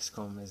know that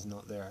XCOM is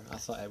not there. I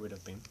thought it would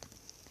have been.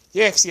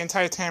 Yeah, because the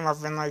entire time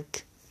I've been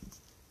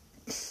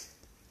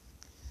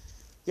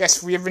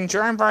yes, we have been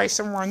joined by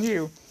someone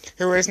new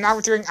who is now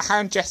doing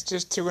hand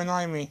gestures to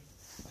annoy me.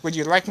 Would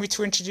you like me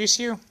to introduce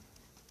you?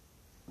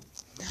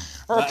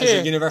 That is a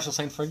Okay. universal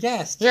sign for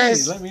yes. Yes.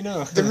 Please, let me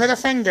know. The middle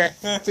finger.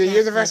 The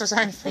universal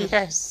sign for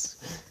yes.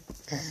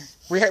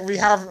 We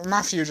have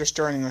Matthew just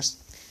joining us.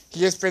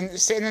 He has been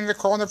sitting in the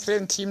corner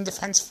playing Team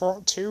Defense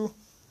Fort 2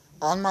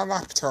 on my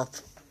laptop.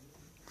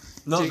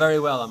 Not very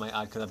well, I might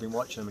add, because I've been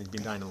watching him and he's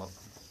been dying a lot.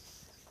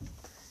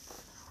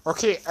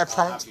 Okay, I'll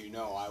have you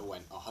know I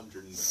went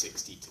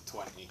 160 to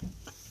 20.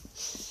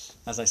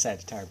 As I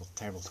said,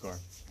 terrible score.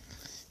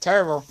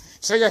 Terrible.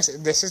 So yes,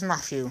 this is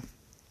Matthew.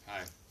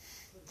 Hi.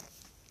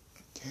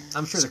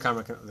 I'm sure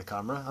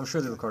I'm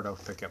sure the recorder will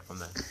pick up from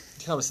that.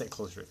 You can always sit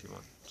closer if you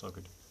want. It's all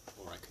good.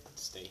 Or I could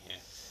stay here.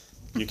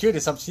 You could,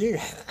 it's up to you.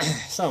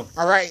 So.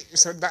 Alright,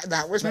 so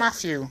that was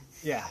Matthew.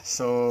 Yeah,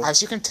 so.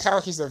 As you can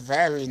tell, he's a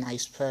very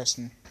nice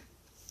person.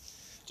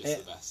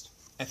 Just the best.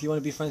 If you want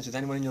to be friends with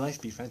anyone in your life,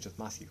 be friends with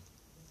Matthew.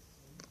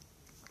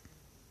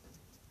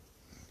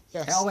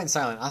 Yes. It all went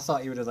silent. I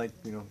thought you would have,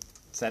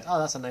 said, "Oh,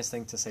 that's a nice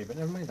thing to say," but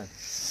never mind then.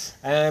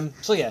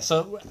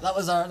 So that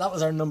was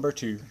our number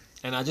 2,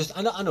 and I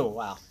know.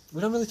 Wow,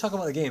 we don't really talk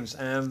about the games.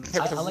 I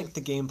like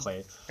the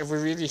gameplay. If we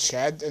really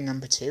shared a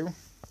number 2,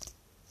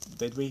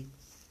 did we?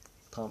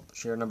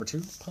 Share number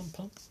 2.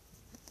 Pump.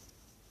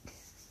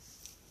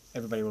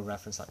 Everybody will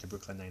reference that to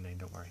Brooklyn Nine-Nine.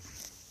 Don't worry.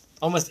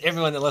 Almost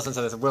everyone that listens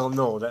to this will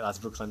know that that's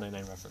Brooklyn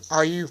Nine-Nine reference.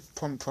 Are you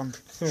pump?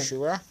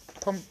 Sure,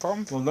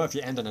 pump. Well, not if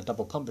you end on a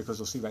double pump because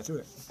we'll see right through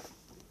it.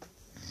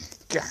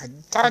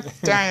 God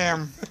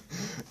damn.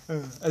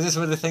 Is this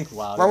what they think?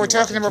 Wow. Well, we're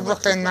talking about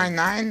Brooklyn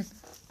Nine-Nine.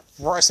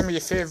 What are some of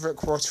your favourite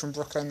quotes from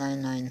Brooklyn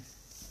Nine-Nine?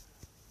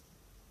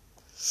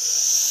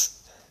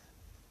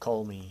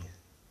 Call me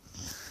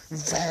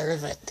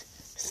Velvet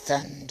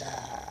Thunder.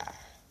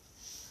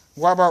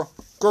 What about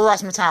Go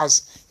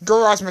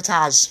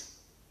Razzmatazz?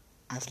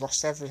 I've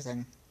lost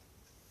everything.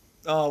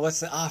 Oh, what's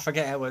the... I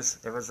forget it was...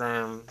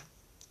 Oh,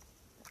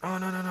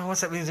 no.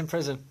 What's that when he's in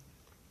prison?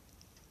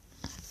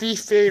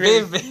 Beef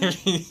Baby.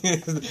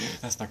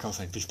 That's my call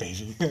sign, Beef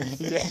Baby.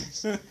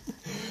 Yes.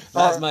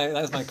 That's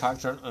my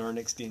character on our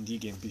next D&D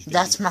game, Beef Baby.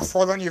 That's my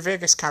Fallout New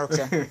Vegas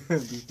character.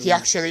 He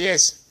actually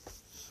is.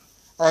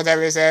 Or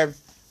there is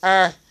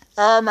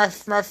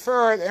my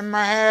foot and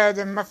my head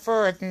and my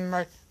foot and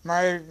my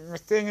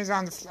thing is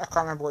on the... I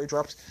can't remember what he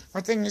drops.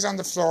 My thing is on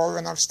the floor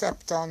and I've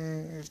stepped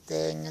on the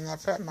thing and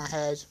I've hit my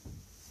head.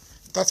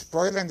 That's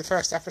Boyle in the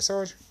first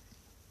episode.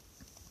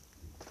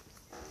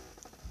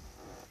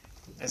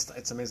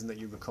 It's amazing that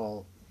you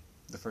recall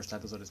the first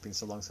episode. It's been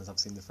so long since I've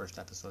seen the first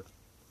episode.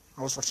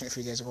 I was watching it a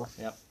few days ago.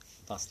 Yep,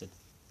 busted.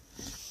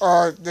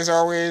 Or there's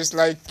always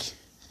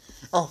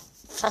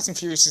Fast and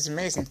Furious is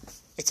amazing.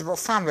 It's about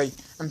family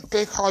and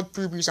big hard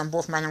boobies on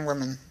both men and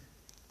women.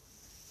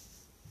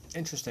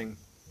 Interesting.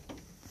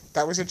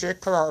 That was a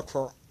Jake Peralta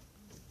quote.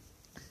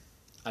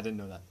 I didn't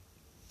know that.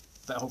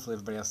 But hopefully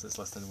everybody else that's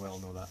listening will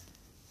know that.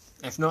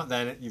 If not,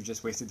 then you've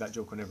just wasted that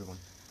joke on everyone.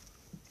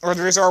 Or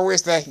there is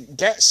always the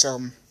get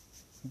some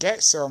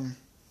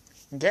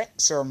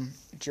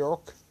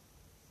joke.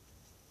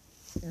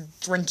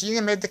 When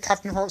Gina made the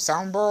Captain Holt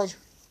soundboard.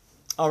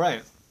 Oh,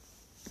 right.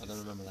 I don't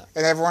remember that.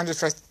 And everyone just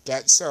pressed,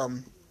 get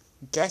some.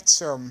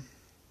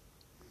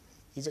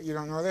 You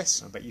don't know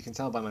this? But you can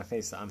tell by my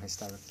face that I'm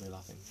hysterically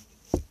laughing.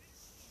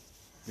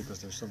 Because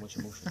there's so much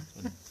emotion.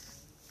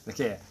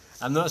 Okay,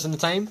 I'm noticing the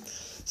time,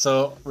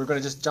 so we're going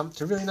to just jump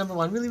to really number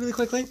 1 really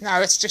quickly. Now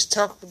let's just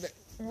talk.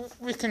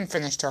 We can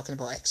finish talking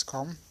about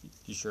XCOM.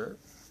 You sure?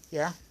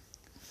 Yeah.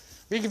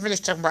 We can finish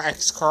talking about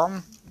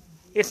XCOM.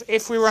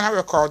 If we run out of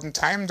recording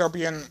time, there'll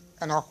be an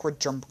awkward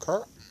jump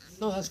cut.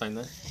 No, that's fine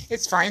then.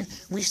 It's fine.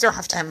 We still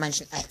have time to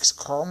mention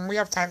XCOM. We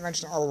have time to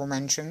mention honorable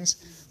mentions.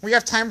 We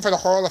have time for the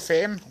Hall of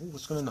Fame. Oh,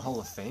 what's going in the Hall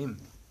of Fame?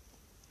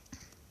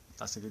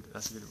 That's a good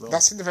roll.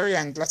 That's at the very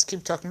end. Let's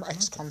keep talking about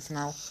XCOM for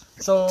now.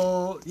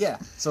 So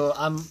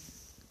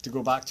to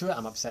go back to it,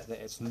 I'm upset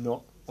that it's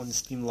not on the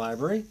Steam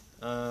library.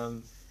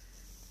 The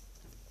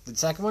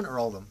second one or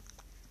all of them?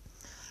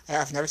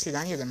 I've never seen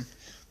any of them.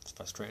 It's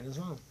frustrating as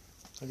well.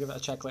 I'll give it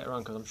a check later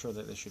on because I'm sure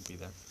that they should be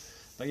there.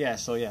 But yeah,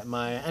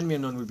 my Enemy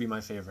Unknown would be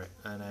my favourite,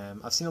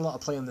 and I've seen a lot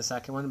of play on the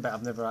second one, but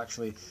I've never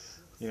actually,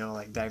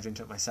 dived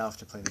into it myself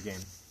to play the game.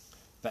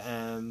 But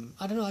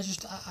I don't know, I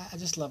just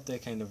love the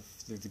kind of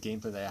the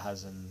gameplay that it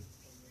has, and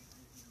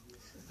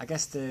I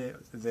guess the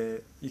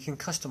you can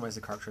customize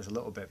the characters a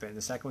little bit, but in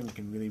the second one you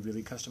can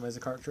really customize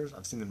the characters.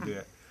 I've seen them do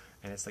it,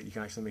 and it's like you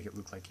can actually make it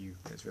look like you.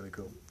 It's really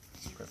cool.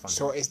 It's quite fun.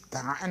 So is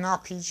that an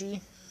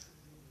RPG?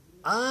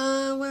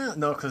 Well,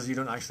 no, because you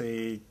don't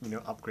actually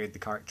upgrade the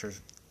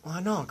characters. Well,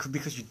 no,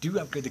 because you do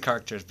upgrade the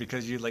characters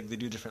because they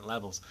do different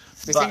levels.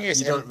 The thing is,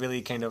 you don't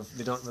really they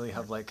don't really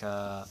have like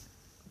a,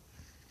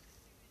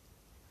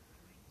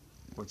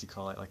 what do you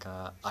call it, like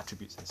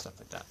attributes and stuff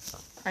like that. So.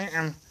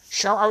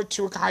 Shout out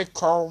to a guy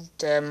called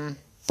I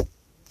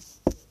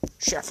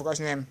forgot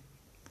his name.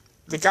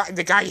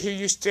 The guy who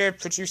used to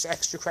produce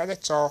Extra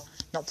Credits, or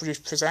not produce,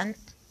 present,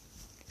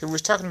 who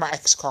was talking about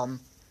XCOM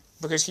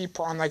because he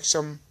put on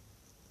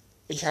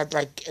he had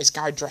his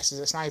guy dressed as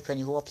a sniper and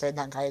he role-played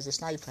that guy as a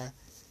sniper.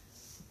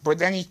 But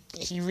then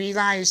he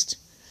realised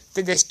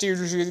that this dude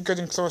was really good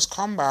in close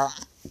combat.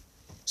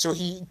 So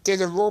he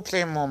did a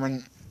role-playing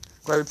moment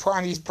where he put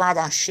on these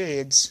badass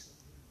shades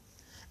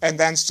and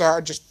then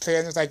started just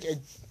playing as a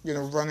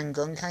run and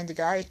gun kind of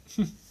guy.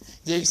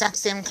 The exact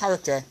same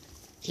character.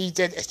 He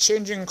did a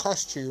change in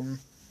costume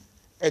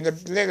in a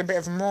little bit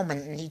of a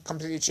moment and he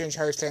completely changed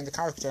how he was playing the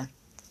character.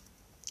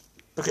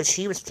 Because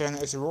he was playing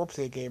it as a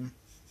role-play game.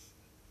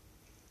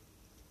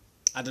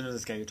 I don't know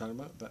this guy you're talking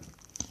about, but...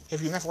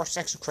 Have you never watched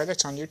Extra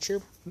Credits on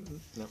YouTube?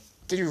 No.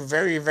 They do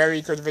very,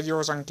 very good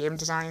videos on game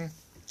design.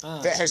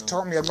 That has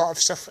taught me a lot of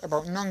stuff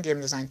about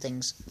non-game design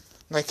things.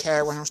 Like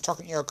when I was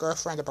talking to your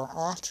girlfriend about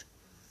art,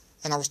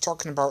 and I was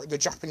talking about the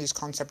Japanese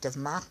concept of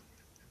ma,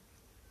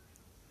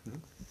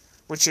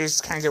 which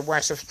is kind of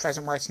where stuff's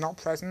present, where it's not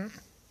present.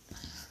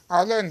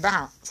 I learned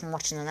that from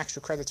watching an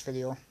Extra Credits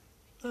video.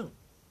 Oh.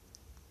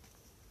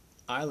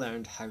 I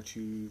learned how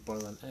to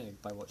boil an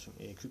egg by watching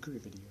a cookery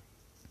video.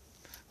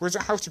 Was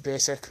it How to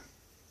Basic?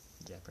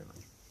 Yeah, pretty much.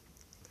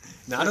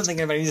 No, I don't think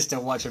anybody needs to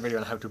watch a video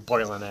on how to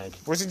boil an egg.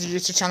 Was it the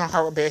YouTube channel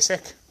How to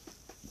Basic?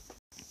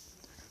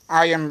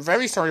 I am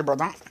very sorry about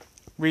that.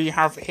 We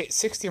have hit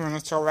 60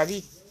 minutes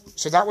already,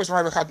 so that was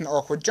why we had an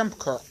awkward jump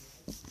cut.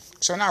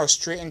 So now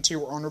straight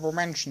into honourable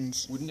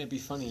mentions. Wouldn't it be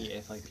funny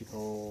if like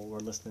people were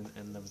listening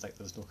and there was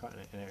no cut in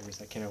it, and it just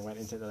like kind of went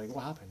into it, like,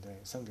 what happened?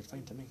 It sounded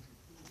fine to me.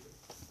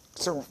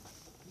 So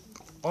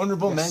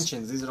Honourable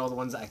mentions. These are all the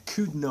ones that I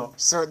could not.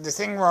 So the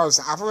thing was,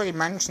 I've already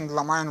mentioned a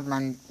lot of my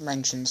honourable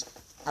mentions.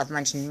 I've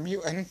mentioned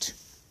Mutant.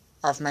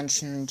 I've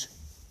mentioned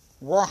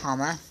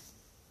Warhammer.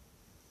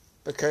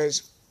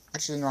 Because,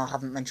 actually no, I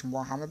haven't mentioned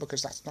Warhammer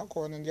because that's not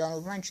going in the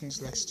honourable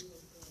mentions list.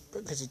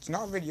 Because it's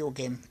not a video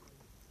game.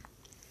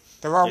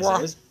 There are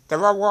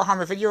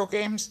Warhammer video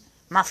games.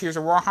 Matthew's a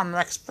Warhammer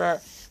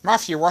expert.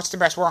 Matthew, what's the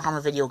best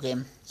Warhammer video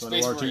game? Dawn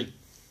of War 2.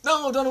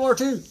 No, Dawn of War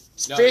 2.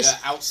 No, they're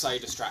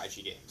outside of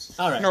strategy games.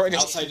 Alright. No,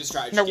 outside of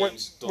strategy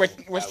games.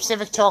 We're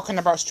specific talking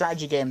about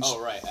strategy games.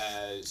 Oh, right.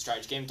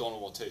 Strategy game, Dawn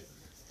of War 2.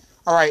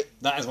 Alright.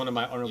 That is one of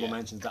my honourable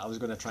mentions that I was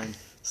going to try and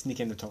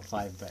sneak in the top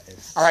 5, but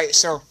it's... Alright,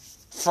 so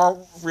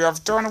we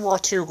have Dawn of War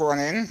 2 going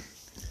in.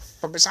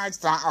 But besides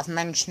that, I've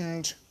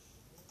mentioned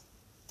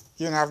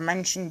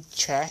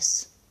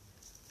chess,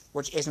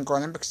 which isn't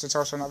going in because it's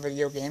also not a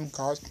video game.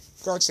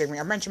 God's sake me.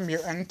 I've mentioned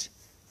Mutant.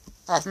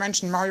 I've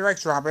mentioned Mario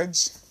X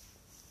Rabbids.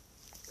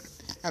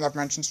 And I've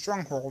mentioned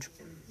Stronghold.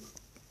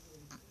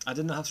 I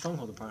did not have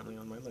Stronghold apparently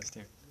on my list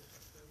here,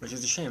 which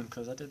is a shame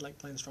because I did like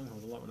playing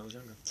Stronghold a lot when I was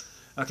younger.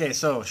 Okay,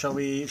 so shall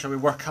we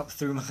work up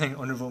through my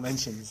honourable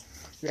mentions?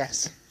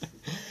 Yes.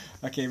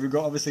 Okay, we've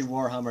got obviously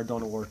Warhammer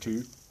Dawn of War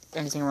 2.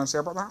 Anything you want to say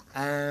about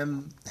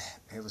that?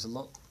 It was a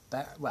lot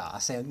better. Well, I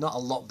say not a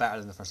lot better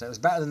than the first. It was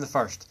better than the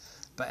first,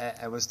 but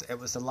it was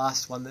the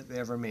last one that they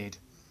ever made.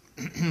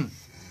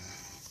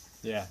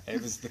 Yeah,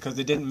 it was because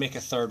they didn't make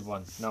a third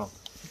one. No.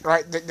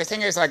 Right, the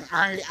thing is, like,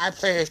 I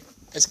play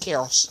as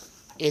Chaos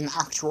in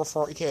actual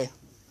 40k.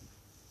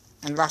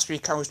 And last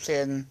week I was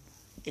playing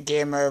a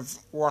game of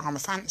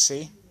Warhammer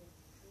Fantasy,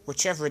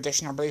 whichever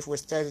edition, I believe it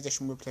was 3rd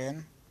edition we were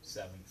playing.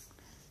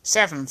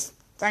 7th.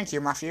 Thank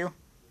you, Matthew.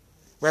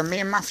 Where me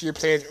and Matthew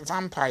played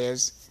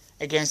Vampires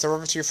against our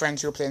other two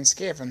friends who were playing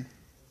Skaven.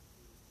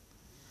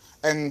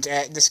 And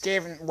the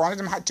Skaven, one of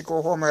them had to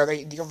go home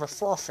early, the other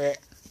forfeit,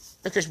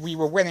 because we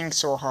were winning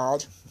so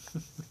hard,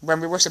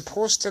 when we were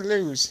supposed to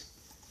lose.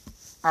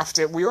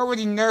 After we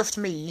already nerfed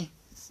me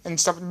and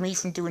stopped me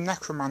from doing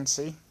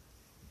necromancy,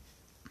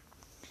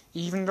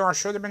 even though I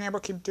should have been able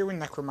to keep doing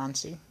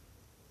necromancy.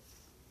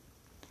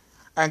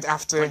 And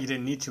after... But you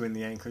didn't need to in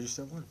the end because you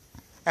still won.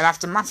 And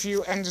after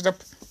Matthew ended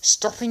up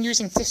stopping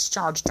using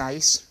discharge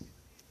dice...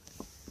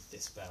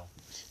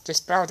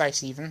 Dispel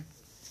dice even.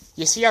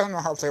 You see, I don't know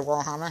how to play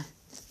Warhammer.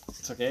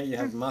 It's okay, you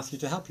have Matthew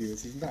to help you,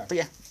 it's even better. But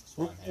yeah,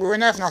 we were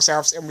nerfing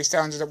ourselves and we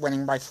still ended up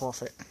winning by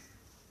forfeit.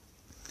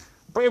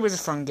 But it was a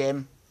fun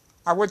game.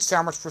 I would say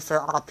I much prefer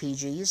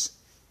RPGs,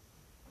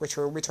 which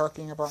we'll be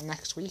talking about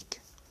next week.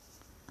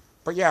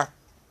 But yeah,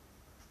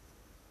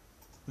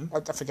 I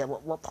forget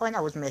what point I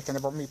was making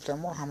about me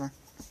playing Warhammer.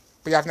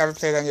 But yeah, I've never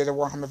played any of the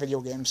Warhammer video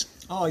games.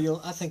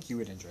 Oh, I think you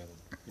would enjoy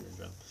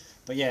them.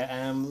 But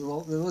yeah, well,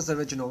 there was the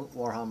original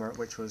Warhammer,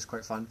 which was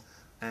quite fun.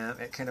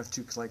 It kind of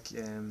took like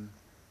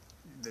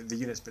the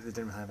units, but they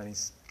didn't have any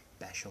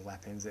special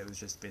weapons. It was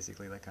just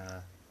basically like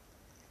a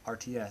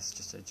RTS,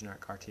 just a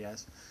generic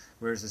RTS.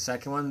 Whereas the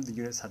second one, the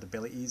units had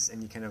abilities,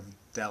 and you kind of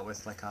dealt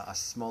with like a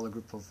smaller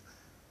group of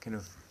kind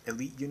of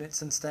elite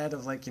units instead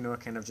of like,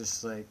 kind of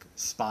just like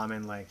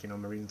spamming like,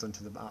 Marines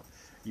onto the map.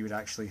 You would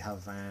actually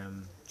have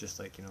just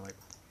like, like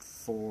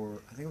 4,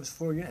 I think it was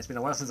 4 units. It's been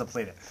a while since I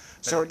played it.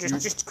 But so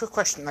just a quick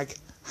question, like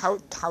how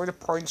the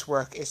points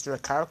work? Is there a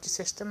character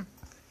system?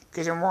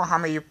 Because in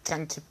Warhammer you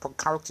tend to put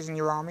characters in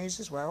your armies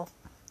as well.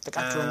 Like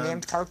actual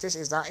named characters.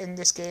 Is that in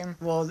this game?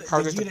 Well, how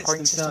the does the units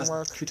point system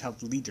themselves work? could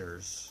have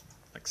leaders,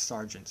 like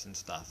sergeants and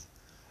stuff.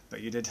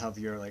 But you did have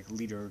your like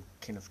leader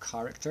kind of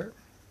character,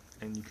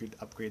 and you could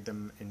upgrade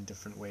them in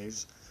different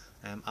ways.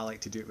 I like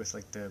to do it with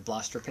like the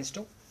blaster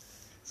pistol.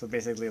 So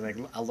basically, like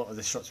a lot of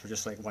the shots were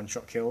just like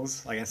one-shot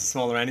kills against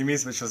smaller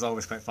enemies, which was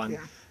always quite fun.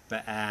 Yeah.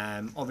 But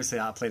obviously,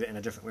 I played it in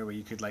a different way where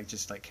you could like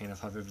just like kind of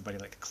have everybody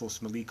like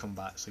close melee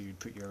combat. So you'd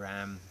put your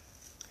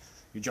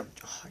jump.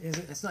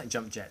 It's not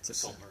jump jets.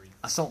 It's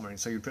assault marine.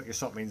 So you put your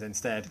assault marines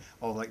instead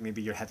of like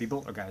maybe your heavy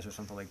bolter guys or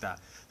something like that.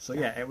 So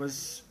yeah, it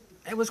was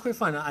quite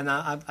fun, and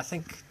I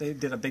think they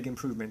did a big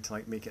improvement to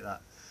like make it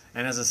that.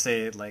 And as I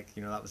say, like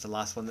that was the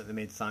last one that they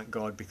made. Thank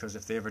God, because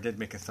if they ever did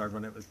make a third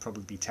one, it would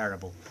probably be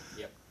terrible.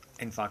 Yep.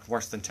 In fact,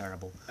 worse than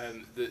terrible.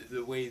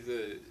 The way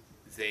that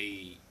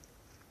the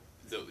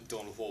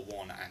Dawn of War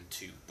 1 and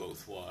 2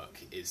 both work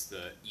is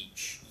that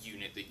each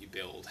unit that you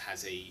build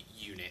has a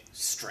unit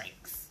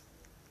strength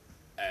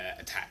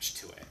attached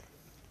to it,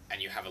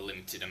 and you have a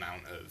limited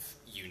amount of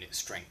unit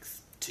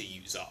strength to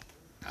use up,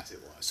 as it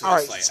were. So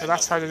Alright, so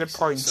that's how they did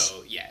points.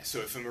 So yeah, so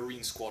if a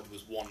Marine squad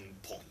was 1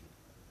 point,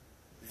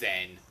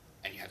 then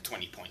and you had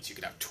 20 points, you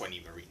could have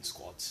 20 Marine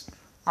squads.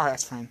 Alright,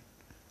 that's fine.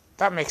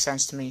 That makes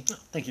sense to me. Oh,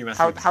 thank you,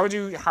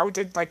 Matthew. How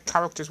did like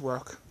characters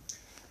work?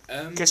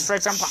 Because, for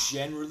example...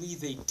 Generally,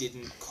 they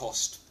didn't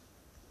cost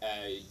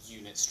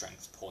unit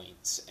strength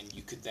points, and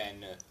you could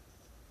then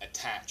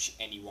attach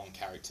any one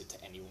character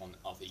to any one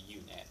other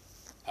unit.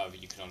 However,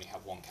 you can only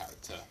have one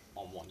character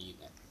on one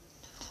unit.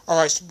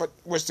 Alright, but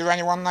was there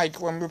anyone, like,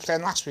 when we were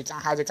playing last week, I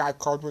had a guy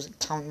called, was it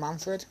Count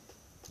Manfred?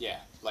 Yeah,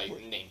 like,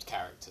 named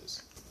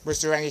characters.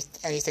 Was there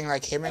anything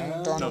like him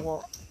in Dawn of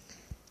War?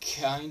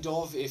 Kind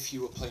of, if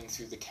you were playing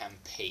through the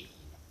campaign.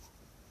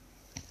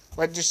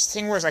 Well, just the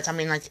thing was, like, I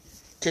mean, like,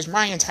 because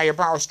my entire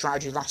battle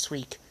strategy last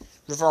week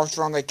revolved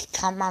around, like,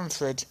 Count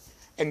Manfred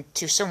and,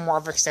 to somewhat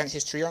of extent,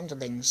 his three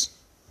underlings.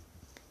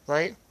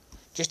 Right?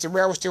 Just the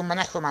way I was doing my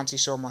necromancy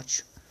so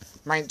much.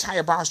 My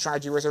entire battle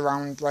strategy was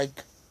around,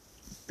 like,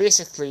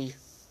 basically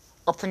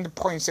upping the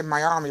points in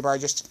my army by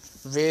just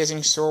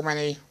raising so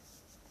many,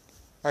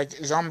 like,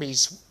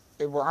 zombies.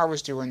 What I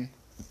was doing.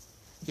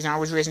 You know, I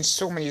was raising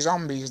so many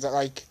zombies that,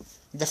 like,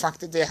 the fact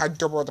that they had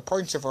double the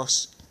points of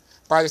us,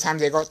 by the time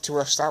they got to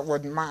us, that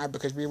wouldn't matter,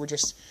 because we would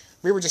just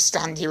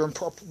stand here and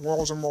put up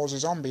walls and walls of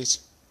zombies.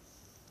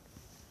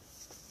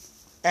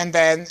 And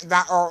then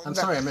that all... I'm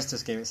sorry I missed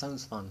this game, it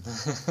sounds fun.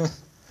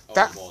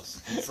 It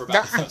was. For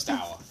about the first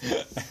hour.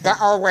 That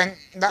all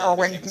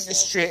went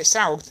straight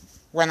south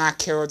when I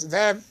killed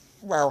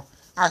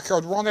I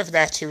killed one of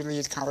their two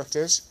lead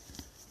characters,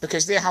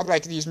 because they had,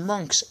 like, these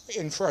monks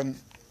in front.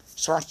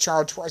 So I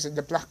charged,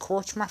 the Black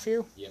Coach,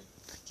 Matthew? Yep.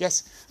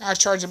 Yes, I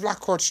charged the Black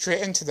Coach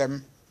straight into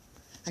them,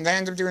 and they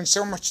ended up doing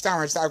so much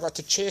damage that I got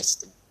to chase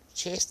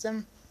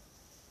them.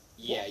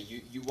 Yeah,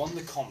 you won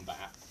the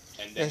combat,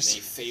 and then they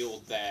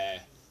failed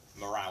their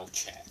morale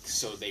check,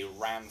 so they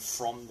ran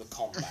from the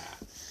combat,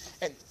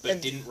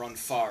 but didn't run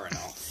far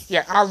enough.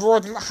 Yeah, I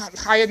rolled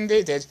higher than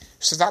they did,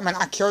 so that meant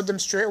I killed them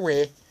straight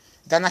away.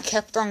 Then I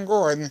kept on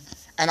going,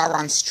 and I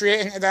ran straight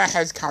into their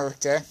head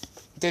character,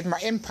 did my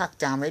impact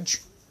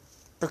damage,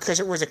 because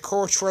it was a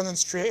coach running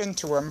straight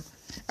into him,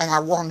 and I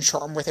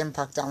one-shot him with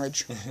impact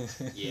damage.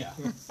 Yeah,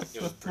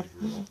 it was pretty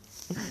brutal.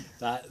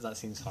 That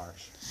seems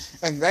harsh.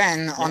 And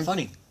then,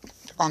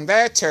 on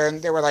their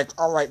turn, they were like,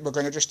 alright, we're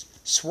going to just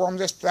swarm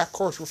this Black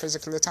Coach with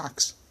physical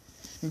attacks.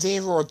 And they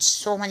rolled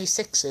so many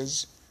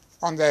sixes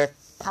on their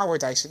power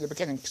dice at the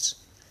beginning.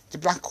 The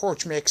Black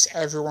Coach makes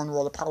everyone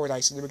roll a power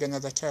dice at the beginning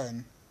of their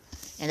turn.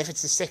 And if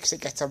it's a 6,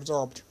 it gets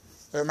absorbed.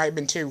 Or it might have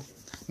been 2.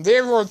 They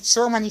rolled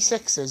so many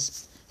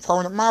sixes,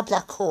 throwing at my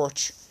Black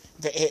Coach,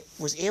 that it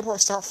was able to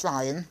start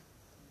flying.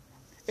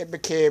 It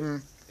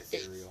became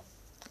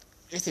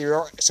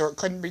ethereal, so it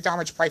couldn't be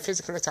damaged by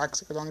physical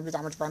attacks, it could only be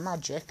damaged by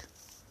magic.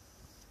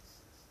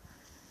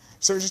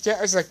 So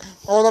it was like,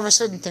 all of a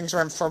sudden things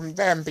went from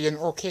them being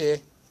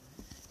okay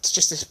to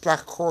just this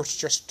Black Coach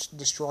just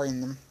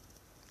destroying them.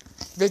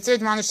 They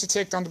did manage to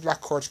take down the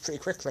Black Coach pretty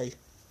quickly,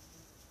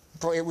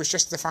 but it was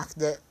just the fact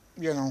that,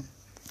 you know,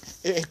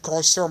 it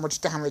caused so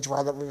much damage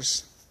while it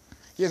was,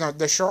 you know,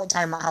 the short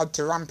time I had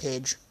to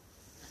rampage,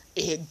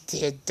 it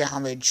did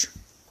damage.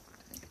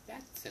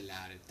 That's a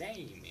lot of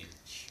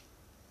damage.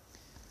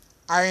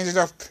 I ended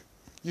up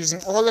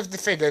using all of the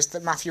figures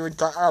that Matthew had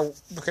got out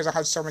because I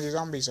had so many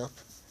zombies up.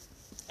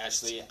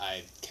 Actually,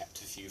 I kept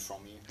a few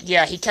from you.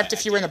 Yeah, he kept a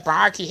few in a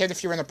bag. He hid a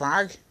few in a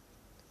bag.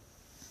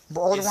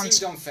 But all the ones...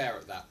 seemed unfair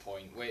at that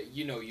point, where,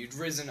 you know, you'd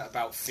risen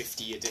about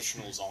 50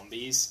 additional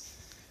zombies,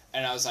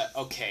 and I was like,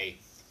 okay,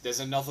 there's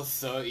another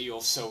 30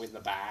 or so in the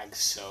bag,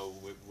 so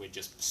we're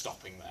just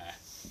stopping there.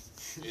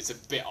 It's a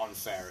bit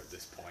unfair at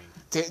this point.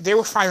 They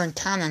were firing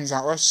cannons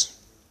at us.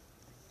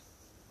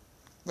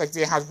 Like,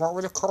 they had, what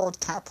were they called?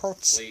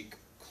 Catapults? Plague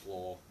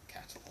Claw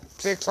Catapults.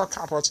 Plague Claw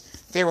Catapults.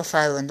 They were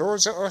firing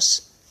those at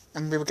us,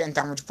 and we were getting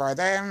damaged by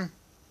them.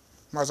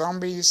 More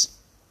zombies.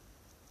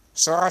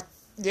 So,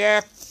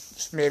 yeah,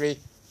 maybe.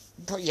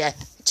 But yeah,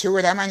 2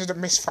 of them ended up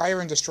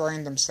misfiring,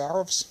 destroying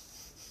themselves.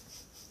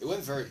 It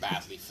went very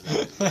badly for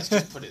them. Let's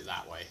just put it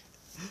that way.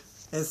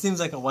 It seems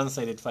like a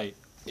one-sided fight.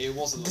 It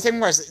was a little The thing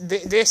was,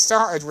 they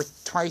started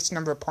with twice the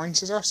number of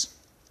points as us.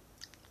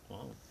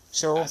 Wow.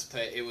 So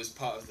it was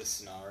part of the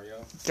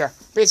scenario. Yeah,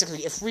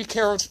 basically, once we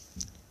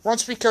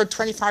killed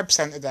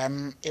 25% of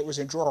them, it was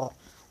a draw.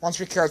 Once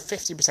we killed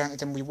 50% of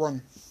them, we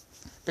won.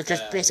 Because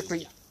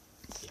basically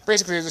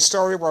the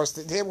story was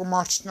that they were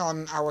marching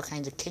on our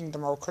kind of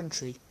kingdom or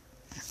country,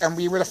 and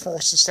we were the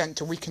forces sent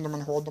to weaken them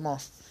and hold them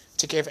off,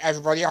 to give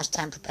everybody else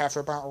time to prepare for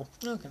a battle.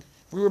 Okay.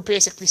 We were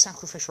basically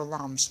sacrificial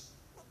lambs.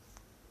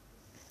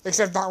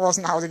 Except that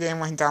wasn't how the game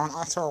went down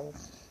at all.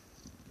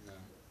 No.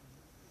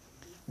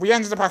 We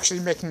ended up actually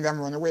making them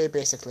run away,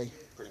 basically.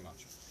 Pretty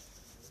much.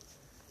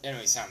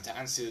 Anyway, Sam, to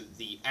answer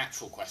the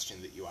actual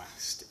question that you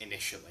asked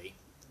initially,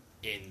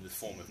 in the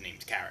form of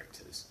named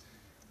characters,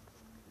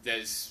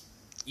 there's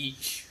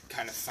each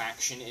kind of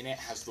faction in it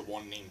has the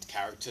one named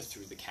character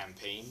through the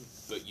campaign,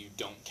 but you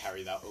don't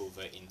carry that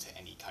over into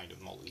any kind of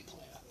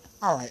multiplayer.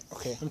 Alright,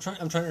 okay. I'm trying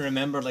to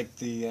remember like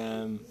the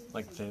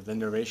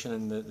narration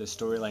and the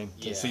storyline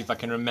to see if I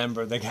can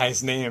remember the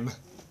guy's name.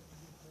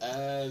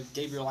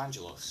 Gabriel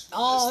Angelos.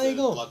 Oh, there you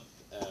go. Blood,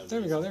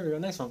 there we go.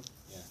 Nice one.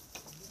 Yeah.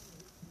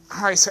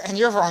 Alright, so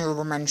any other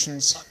honourable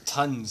mentions?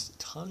 Tons.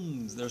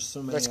 There's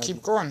so many. Let's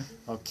keep going.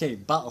 Okay,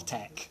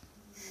 BattleTech.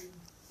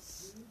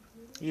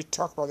 You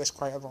talk about this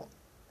quite a lot.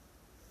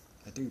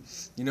 I do.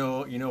 You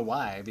know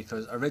why?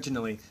 Because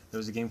originally there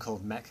was a game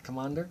called Mech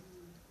Commander,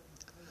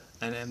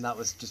 and that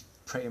was just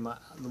pretty much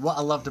what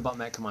I loved about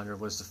Mech Commander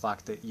was the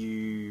fact that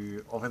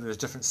there's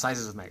different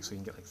sizes of mech, so you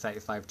can get like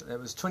 35. It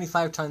was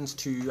 25 tons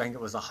to I think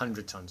it was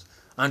 100 tons.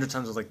 100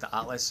 tons was like the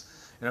Atlas,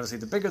 and obviously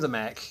the bigger the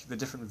mech, the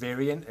different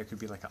variant. It could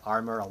be like an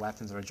armor, a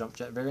weapons, or a jump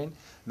jet variant.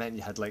 Meant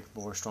you had like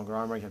more stronger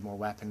armor, you had more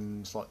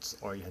weapon slots,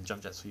 or you had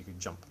jump jets so you could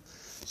jump.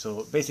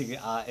 So basically,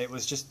 it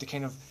was just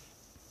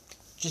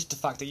the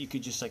fact that you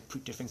could just like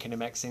put different kind of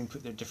mechs in,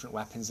 put their different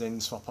weapons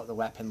in, swap out the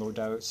weapon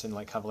loadouts, and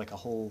like have like a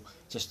whole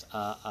just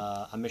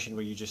a mission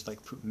where you just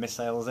like put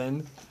missiles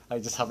in.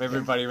 Like just have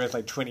everybody with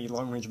like 20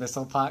 long range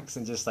missile packs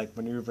and just like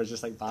maneuver,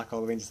 just like back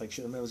all the way and just like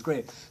shoot them. It was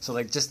great. So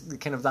like just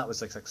kind of that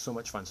was like so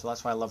much fun. So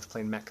that's why I loved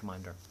playing Mech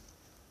Commander.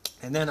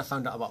 And then I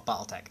found out about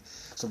BattleTech.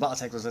 So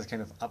BattleTech was this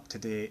kind of up to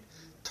date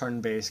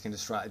turn-based kind of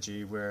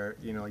strategy where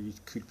you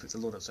could put the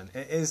loadouts in.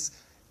 It is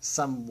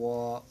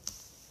somewhat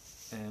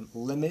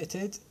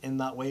limited in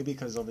that way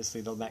because obviously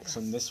the mechs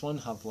on this one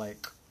have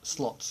like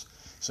slots,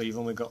 so you've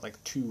only got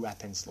like 2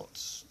 weapon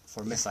slots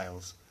for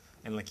missiles,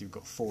 and like you've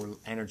got 4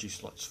 energy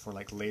slots for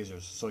like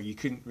lasers. So you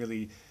couldn't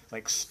really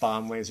like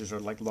spam lasers or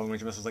like long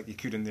range missiles like you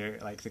could in the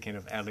kind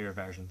of earlier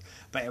version.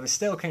 But it was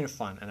still kind of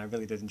fun, and I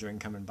really did enjoy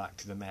coming back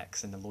to the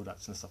mechs and the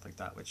loadouts and stuff like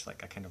that, which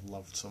like I kind of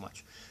loved so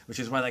much. Which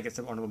is why that gets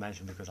an honorable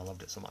mention because I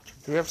loved it so much.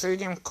 Do you ever play a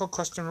game called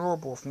Custom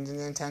Robo from the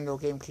Nintendo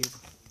GameCube?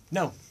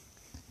 No.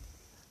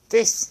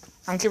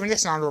 I'm giving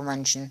this an honorable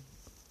mention.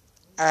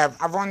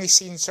 I've only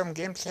seen some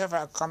gameplay of it,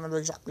 I can't remember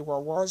exactly what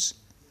it was,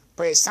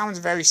 but it sounds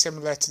very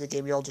similar to the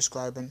game you're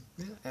describing.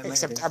 Yeah,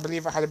 except I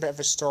believe it had a bit of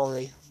a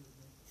story.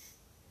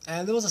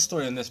 There was a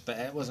story in this, but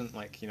it wasn't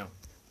like,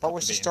 What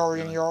was the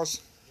story in yours?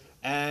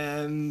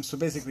 So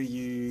basically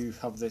you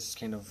have this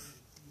kind of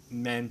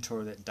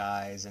mentor that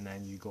dies, and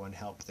then you go and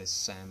help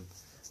this,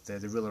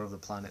 the ruler of the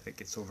planet that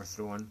gets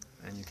overthrown,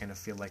 and you kind of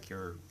feel like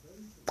you're...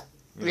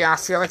 I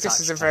feel like this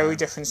is a very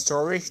different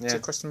story to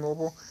Custom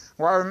Robo.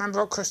 What I remember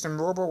about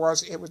Custom Robo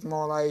was it was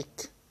more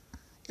like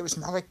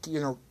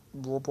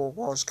Robo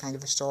was kind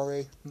of a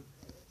story.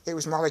 It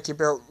was more like you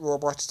built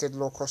robots, did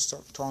low-cost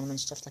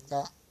tournaments, stuff like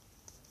that.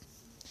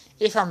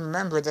 If I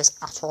remember this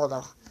at all,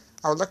 though,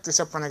 I'll look this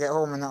up when I get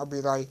home, and that'll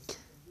be like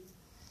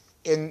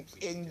in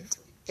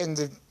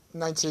the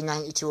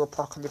 1992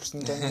 apocalypse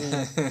and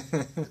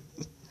then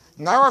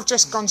Now I've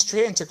just gone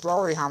straight into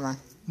Glory Hammer.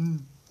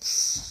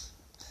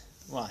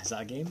 What, is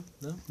that a game?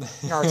 No?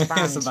 No, it's a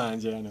band. It's a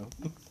band, yeah, I know.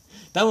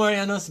 Don't worry,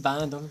 I know it's a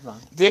band, don't be bad.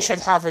 They should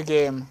have a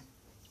game.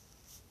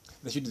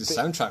 They should do the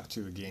soundtrack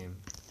to a game.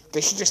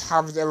 They should just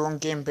have their own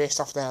game based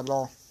off their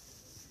lore.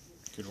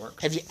 Good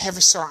work. Have you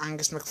ever saw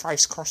Angus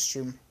McFly's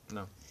costume?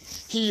 No.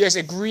 He is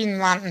a Green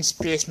Lantern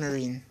Space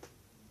Marine.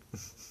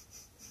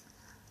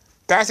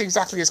 That's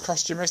exactly his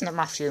costume, isn't it,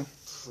 Matthew?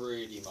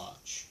 Pretty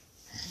much.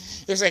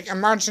 It's like,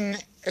 imagine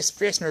a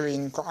Space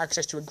Marine got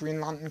access to a Green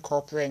Lantern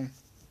Corp ring.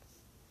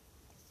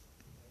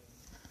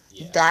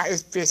 Yeah. That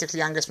is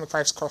basically Angus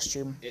McFly's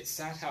costume. It's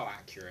sad how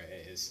accurate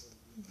it is.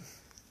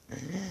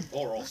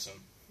 Or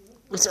awesome.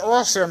 It's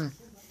awesome.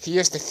 He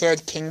is the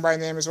third king by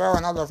name as well,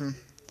 and I love him.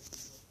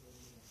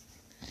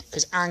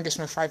 Because Angus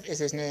McFly is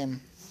his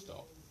name.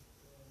 Stop.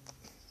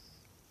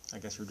 I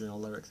guess we're doing all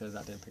lyrics there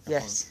that didn't pick up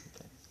Yes. on.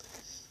 Okay.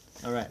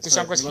 Alright, The so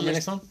song goes, the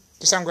next one?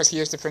 The song goes, he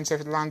is the prince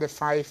of the land of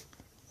five,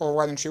 all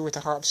well and true with a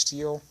heart of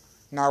steel.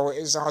 Now it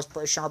is ours, but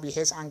it shall be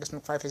his. Angus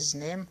McFly is his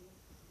name,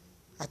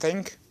 I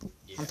think.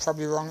 Yeah. I'm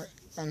probably wrong.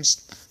 And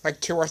like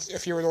a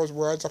few of those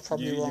words are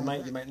probably wrong.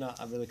 You might not.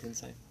 I really couldn't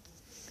say.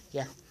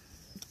 Yeah.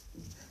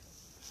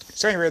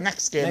 So anyway,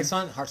 next game. Next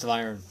one, Hearts of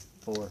Iron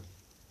 4.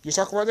 You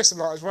talk about this a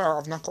lot as well.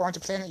 I've not gone to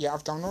playing it yet.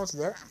 I've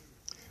downloaded it.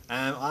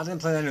 I didn't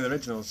play any of the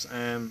originals.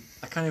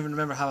 I can't even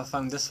remember how I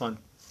found this one.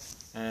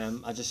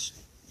 I just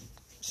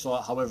saw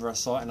it however I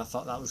saw it, and I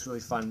thought that was really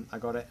fun. I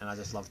got it, and I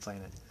just loved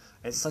playing it.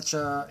 It's such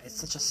a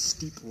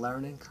steep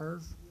learning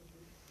curve.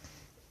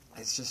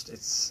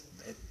 It's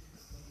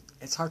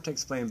hard to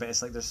explain, but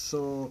it's like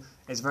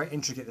it's very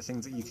intricate, the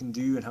things that you can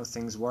do and how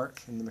things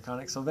work and the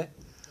mechanics of it.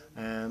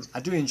 I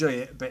do enjoy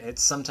it, but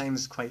it's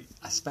sometimes I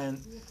spent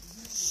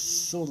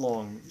so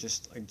long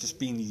just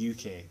being the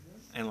UK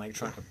and like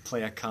trying to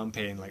play a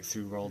campaign like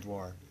through World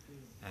War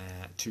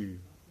II.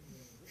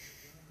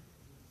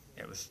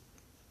 It was.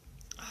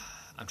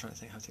 I'm trying to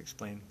think how to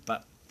explain,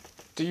 but.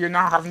 Do you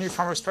now have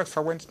newfound respect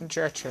for Winston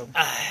Churchill?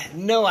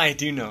 No, I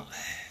do not.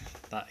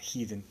 That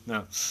heathen.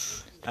 No.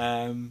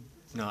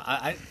 No,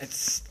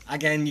 it's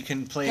again. You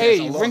can play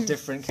a lot of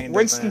different kind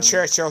Winston of.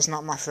 Churchill's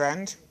not my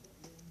friend.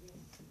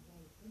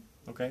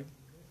 Okay.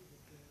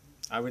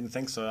 I wouldn't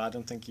think so. I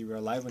don't think you were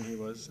alive when he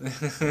was.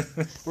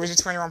 It was a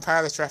 21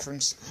 Pilots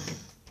reference.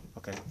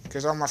 Okay.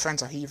 Because all my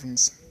friends are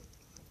heathens.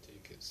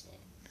 Take it slow.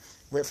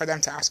 Wait for them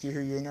to ask you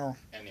who you know.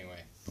 Anyway.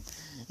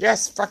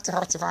 Yes, back to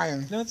Hearts of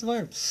Iron. No, it's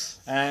fine.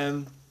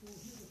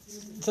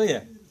 So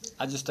yeah,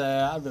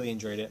 I really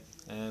enjoyed it.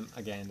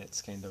 Again,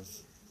 it's kind of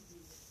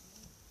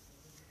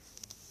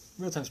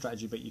real-time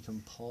strategy, but you can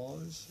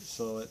pause,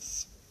 so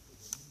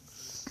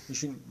you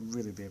shouldn't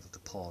really be able to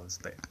pause,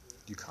 but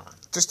you can.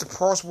 Does the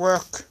pause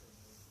work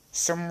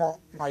somewhat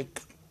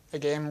like a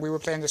game we were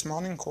playing this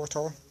morning,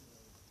 KOTOR?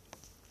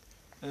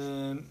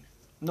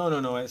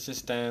 No. It's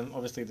just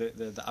obviously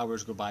the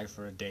hours go by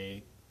for a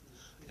day,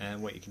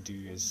 and what you can do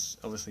is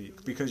obviously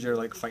because you're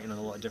like fighting on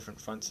a lot of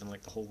different fronts and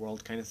like the whole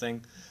world kind of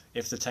thing.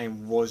 If the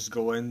time was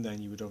going,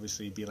 then you would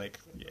obviously be like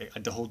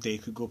the whole day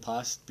could go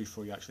past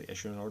before you actually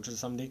issue an order to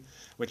somebody,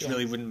 which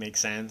really wouldn't make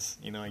sense.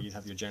 You know, you'd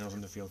have your generals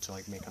in the field to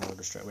like make an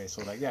order straight away.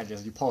 So like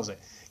just you pause it,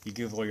 you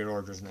give all your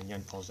orders, and then you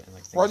unpause it. And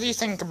like. What do you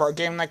think about a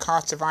game like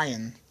Hearts of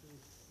Iron?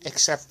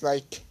 Except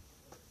like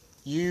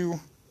you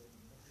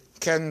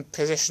can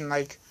position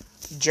like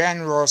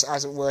generals,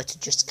 as it were, to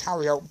just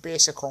carry out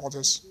basic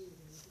orders.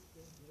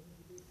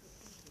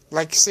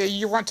 Like, say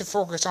you want to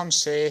focus on,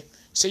 say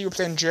you're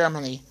playing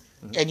Germany,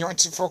 and you want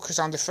to focus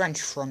on the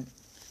French front,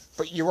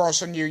 but you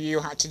also knew you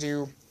had to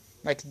do,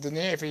 like, the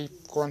Navy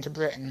going to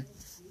Britain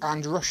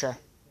and Russia.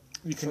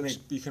 You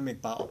can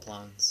make battle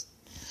plans.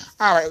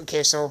 Alright,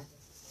 okay, so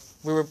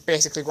we were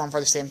basically going for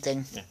the same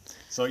thing. Yeah.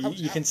 So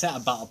you can set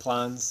up battle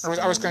plans.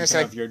 I was going to say,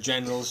 have your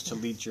generals to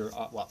lead your.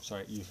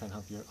 You can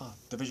have your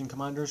division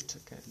commanders,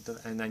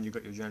 and then you've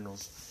got your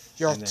generals.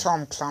 Your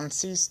Tom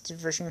Clancy's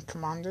division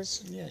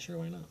commanders. Yeah, sure,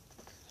 why not?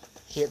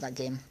 Hate that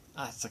game.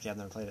 It's okay, I've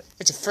never played it.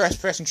 It's a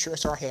first-person shooter,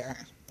 so I hate it.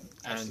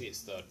 Actually,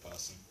 it's third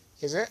person.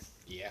 Is it?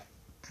 Yeah.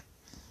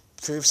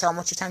 Proves how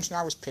much attention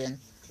I was paying.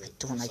 I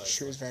don't like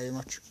shooters very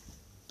much.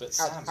 But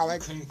Sam, you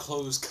can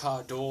close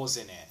car doors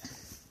in it.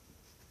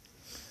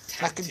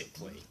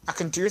 Tactically. I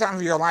can do that in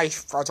real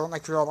life, but I don't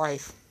like real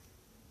life.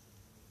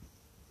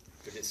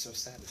 But it's so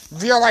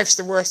satisfying. Real life's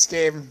the worst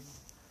game.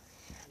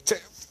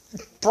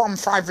 Bottom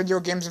 5 video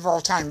games of all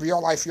time.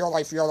 Real life.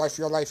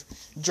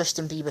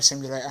 Justin Bieber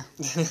Simulator.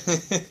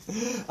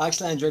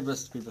 Actually, I enjoyed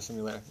Justin Bieber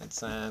Simulator.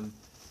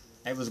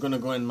 It was going to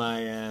go in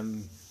my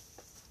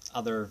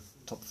other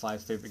top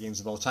 5 favourite games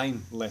of all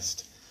time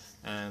list.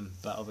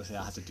 But obviously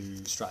I had to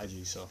do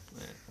strategy, so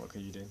what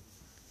could you do?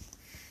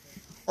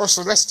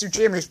 Also, let's do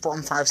Jamie's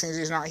bottom 5 since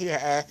he's not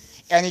here.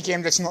 Any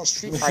game that's not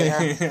Street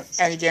Fighter.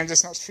 Any game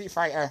that's not Street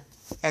Fighter.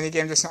 Any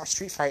game that's not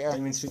Street Fighter.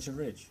 You mean Streets of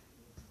Rage?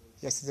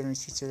 Yes, I did mean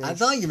Streets of Rage. I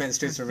thought you meant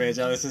Streets of Rage.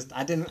 I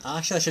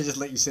should just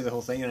let you say the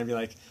whole thing and I'd be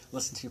like,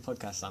 listen to your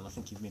podcast, Sam. I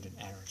think you've made an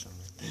error or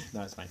something.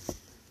 No, it's fine.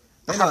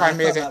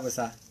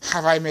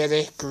 Have I made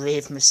a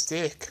grave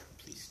mistake?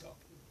 Please stop.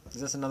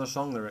 Is this another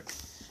song lyric?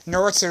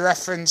 No, it's a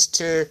reference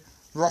to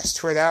Ross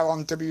Twiddell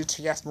on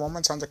WTF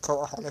Moments on the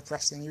Cultaholic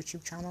Wrestling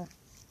YouTube channel.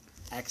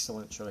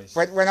 Excellent choice.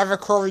 Whenever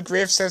Corey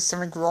Graves says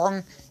something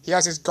wrong, he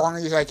has his gong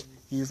and he's like,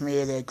 "You've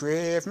made a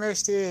grave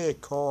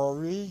mistake,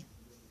 Corey."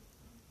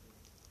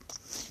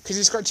 Because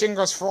he's got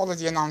jingles for all of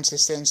the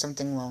announcers saying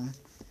something wrong.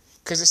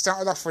 Because it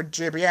started off with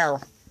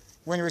JBL,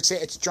 when he would say,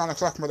 "It's John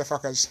o'clock,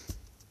 motherfuckers."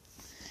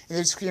 And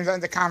he'd scream that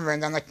in the camera,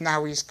 and then like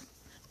now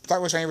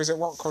that was when he was at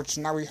What Coach,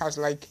 and now he has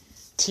like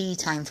tea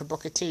time for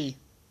Booker T.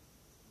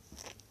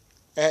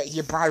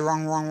 You buy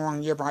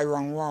wrong, you buy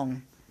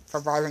wrong,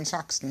 for Byron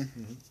Saxton.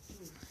 Mm-hmm.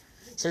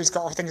 So he's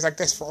got things like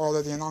this for all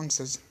of the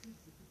announcers.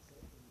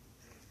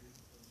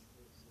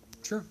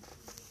 Sure.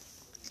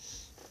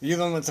 You're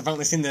the one that's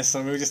apparently seen this,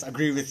 so we'll just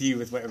agree with you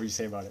with whatever you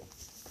say about it.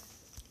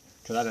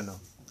 Because I don't know.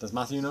 Does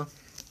Matthew know?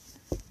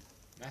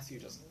 Matthew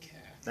doesn't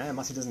care. Nah,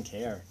 Matthew doesn't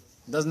care.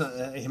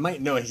 He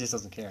might know, he just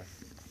doesn't care.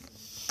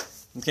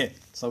 Okay,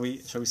 shall we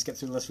skip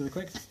through the list really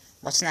quick?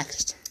 What's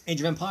next?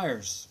 Age of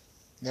Empires.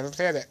 Never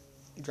played it.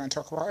 You want to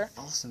talk about it?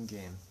 Awesome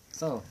game.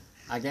 So,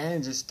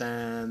 again, just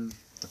the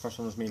first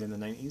one was made in the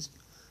 90s.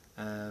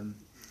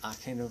 I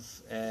kind of,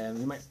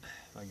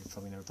 you've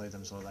probably never played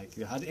them, so like,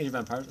 you had Age of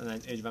Empires, and then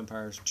Age of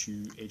Empires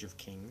 2, Age of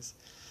Kings,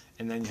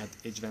 and then you had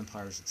Age of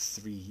Empires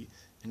 3,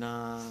 and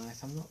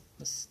if I'm not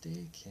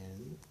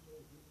mistaken,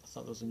 I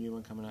thought there was a new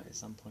one coming out at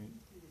some point,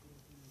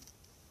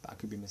 but I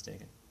could be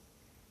mistaken.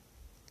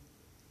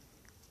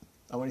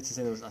 I wanted to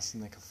say there was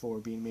like a 4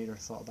 being made or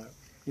thought about.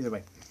 Either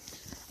way.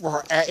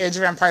 Well, Age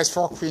of Empires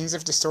 4, Queens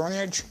of the Stone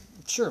Age?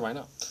 Sure, why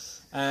not?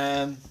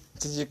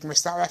 Did you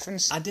miss that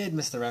reference? I did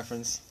miss the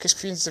reference. Because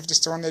Queens of the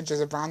Stone Age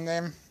is a brand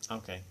name.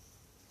 Okay.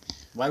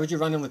 Why would you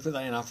randomly put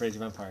that in after Age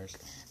of Empires?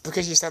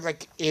 Because you said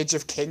like Age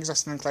of Kings or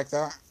something like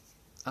that.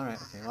 Alright,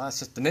 okay, well that's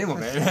just the name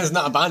of it. It's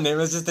not a band name,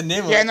 it's just the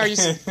name of it. Yeah, no,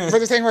 but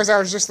the thing was, I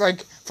was just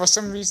like, for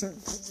some reason,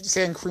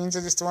 saying Queens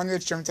of the Stone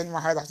Age jumped into my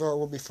head. I thought it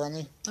would be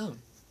funny. Oh.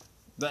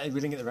 But we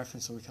didn't get the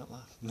reference, so we can't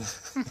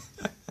laugh.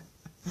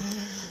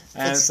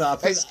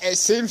 It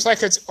seems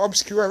like it's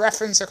obscure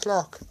reference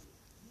o'clock.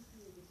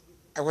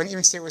 I wouldn't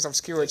even say it was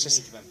obscure, it's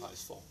just... Age of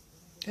Empires 4.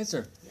 Is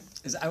there? Yeah.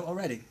 Is it out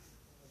already?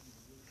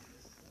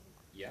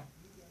 Yeah.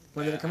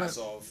 When did it come out? As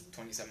of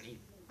 2017.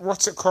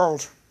 What's it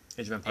called?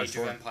 Age of Empires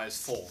 4. Age of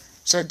Empires 4.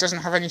 So it doesn't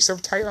have any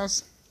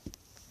subtitles?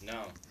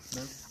 No.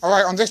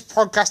 Alright, on this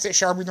podcast it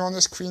shall be known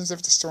as Queens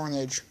of the Stone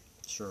Age.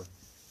 Sure.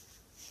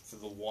 For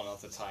the one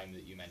other time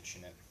that you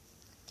mention it.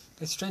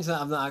 It's strange that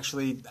I've not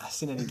actually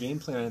seen any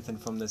gameplay or anything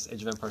from this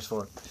Age of Empires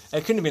 4.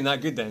 It couldn't have been that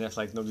good then if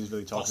like nobody's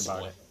really talking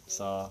about it.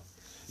 So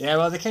yeah,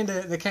 well they kind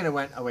of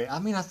went away. I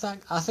mean, I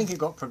think it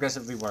got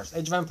progressively worse.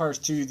 Age of Empires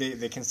 2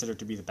 they considered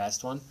to be the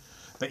best one,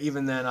 but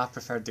even then I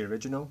preferred the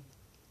original.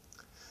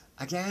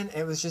 Again,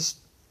 it was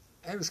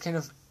kind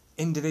of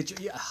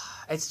individual. Yeah,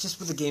 it's just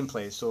with the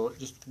gameplay. So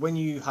just when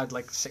you had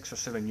like 6 or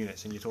 7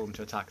 units and you told them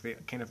to attack, they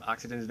kind of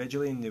acted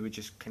individually and they would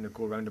just kind of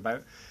go round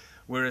about.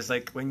 Whereas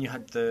like when you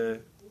had the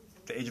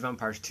Age of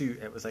Empires 2,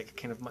 it was like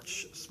kind of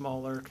much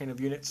smaller kind of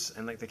units,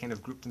 and like they kind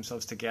of grouped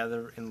themselves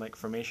together in like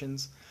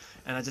formations,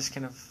 and I just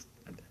kind of,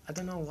 I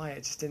don't know why,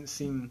 it just didn't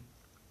seem,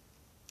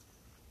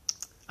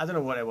 I don't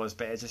know what it was,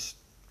 but it just,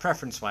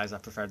 preference-wise, I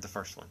preferred the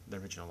first one, the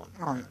original one.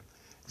 Right.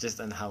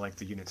 Just in how like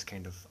the units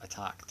kind of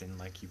attacked and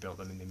like you built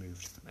them and they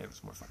moved. It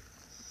was more fun.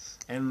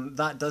 And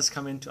that does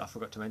come into, I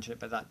forgot to mention it,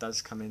 but that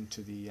does come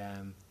into the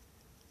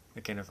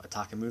kind of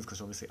attack and move,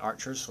 because obviously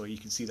archers, so you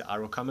could see the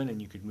arrow coming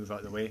and you could move out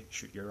of the way,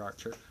 shoot your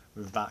archer,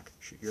 move back,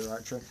 shoot your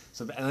archer.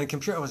 So, and the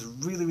computer was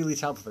really, really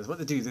terrible for this. What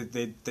they do,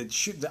 they'd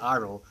shoot the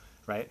arrow,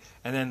 right,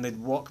 and then they'd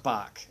walk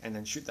back and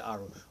then shoot the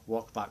arrow,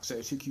 walk back. So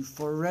it took you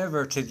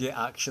forever to get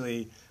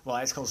actually, well,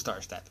 it's called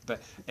starter step,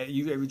 but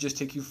it would just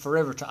take you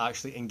forever to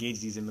actually engage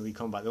these in melee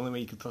combat. The only way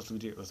you could possibly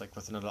do it was like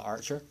with another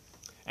archer,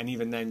 and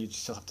even then you'd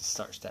still have to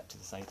start step to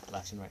the side,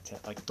 left and right, to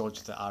like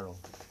dodge the arrow.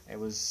 It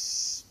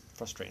was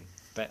frustrating.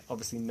 But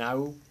obviously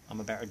now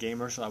I'm a better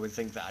gamer, so I would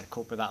think that I'd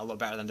cope with that a lot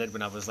better than I did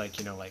when I was like,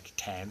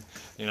 10,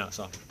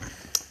 so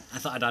I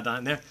thought I'd add that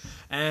in there.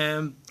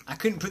 I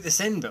couldn't put this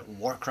in, but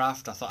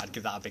Warcraft, I thought I'd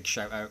give that a big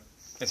shout out,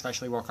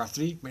 especially Warcraft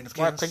 3, Reign of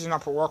Chaos. Why could you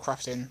not put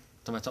Warcraft in?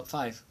 To my top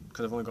 5,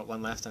 because I've only got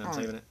one left and I'm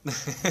saving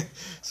it.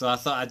 So I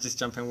thought I'd just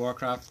jump in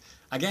Warcraft.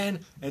 Again,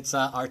 it's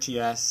a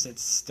RTS,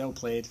 it's still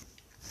played.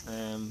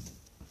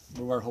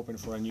 We were hoping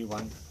for a new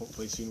one,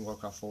 hopefully soon,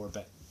 Warcraft 4,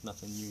 but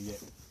nothing new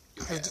yet.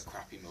 You'll get a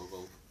crappy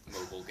mobile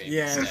game.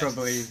 Yeah, instead.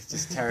 probably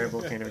just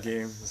terrible kind of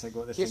game. It's like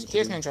what this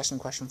Here's an interesting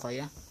question for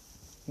you.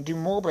 Do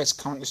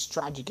MOBAs count as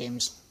strategy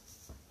games?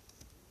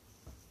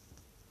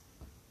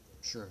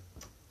 Sure.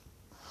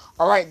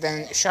 Alright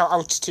then, shout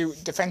out to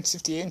Defense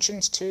of the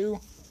Ancients 2.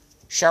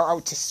 Shout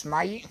out to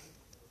Smite.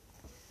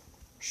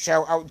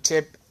 Shout out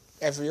to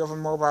every other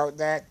MOBA out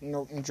there.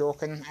 No, I'm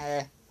joking.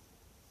 I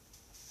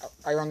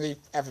only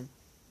ever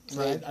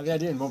played The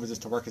idea in MOBAs is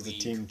to work as a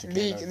team to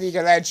League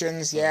of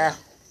Legends, yeah.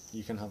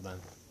 You can have that.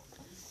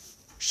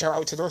 Shout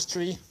out to those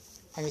 3.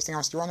 Anything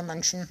else you want to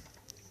mention?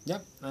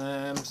 Yep.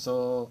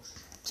 So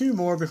 2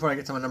 more before I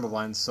get to my number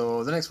 1.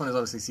 So the next one is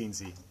obviously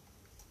CNC.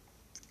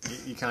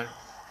 You can't.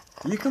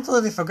 You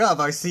completely forgot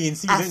about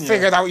CNC, I didn't you?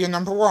 figured out your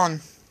number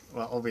 1.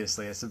 Well,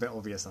 obviously, it's a bit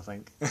obvious, I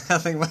think. I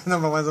think my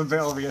number 1's a bit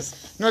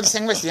obvious. No, the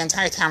thing was, the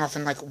entire time I've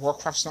been like,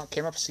 Warcraft's not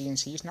came up,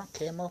 CNC's not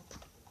came up.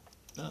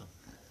 Oh.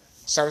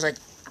 So I was like,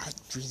 I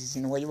really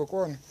didn't know where you were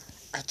going.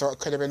 I thought it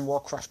could have been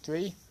Warcraft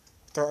 3. I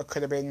thought it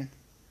could have been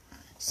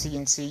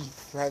CNC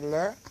Red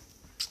Alert.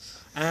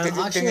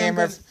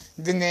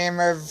 The name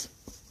of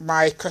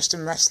my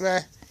custom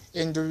wrestler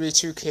in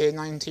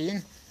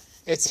WWE2K19,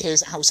 it's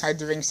his outside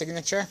the ring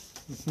signature.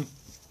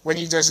 When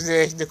he does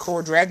the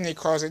code red and he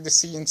calls it the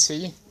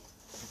CNC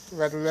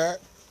Red Alert.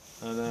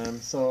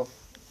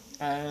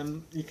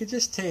 And you could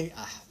just take,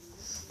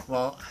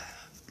 well,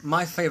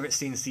 my favourite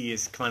CNC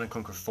is Command &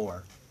 Conquer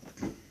 4.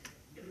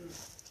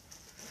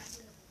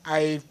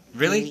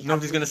 Really?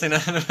 Nobody's going to say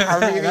that? I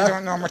really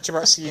don't know much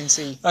about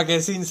CNC. Okay,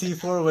 CNC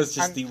 4 was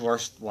just the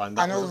worst one.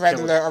 I know Red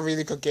Alert are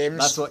really good games.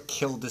 That's what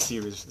killed the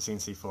series,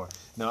 CNC 4.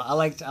 No, I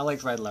liked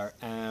Red Alert.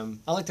 I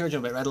liked the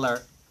original, but Red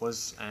Alert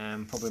was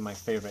probably my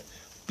favourite.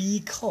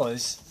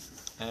 Because...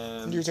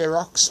 New Day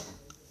Rocks.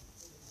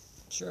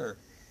 Sure.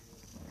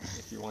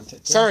 If you want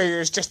it to. Sorry, it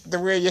was just the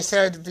way you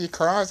said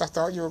because I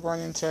thought you were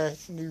going into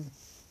New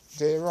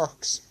Day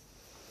Rocks.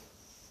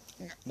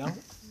 No,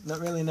 not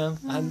really, no.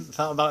 I hadn't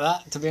thought about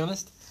that, to be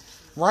honest.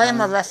 Why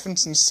am I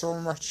referencing so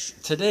much?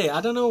 Today,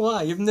 I don't know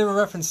why. You've never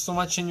referenced so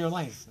much in your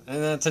life.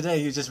 And today,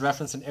 you're just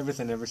referencing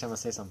everything every time I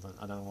say something.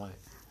 I don't know why.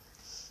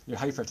 You're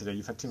hyper today.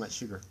 You've had too much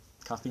sugar.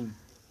 Caffeine.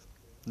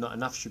 Not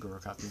enough sugar or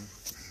caffeine.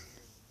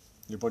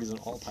 Your body's on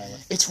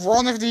autopilot. It's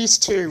one of these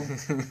two.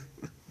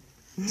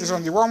 There's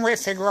only one way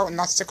to figure out, and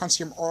that's to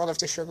consume all of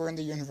the sugar in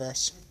the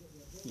universe.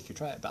 You could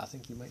try it, but I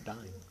think you might die.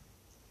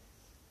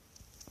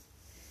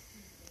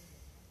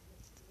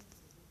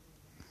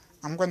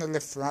 I'm going to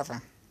live forever.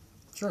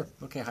 Sure.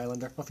 Okay,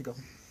 Highlander. Off you go.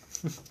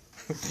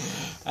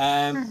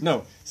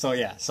 No. So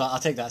I'll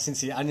take that.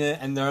 Since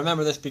and I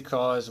remember this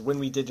because when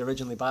we did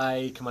originally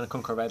buy Command &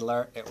 Conquer Red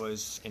Alert, it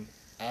was in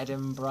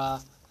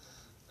Edinburgh,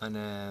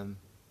 and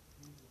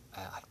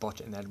I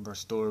bought it in the Edinburgh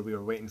store. We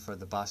were waiting for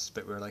the bus,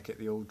 but we were like at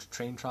the old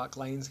train track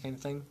lines kind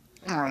of thing.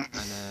 Alright.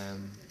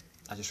 And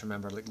I just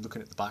remember like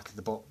looking at the back of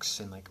the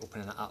box and like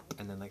opening it up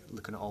and then like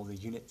looking at all the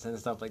units and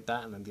stuff like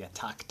that, and then the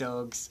attack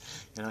dogs.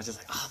 And I was just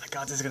like, oh my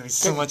god, this is gonna be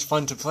so much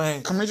fun to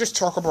play. Can we just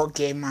talk about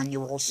game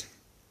manuals?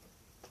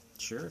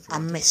 Sure. I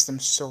miss them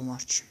so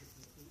much.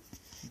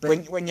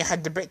 when you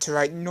had the bit to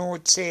write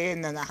notes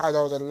in, and it had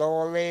all the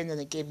lore in, and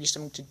it gave you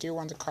something to do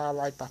on the car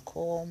ride back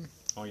home.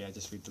 Oh yeah,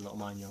 just read the little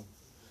manual.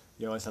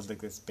 You always had like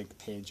this big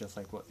page of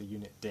like what the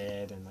unit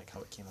did and like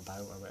how it came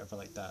about or whatever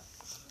like that.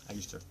 I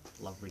used to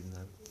love reading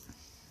them.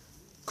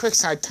 Quick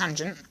side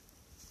tangent.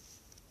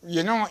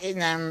 You know, in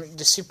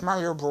the Super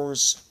Mario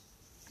Bros.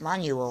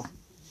 Manual,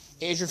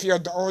 it is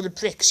revealed that all the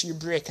bricks you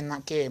break in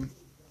that game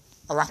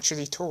are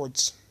actually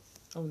toads.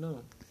 Oh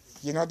no.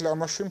 You know the little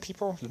mushroom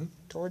people? Mm-hmm.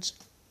 Toads?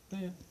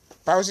 Yeah.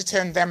 Bowser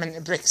turned them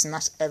into bricks, and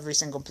that's every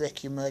single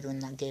brick you murder in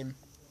that game.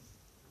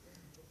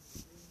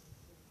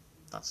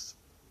 That's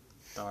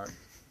dark.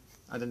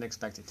 I didn't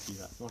expect it to be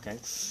that. Okay.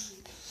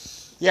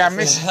 Yeah, I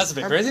miss... That's a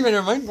bit crazy, but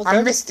never mind. Okay.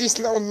 I miss these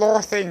little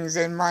lore things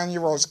in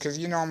manuals, because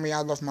you know me, I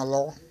love my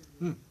lore.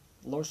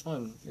 Lore's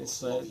fun. It's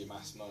your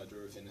mass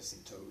murder of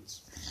innocent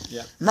toads.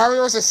 Yeah.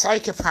 Mario's a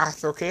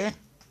psychopath, okay?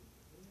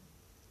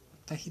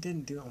 But he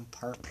didn't do it on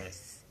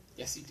purpose.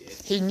 Yes, he did.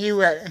 He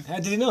knew it. How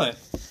did he know it?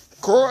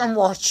 Go and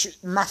watch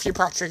Matthew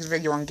Patrick's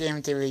video on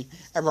Game Theory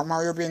about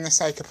Mario being a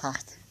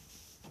psychopath.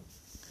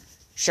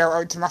 Shout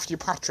out to Matthew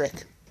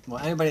Patrick.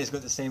 Well, anybody who's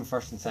got the same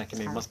first and second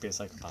name must be a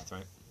psychopath,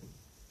 right?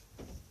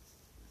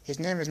 His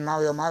name is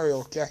Mario,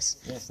 yes.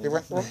 Yes. They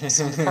went up to the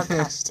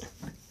podcast.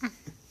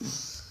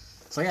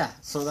 So yeah,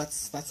 so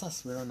that's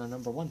us. We're on our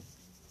number 1.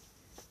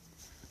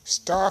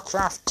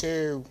 StarCraft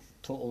 2.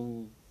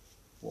 Total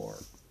War.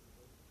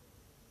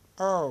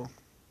 Oh.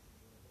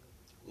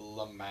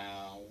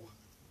 Lamau.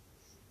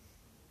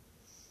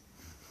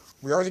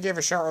 We already gave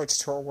a shout out to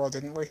Total War,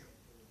 didn't we?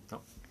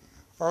 No.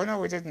 Oh no,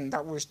 we didn't.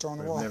 That was Dawn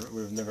of War.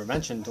 We've never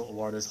mentioned Total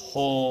War this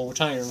whole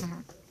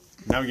time.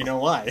 Now you know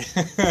why.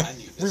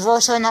 We've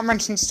also not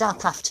mentioned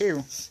StarCraft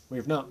 2.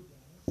 We've not.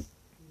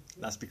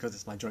 That's because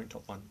it's my joint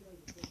top 1.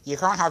 You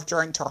can't have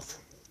joint top.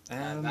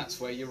 And that's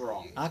where you're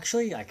wrong.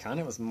 Actually, I can.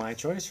 It was my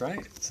choice,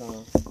 right?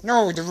 So.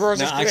 No, the rules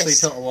No, is actually,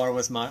 bliss. Total War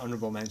was my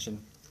honourable mention.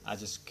 I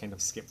just kind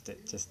of skipped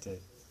it just to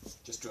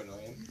annoy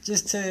him.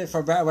 Just to,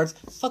 for better words,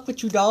 fuck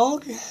with you,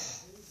 dog.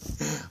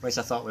 Which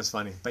I thought was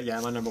funny. But yeah,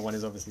 my number 1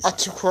 is obviously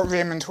To quote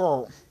Raymond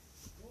Holt,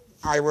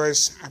 I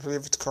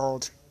believe it's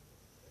called,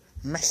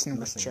 messing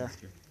with you.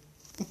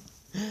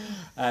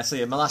 So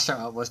yeah, my last shout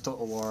out was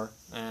Total War.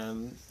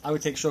 I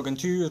would take Shogun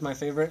 2 as my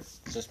favourite,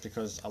 just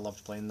because I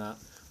loved playing that.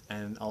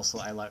 And also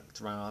I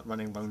liked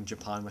running around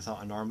Japan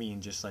without an army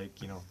and just like,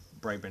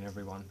 bribing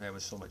everyone. It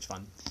was so much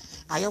fun.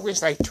 I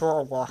always liked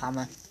Total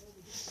Warhammer.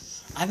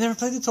 I've never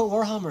played the Total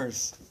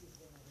Warhammers.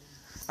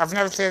 I've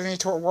never played any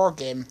Total War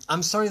game.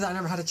 I'm sorry that I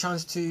never had a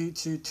chance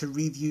to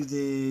review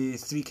the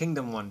Three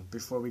Kingdom one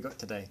before we got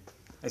today.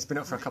 It's been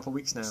up for a couple of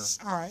weeks now.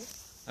 Alright.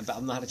 But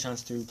I've not had a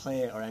chance to play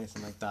it or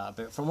anything like that.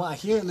 But from what I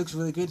hear, it looks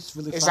really good. It's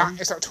really fun.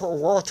 Is that Total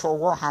War or Total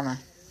Warhammer?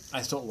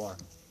 It's Total War.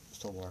 It's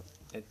Total War.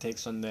 It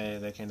takes on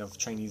the kind of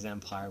Chinese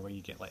Empire where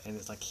you get and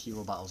it's like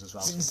hero battles as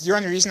well. The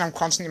only reason I'm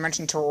constantly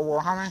mentioning Total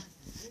Warhammer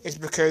is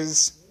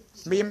because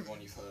me and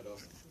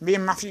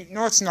Matthew...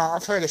 No, it's not.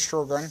 I've heard of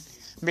Shogun.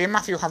 Me and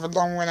Matthew have a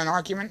long-running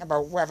argument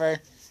about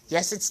whether...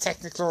 Yes, it's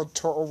technically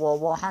Total War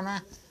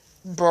Warhammer,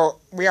 but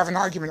we have an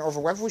argument over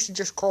whether we should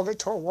just call it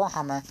Total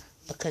Warhammer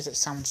because it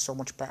sounds so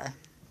much better.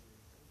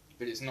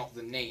 But it's not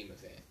the name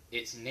of it.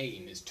 Its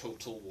name is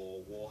Total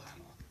War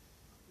Warhammer.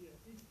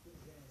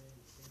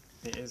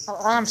 It is.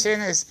 All I'm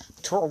saying is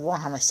Total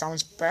Warhammer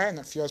sounds better and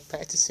it feels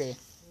better to say.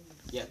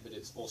 Yeah, but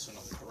it's also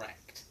not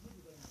correct.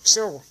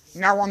 So,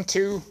 now on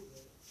to...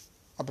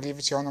 I believe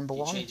it's your number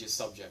 1. He changes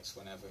subjects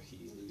whenever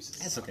he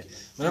loses. It's okay.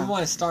 My number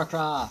 1 is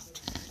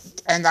StarCraft.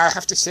 And I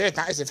have to say,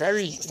 that is a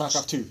very...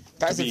 StarCraft 2.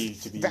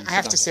 I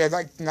have to say,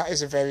 that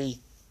is a very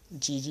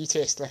GG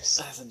tasteless.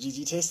 That's a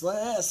GG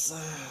tasteless.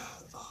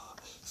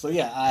 So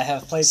yeah, I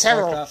have played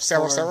StarCraft.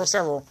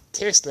 StarCraft.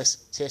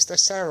 Tasteless.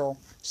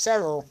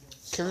 Cyril.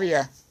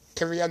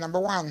 Korea number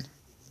 1.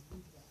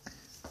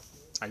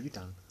 Are you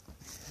done?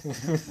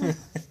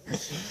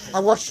 I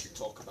watched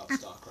Talk about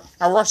StarCraft.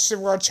 I watched the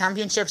World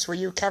Championships with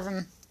you,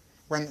 Kevin.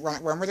 When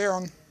were they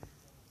on?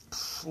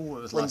 Oh,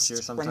 it was last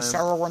year sometime. When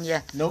Cyril won,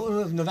 yeah.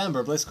 No,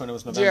 November. BlizzCon, it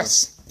was November.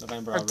 Yes.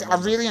 November, I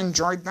really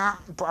enjoyed that,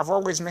 but I've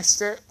always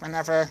missed it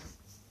whenever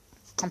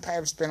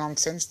competitive's been on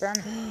since then.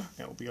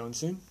 It will be on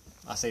soon.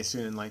 I say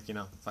soon in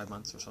 5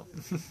 months or so.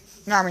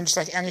 No, I mean just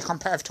like any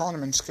competitive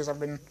tournaments, because I've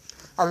been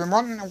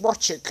wanting to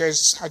watch it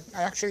because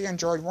I actually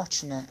enjoyed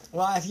watching it.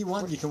 Well, if you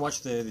want, you can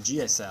watch the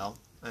GSL.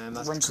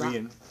 That's When's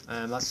Korean.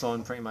 That's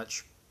on pretty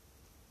much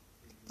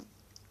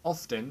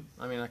often.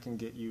 I mean, I can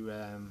get you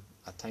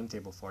a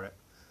timetable for it.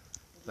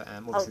 But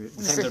obviously,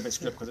 the times are a bit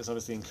strict because it's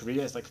obviously in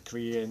Korea. It's like a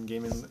Korean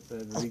gaming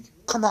the league.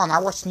 Come on, I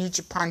watch New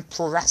Japan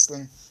Pro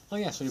Wrestling. Oh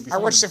yeah, so you'll be I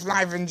fine. watch stuff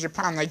live in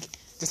Japan. Like,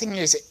 the thing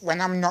is, when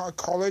I'm not at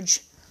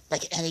college,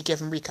 like any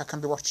given week, I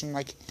can be watching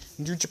like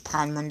New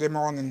Japan Monday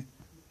morning,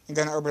 and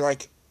then it'll be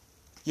like,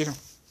 you know,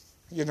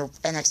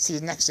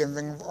 NXT next day, and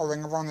Ring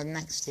of Honor the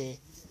next day.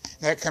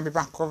 Then it can be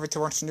back over to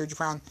watch New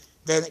Japan.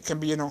 Then it can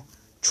be,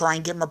 try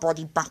and get my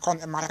body back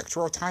onto my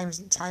actual time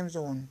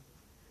zone.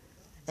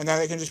 And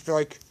then it can just be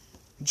like,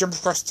 jump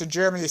across to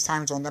Germany's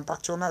time zone, then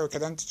back to America,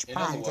 then to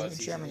Japan, then to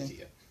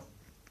Germany.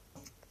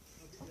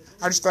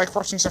 I just like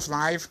watching stuff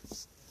live.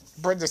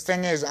 But the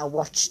thing is, I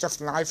watch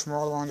stuff live from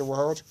all around the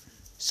world.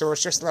 So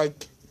it's just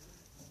like,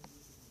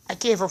 I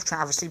gave up trying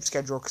to have a sleep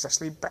schedule because I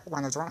sleep better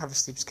when I don't have a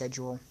sleep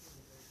schedule.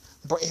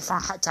 But if I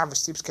had to have a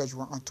sleep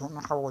schedule, I don't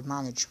know how I would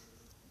manage.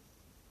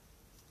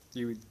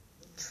 You would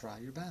try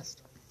your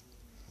best.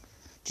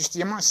 Just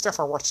the amount of stuff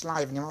I watch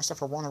live and the amount of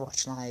stuff I want to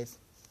watch live.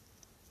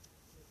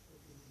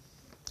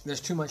 There's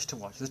too much to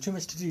watch. There's too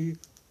much to do.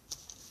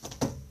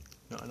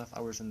 Not enough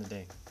hours in the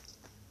day.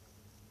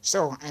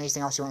 So,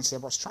 anything else you want to say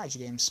about strategy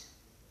games?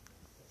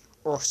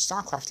 Or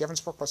StarCraft? You haven't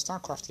spoken about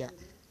StarCraft yet.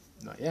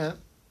 Not yet.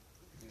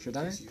 Should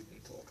I? You've been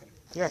talking.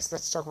 Yes,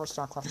 let's talk about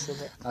StarCraft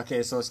a bit.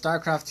 Okay, so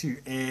StarCraft 2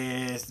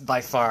 is by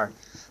far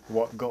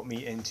what got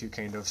me into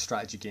kind of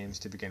strategy games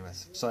to begin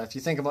with. So if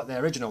you think about the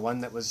original one,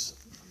 that was,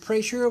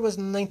 pretty sure it was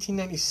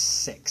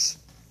 1996.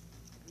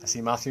 I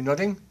see Matthew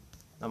nodding.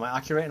 Am I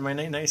accurate in my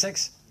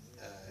 1996?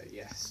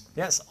 Yes.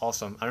 Yes,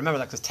 awesome. I remember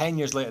that because 10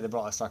 years later they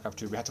brought out StarCraft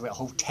 2. We had to wait a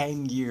whole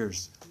 10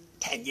 years.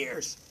 10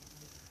 years!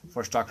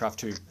 For StarCraft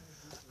 2.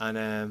 And,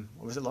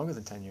 or was it longer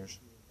than 10 years?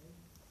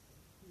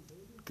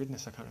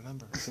 Goodness, I can't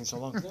remember. It's been so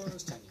long. No, it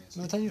was 10 years.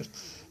 No, 10 years.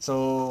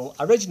 So,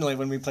 originally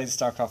when we played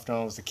StarCraft when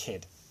I was a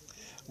kid,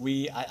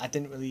 I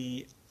didn't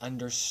really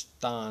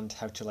understand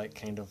how to, like,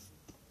 kind of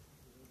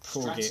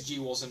Strategy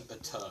wasn't a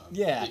term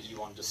Yeah. that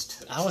you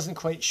understood. I wasn't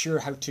quite sure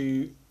how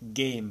to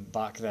game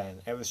back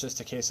then. It was just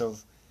a case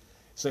of,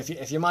 so if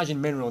you imagine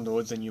mineral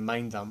nodes and you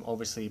mine them,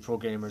 obviously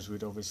programmers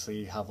would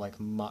obviously have like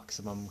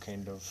maximum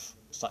kind of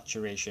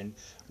saturation,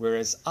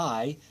 whereas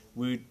I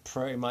would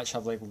pretty much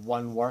have like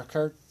one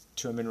worker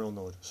to a mineral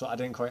node. So I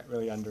didn't quite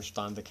really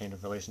understand the kind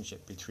of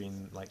relationship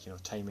between like, you know,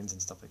 timings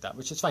and stuff like that,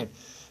 which is fine.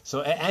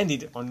 So it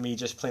ended on me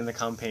just playing the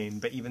campaign,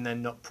 but even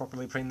then not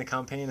properly playing the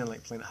campaign and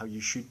like playing it how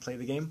you should play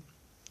the game.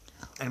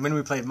 And when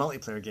we played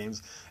multiplayer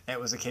games, it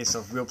was a case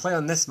of we'll play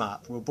on this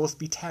map, we'll both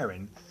be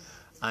Terran,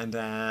 and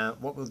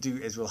what we'll do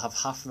is we'll have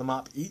half of the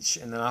map each,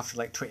 and then after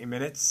like 20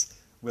 minutes,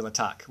 we'll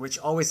attack, which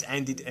always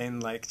ended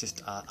in like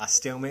just a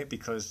stalemate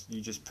because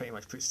you just pretty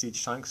much put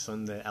siege tanks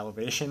on the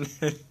elevation,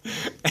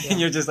 and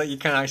you're just like, you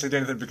can't actually do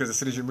anything because as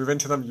soon as you move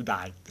into them, you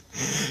die.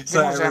 So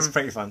it was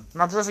pretty fun.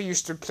 My brother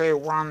used to play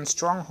one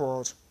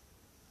Stronghold,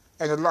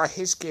 and a lot of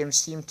his games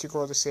seemed to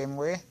go the same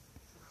way.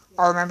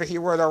 I remember he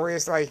would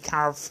always like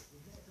have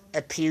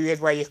a period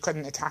where you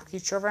couldn't attack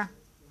each other.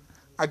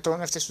 I don't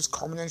know if this was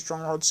common in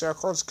Stronghold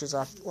circles because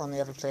I've only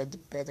ever played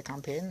the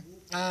campaign.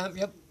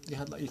 Yep,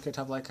 you could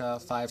have like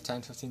a 5,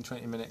 10, 15,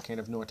 20 minute kind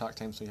of no attack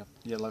time, so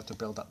you're allowed to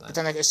build up there. But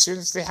then like as soon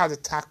as they had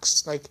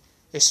attacks, like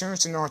as soon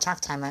as the no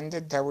attack time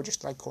ended, they would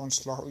just like go and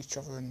slaughter each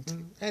other. And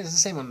Yeah, it's the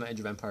same on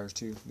Age of Empires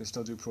 2. They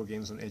still do pro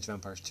games on Age of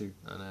Empires 2,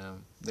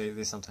 and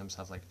they sometimes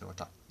have like no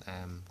attack,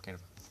 kind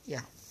of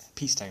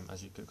peacetime,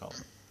 as you could call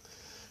it.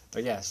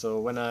 But yeah, so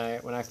when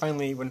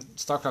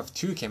StarCraft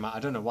 2 came out,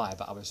 I don't know why,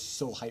 but I was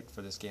so hyped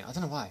for this game. I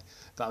don't know why,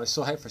 but I was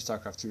so hyped for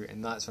StarCraft 2,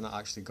 and that's when I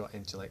actually got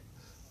into like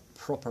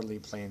properly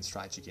playing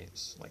strategy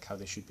games, like how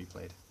they should be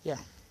played. Yeah.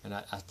 And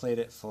I played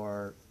it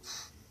for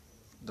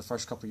the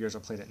first couple of years. I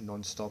played it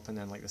non-stop, and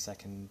then like the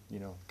second, you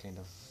know, kind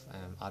of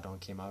add-on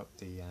came out,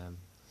 the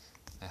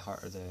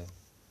Heart of the.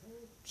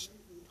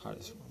 Oh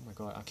my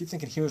god! I keep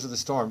thinking Heroes of the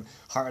Storm,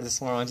 Heart of the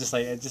Swarm. I'm just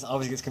like, it just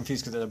always gets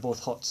confused because they're both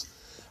HOTS.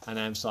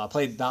 And so I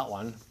played that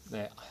one.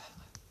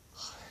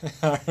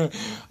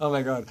 Oh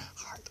my god,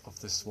 Heart of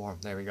the Swarm.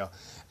 There we go.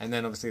 And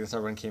then obviously the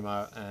third one came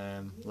out,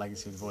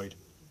 Legacy of the Void,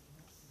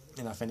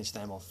 and I finished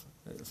them off.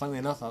 Funnily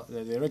enough,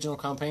 the original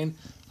campaign,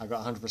 I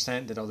got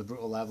 100%, did all the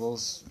brutal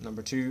levels.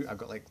 Number 2, I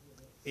got like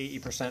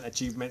 80%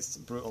 achievements,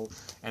 brutal,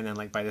 and then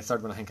like by the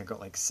third one I think I got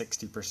like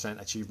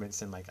 60%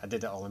 achievements, and like I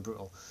did it all in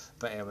brutal,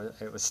 but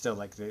it was still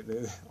like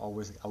the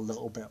always a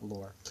little bit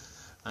lower.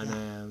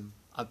 And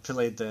I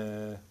played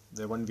the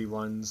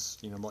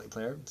 1v1s, you know,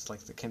 multiplayer. It's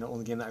like the kind of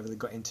only game that I really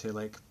got into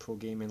like pro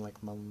gaming, like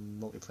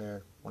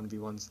multiplayer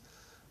 1v1s,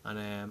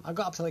 and I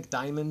got up to like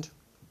Diamond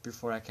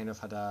before I kind of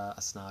had a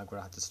snag where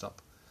I had to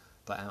stop,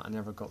 but I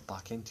never got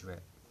back into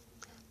it.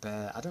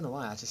 But I don't know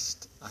why,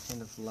 I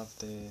kind of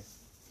loved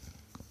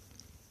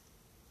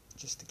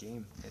just the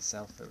game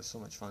itself. It was so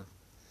much fun,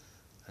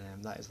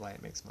 and that is why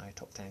it makes my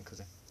top 10,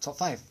 because top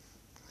 5.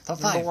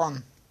 Number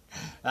 1.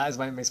 That is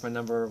why it makes my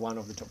number 1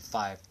 of the top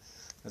 5.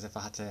 Because if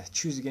I had to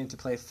choose a game to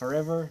play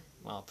forever,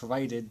 well,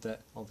 provided that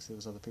obviously there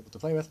was other people to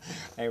play with,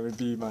 it would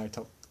be my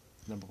top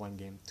number 1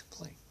 game to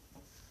play.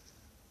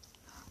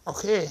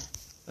 Okay.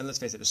 And let's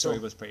face it, the story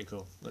was pretty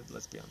cool.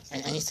 Let's be honest.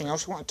 Anything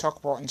else you want to talk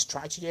about in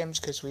strategy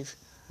games? Because we've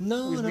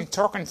No. been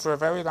talking for a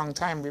very long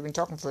time. We've been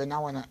talking for an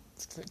hour and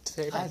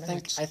 35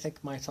 minutes. I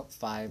think my top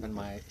 5 and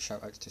my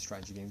shout outs to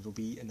strategy games will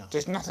be enough.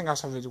 There's nothing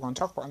else I really want to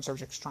talk about on the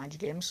subject of strategy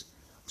games.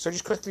 So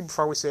just quickly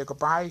before we say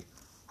goodbye,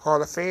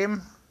 Hall of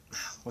Fame.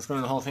 What's going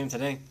on in the Hall of Fame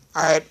today?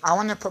 I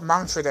want to put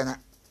Manfred in it.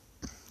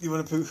 You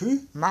want to put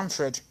who?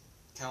 Manfred.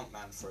 Count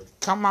Manfred.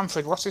 Count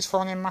Manfred. What's his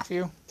full name,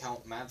 Matthew?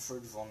 Count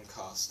Manfred von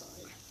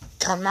Karstein.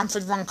 Count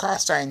Manfred von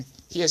Karstein.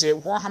 He is a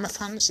Warhammer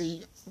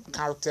Fantasy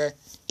character.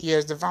 He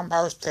is the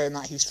vampires player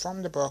that. He's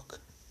from the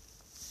book.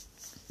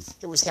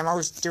 It was him I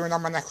was doing all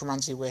my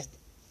necromancy with.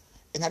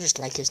 And I just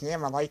like his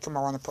name. I like him.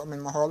 I want to put him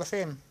in my Hall of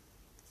Fame.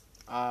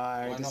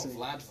 Why not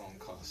Vlad von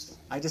Carstein?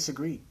 I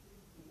disagree.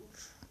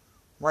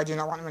 Why do you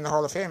not want him in the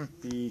Hall of Fame?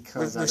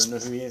 Because I don't know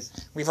who he is.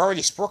 We've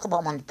already spoke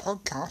about him on the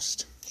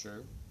podcast.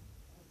 True.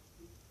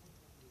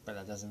 But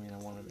that doesn't mean I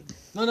want him.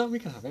 No, we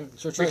can have him.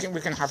 Sure.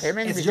 We can have him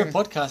in. It's your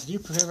podcast. You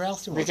put whoever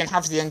else you want. We can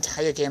have the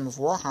entire game of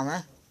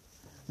Warhammer.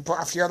 But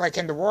I feel like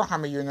in the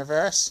Warhammer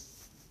universe,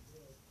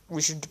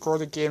 we should go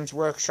the Games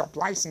Workshop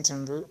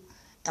licensing route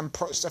and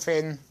put stuff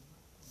in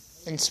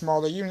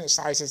smaller unit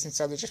sizes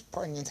instead of just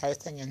putting the entire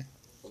thing in.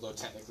 Although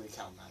technically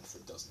Count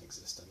Manfred doesn't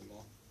exist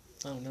anymore.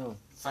 Oh no.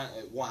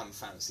 Warhammer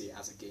Fantasy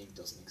as a game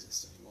doesn't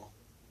exist anymore.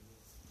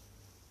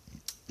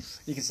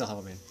 You can still have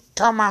him in.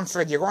 Count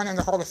Manfred, you're going in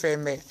the Hall of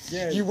Fame, mate.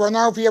 Yeah. You will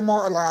now be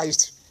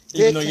immortalised.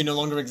 Even though you no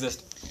longer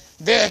exist.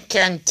 They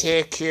can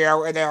take you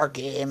out of their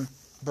game,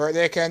 but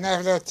they can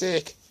never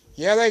take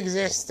your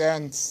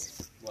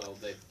existence. Well,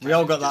 we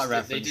all got that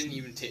reference. reference. They didn't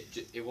even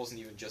it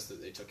wasn't even just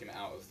that they took him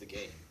out of the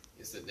game.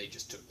 It's that they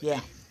just took the Yeah.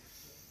 game.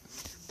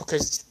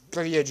 Because it's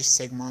bloody Age of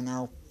Sigmar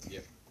now.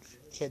 Yep.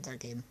 Hate that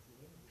game.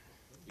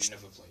 You've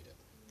never played it.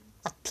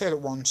 I played it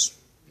once.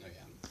 No, you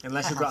haven't.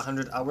 Unless you've got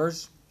 100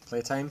 hours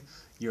playtime,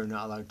 you're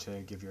not allowed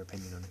to give your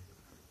opinion on it.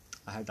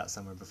 I heard that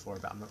somewhere before,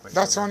 but I'm not quite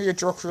That's sure. only a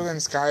joke rule in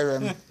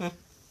Skyrim.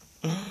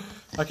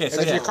 Okay,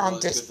 so if yeah. you can't Well,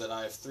 it's good that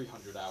I have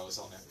 300 hours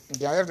on it.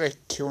 Yeah, I have like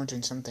 200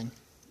 and something.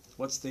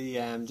 What's the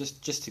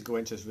just to go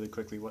into this really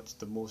quickly? What's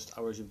the most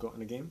hours you've got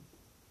in a game?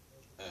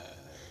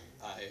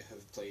 I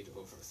have played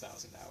over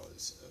 1,000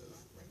 hours of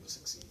Rainbow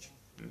Six Siege.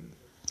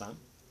 Dan?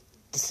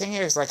 The thing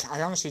is, like,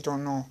 I honestly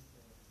don't know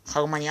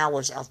how many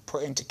hours I've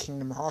put into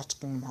Kingdom Hearts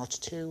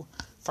 2,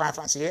 Final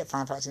Fantasy 8,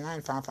 Final Fantasy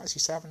 9, Final Fantasy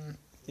 7.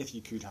 If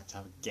you could have to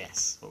have a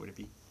guess, what would it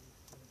be?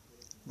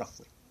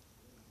 Roughly.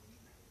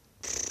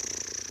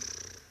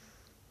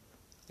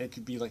 It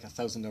could be like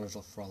 1,000 hours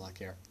for all I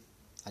care.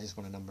 I just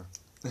want a number.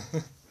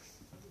 I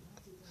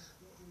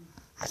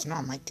don't know,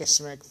 I might guess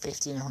something like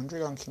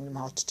 1,500 on Kingdom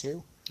Hearts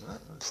 2.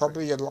 Probably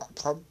Probably a lot,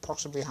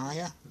 possibly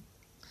higher.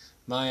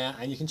 My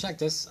and you can check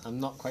this. I'm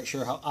not quite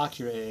sure how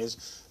accurate it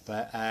is,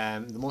 but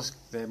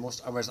the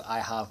most hours I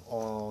have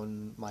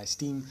on my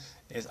Steam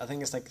is, I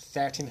think it's like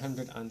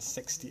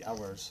 1,360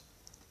 hours.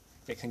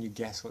 But can you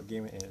guess what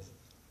game it is?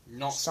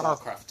 Not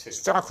StarCraft 2.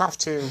 StarCraft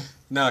 2.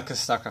 No, because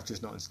StarCraft 2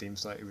 is not on Steam,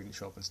 so it wouldn't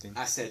show up on Steam.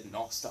 I said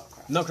not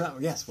StarCraft. No,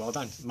 yes, well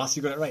done.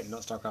 Matthew got it right.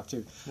 Not StarCraft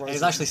 2. What It's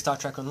is it? actually Star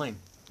Trek Online.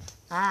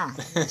 Ah.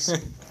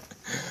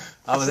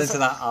 I was into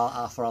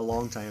that for a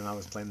long time. I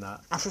was playing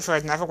that. I prefer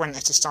I'd never went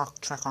into Star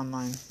Trek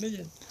Online. Did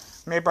you?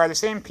 Made by the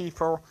same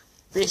people,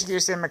 basically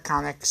the same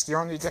mechanics. The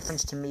only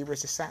difference to me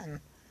was the setting.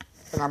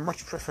 And I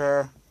much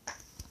prefer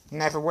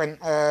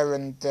Neverwinter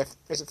and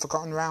is it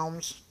Forgotten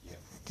Realms? Yeah.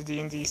 The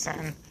D&D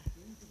setting.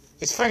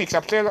 It's funny because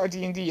I play a lot of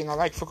D&D and I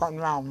like Forgotten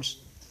Realms,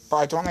 but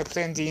I don't like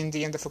playing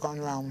D&D in the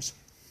Forgotten Realms.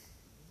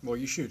 Well,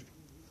 you should.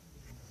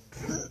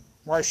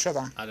 Why should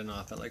I? I don't know.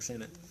 I felt like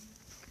saying it.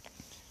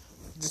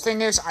 The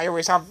thing is, I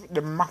always have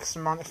the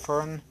maximum amount of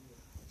fun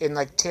in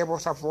like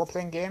tabletop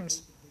role-playing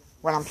games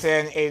when I'm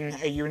playing in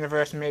a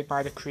universe made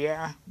by the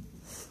creator,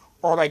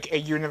 or like a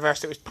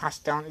universe that was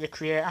passed down to the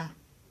creator.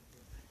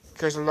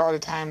 Because a lot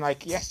of the time,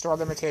 like, yes, there are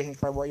limitations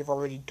by what you've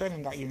already done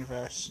in that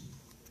universe,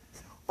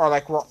 or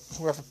like what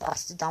whoever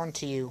passed it down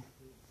to you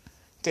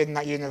did in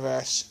that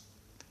universe.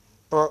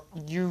 But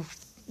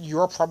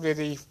you're probably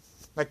the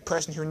like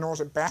person who knows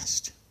it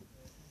best,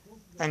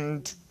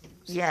 and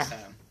yeah.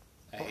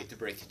 I hate to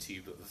break it to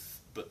you,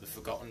 but the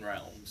Forgotten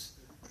Realms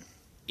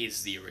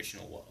is the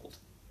original world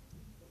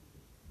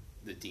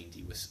that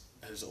D&D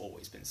has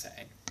always been set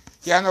in.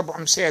 Yeah, I know, but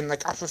I'm saying,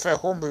 like, I prefer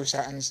homebrew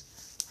settings.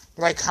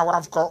 Like how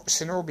I've got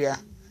Cenobia,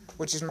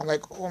 which is my,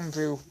 like,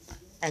 homebrew,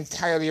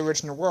 entirely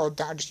original world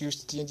that I just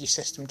used the D&D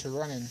system to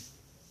run in.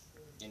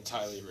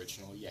 Entirely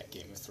original, yet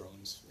Game of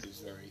Thrones is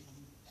very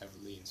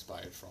heavily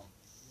inspired from.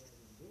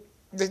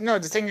 The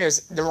thing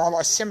is, there are a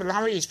lot of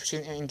similarities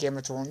between it and Game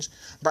of Thrones,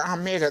 but I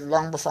made it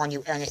long before I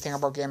knew anything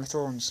about Game of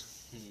Thrones.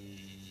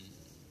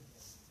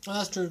 Oh,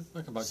 that's true.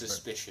 I can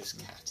Suspicious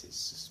cat is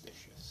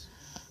suspicious.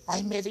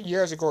 I made it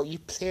years ago. You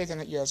played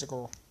in it years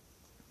ago.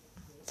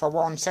 For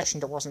one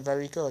session that wasn't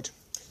very good.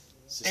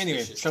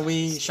 Anyway, shall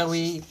we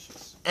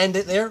end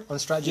it there on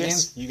strategy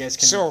games? You guys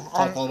can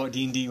talk all about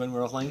D&D when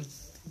we're offline.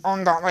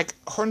 On that, like,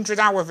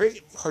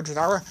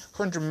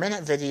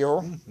 100-minute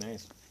video.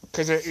 Nice.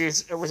 Because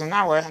it was an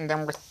hour, and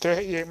then we're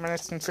 38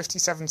 minutes and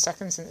 57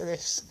 seconds into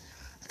this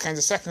kind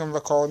of second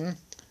recording.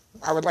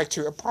 I would like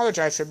to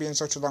apologise for being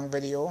such a long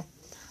video,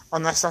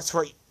 unless that's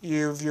what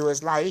you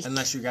viewers like.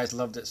 Unless you guys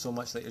loved it so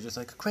much that you're just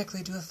like,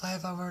 quickly do a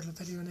 5-hour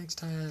video next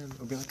time.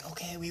 We'll be like,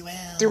 okay, we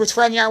will. Do a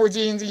 20-hour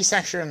D&D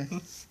session.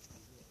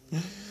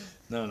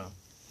 No.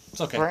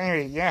 It's okay. But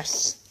anyway,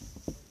 yes.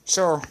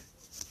 So,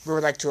 we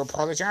would like to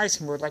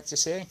apologise, and we would like to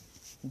say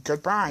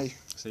goodbye.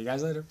 See you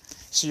guys later.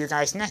 See you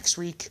guys next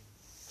week.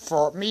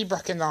 For me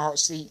back in the hot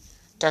seat,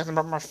 talking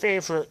about my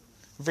favourite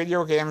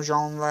video game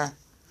genre,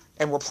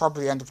 and we'll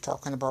probably end up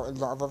talking about a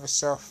lot of other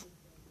stuff.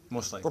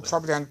 Most likely. We'll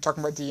probably end up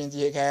talking about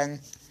D&D again,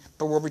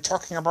 but we'll be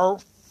talking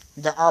about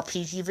the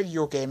RPG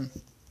video game.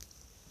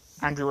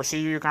 And we will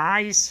see you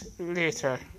guys later.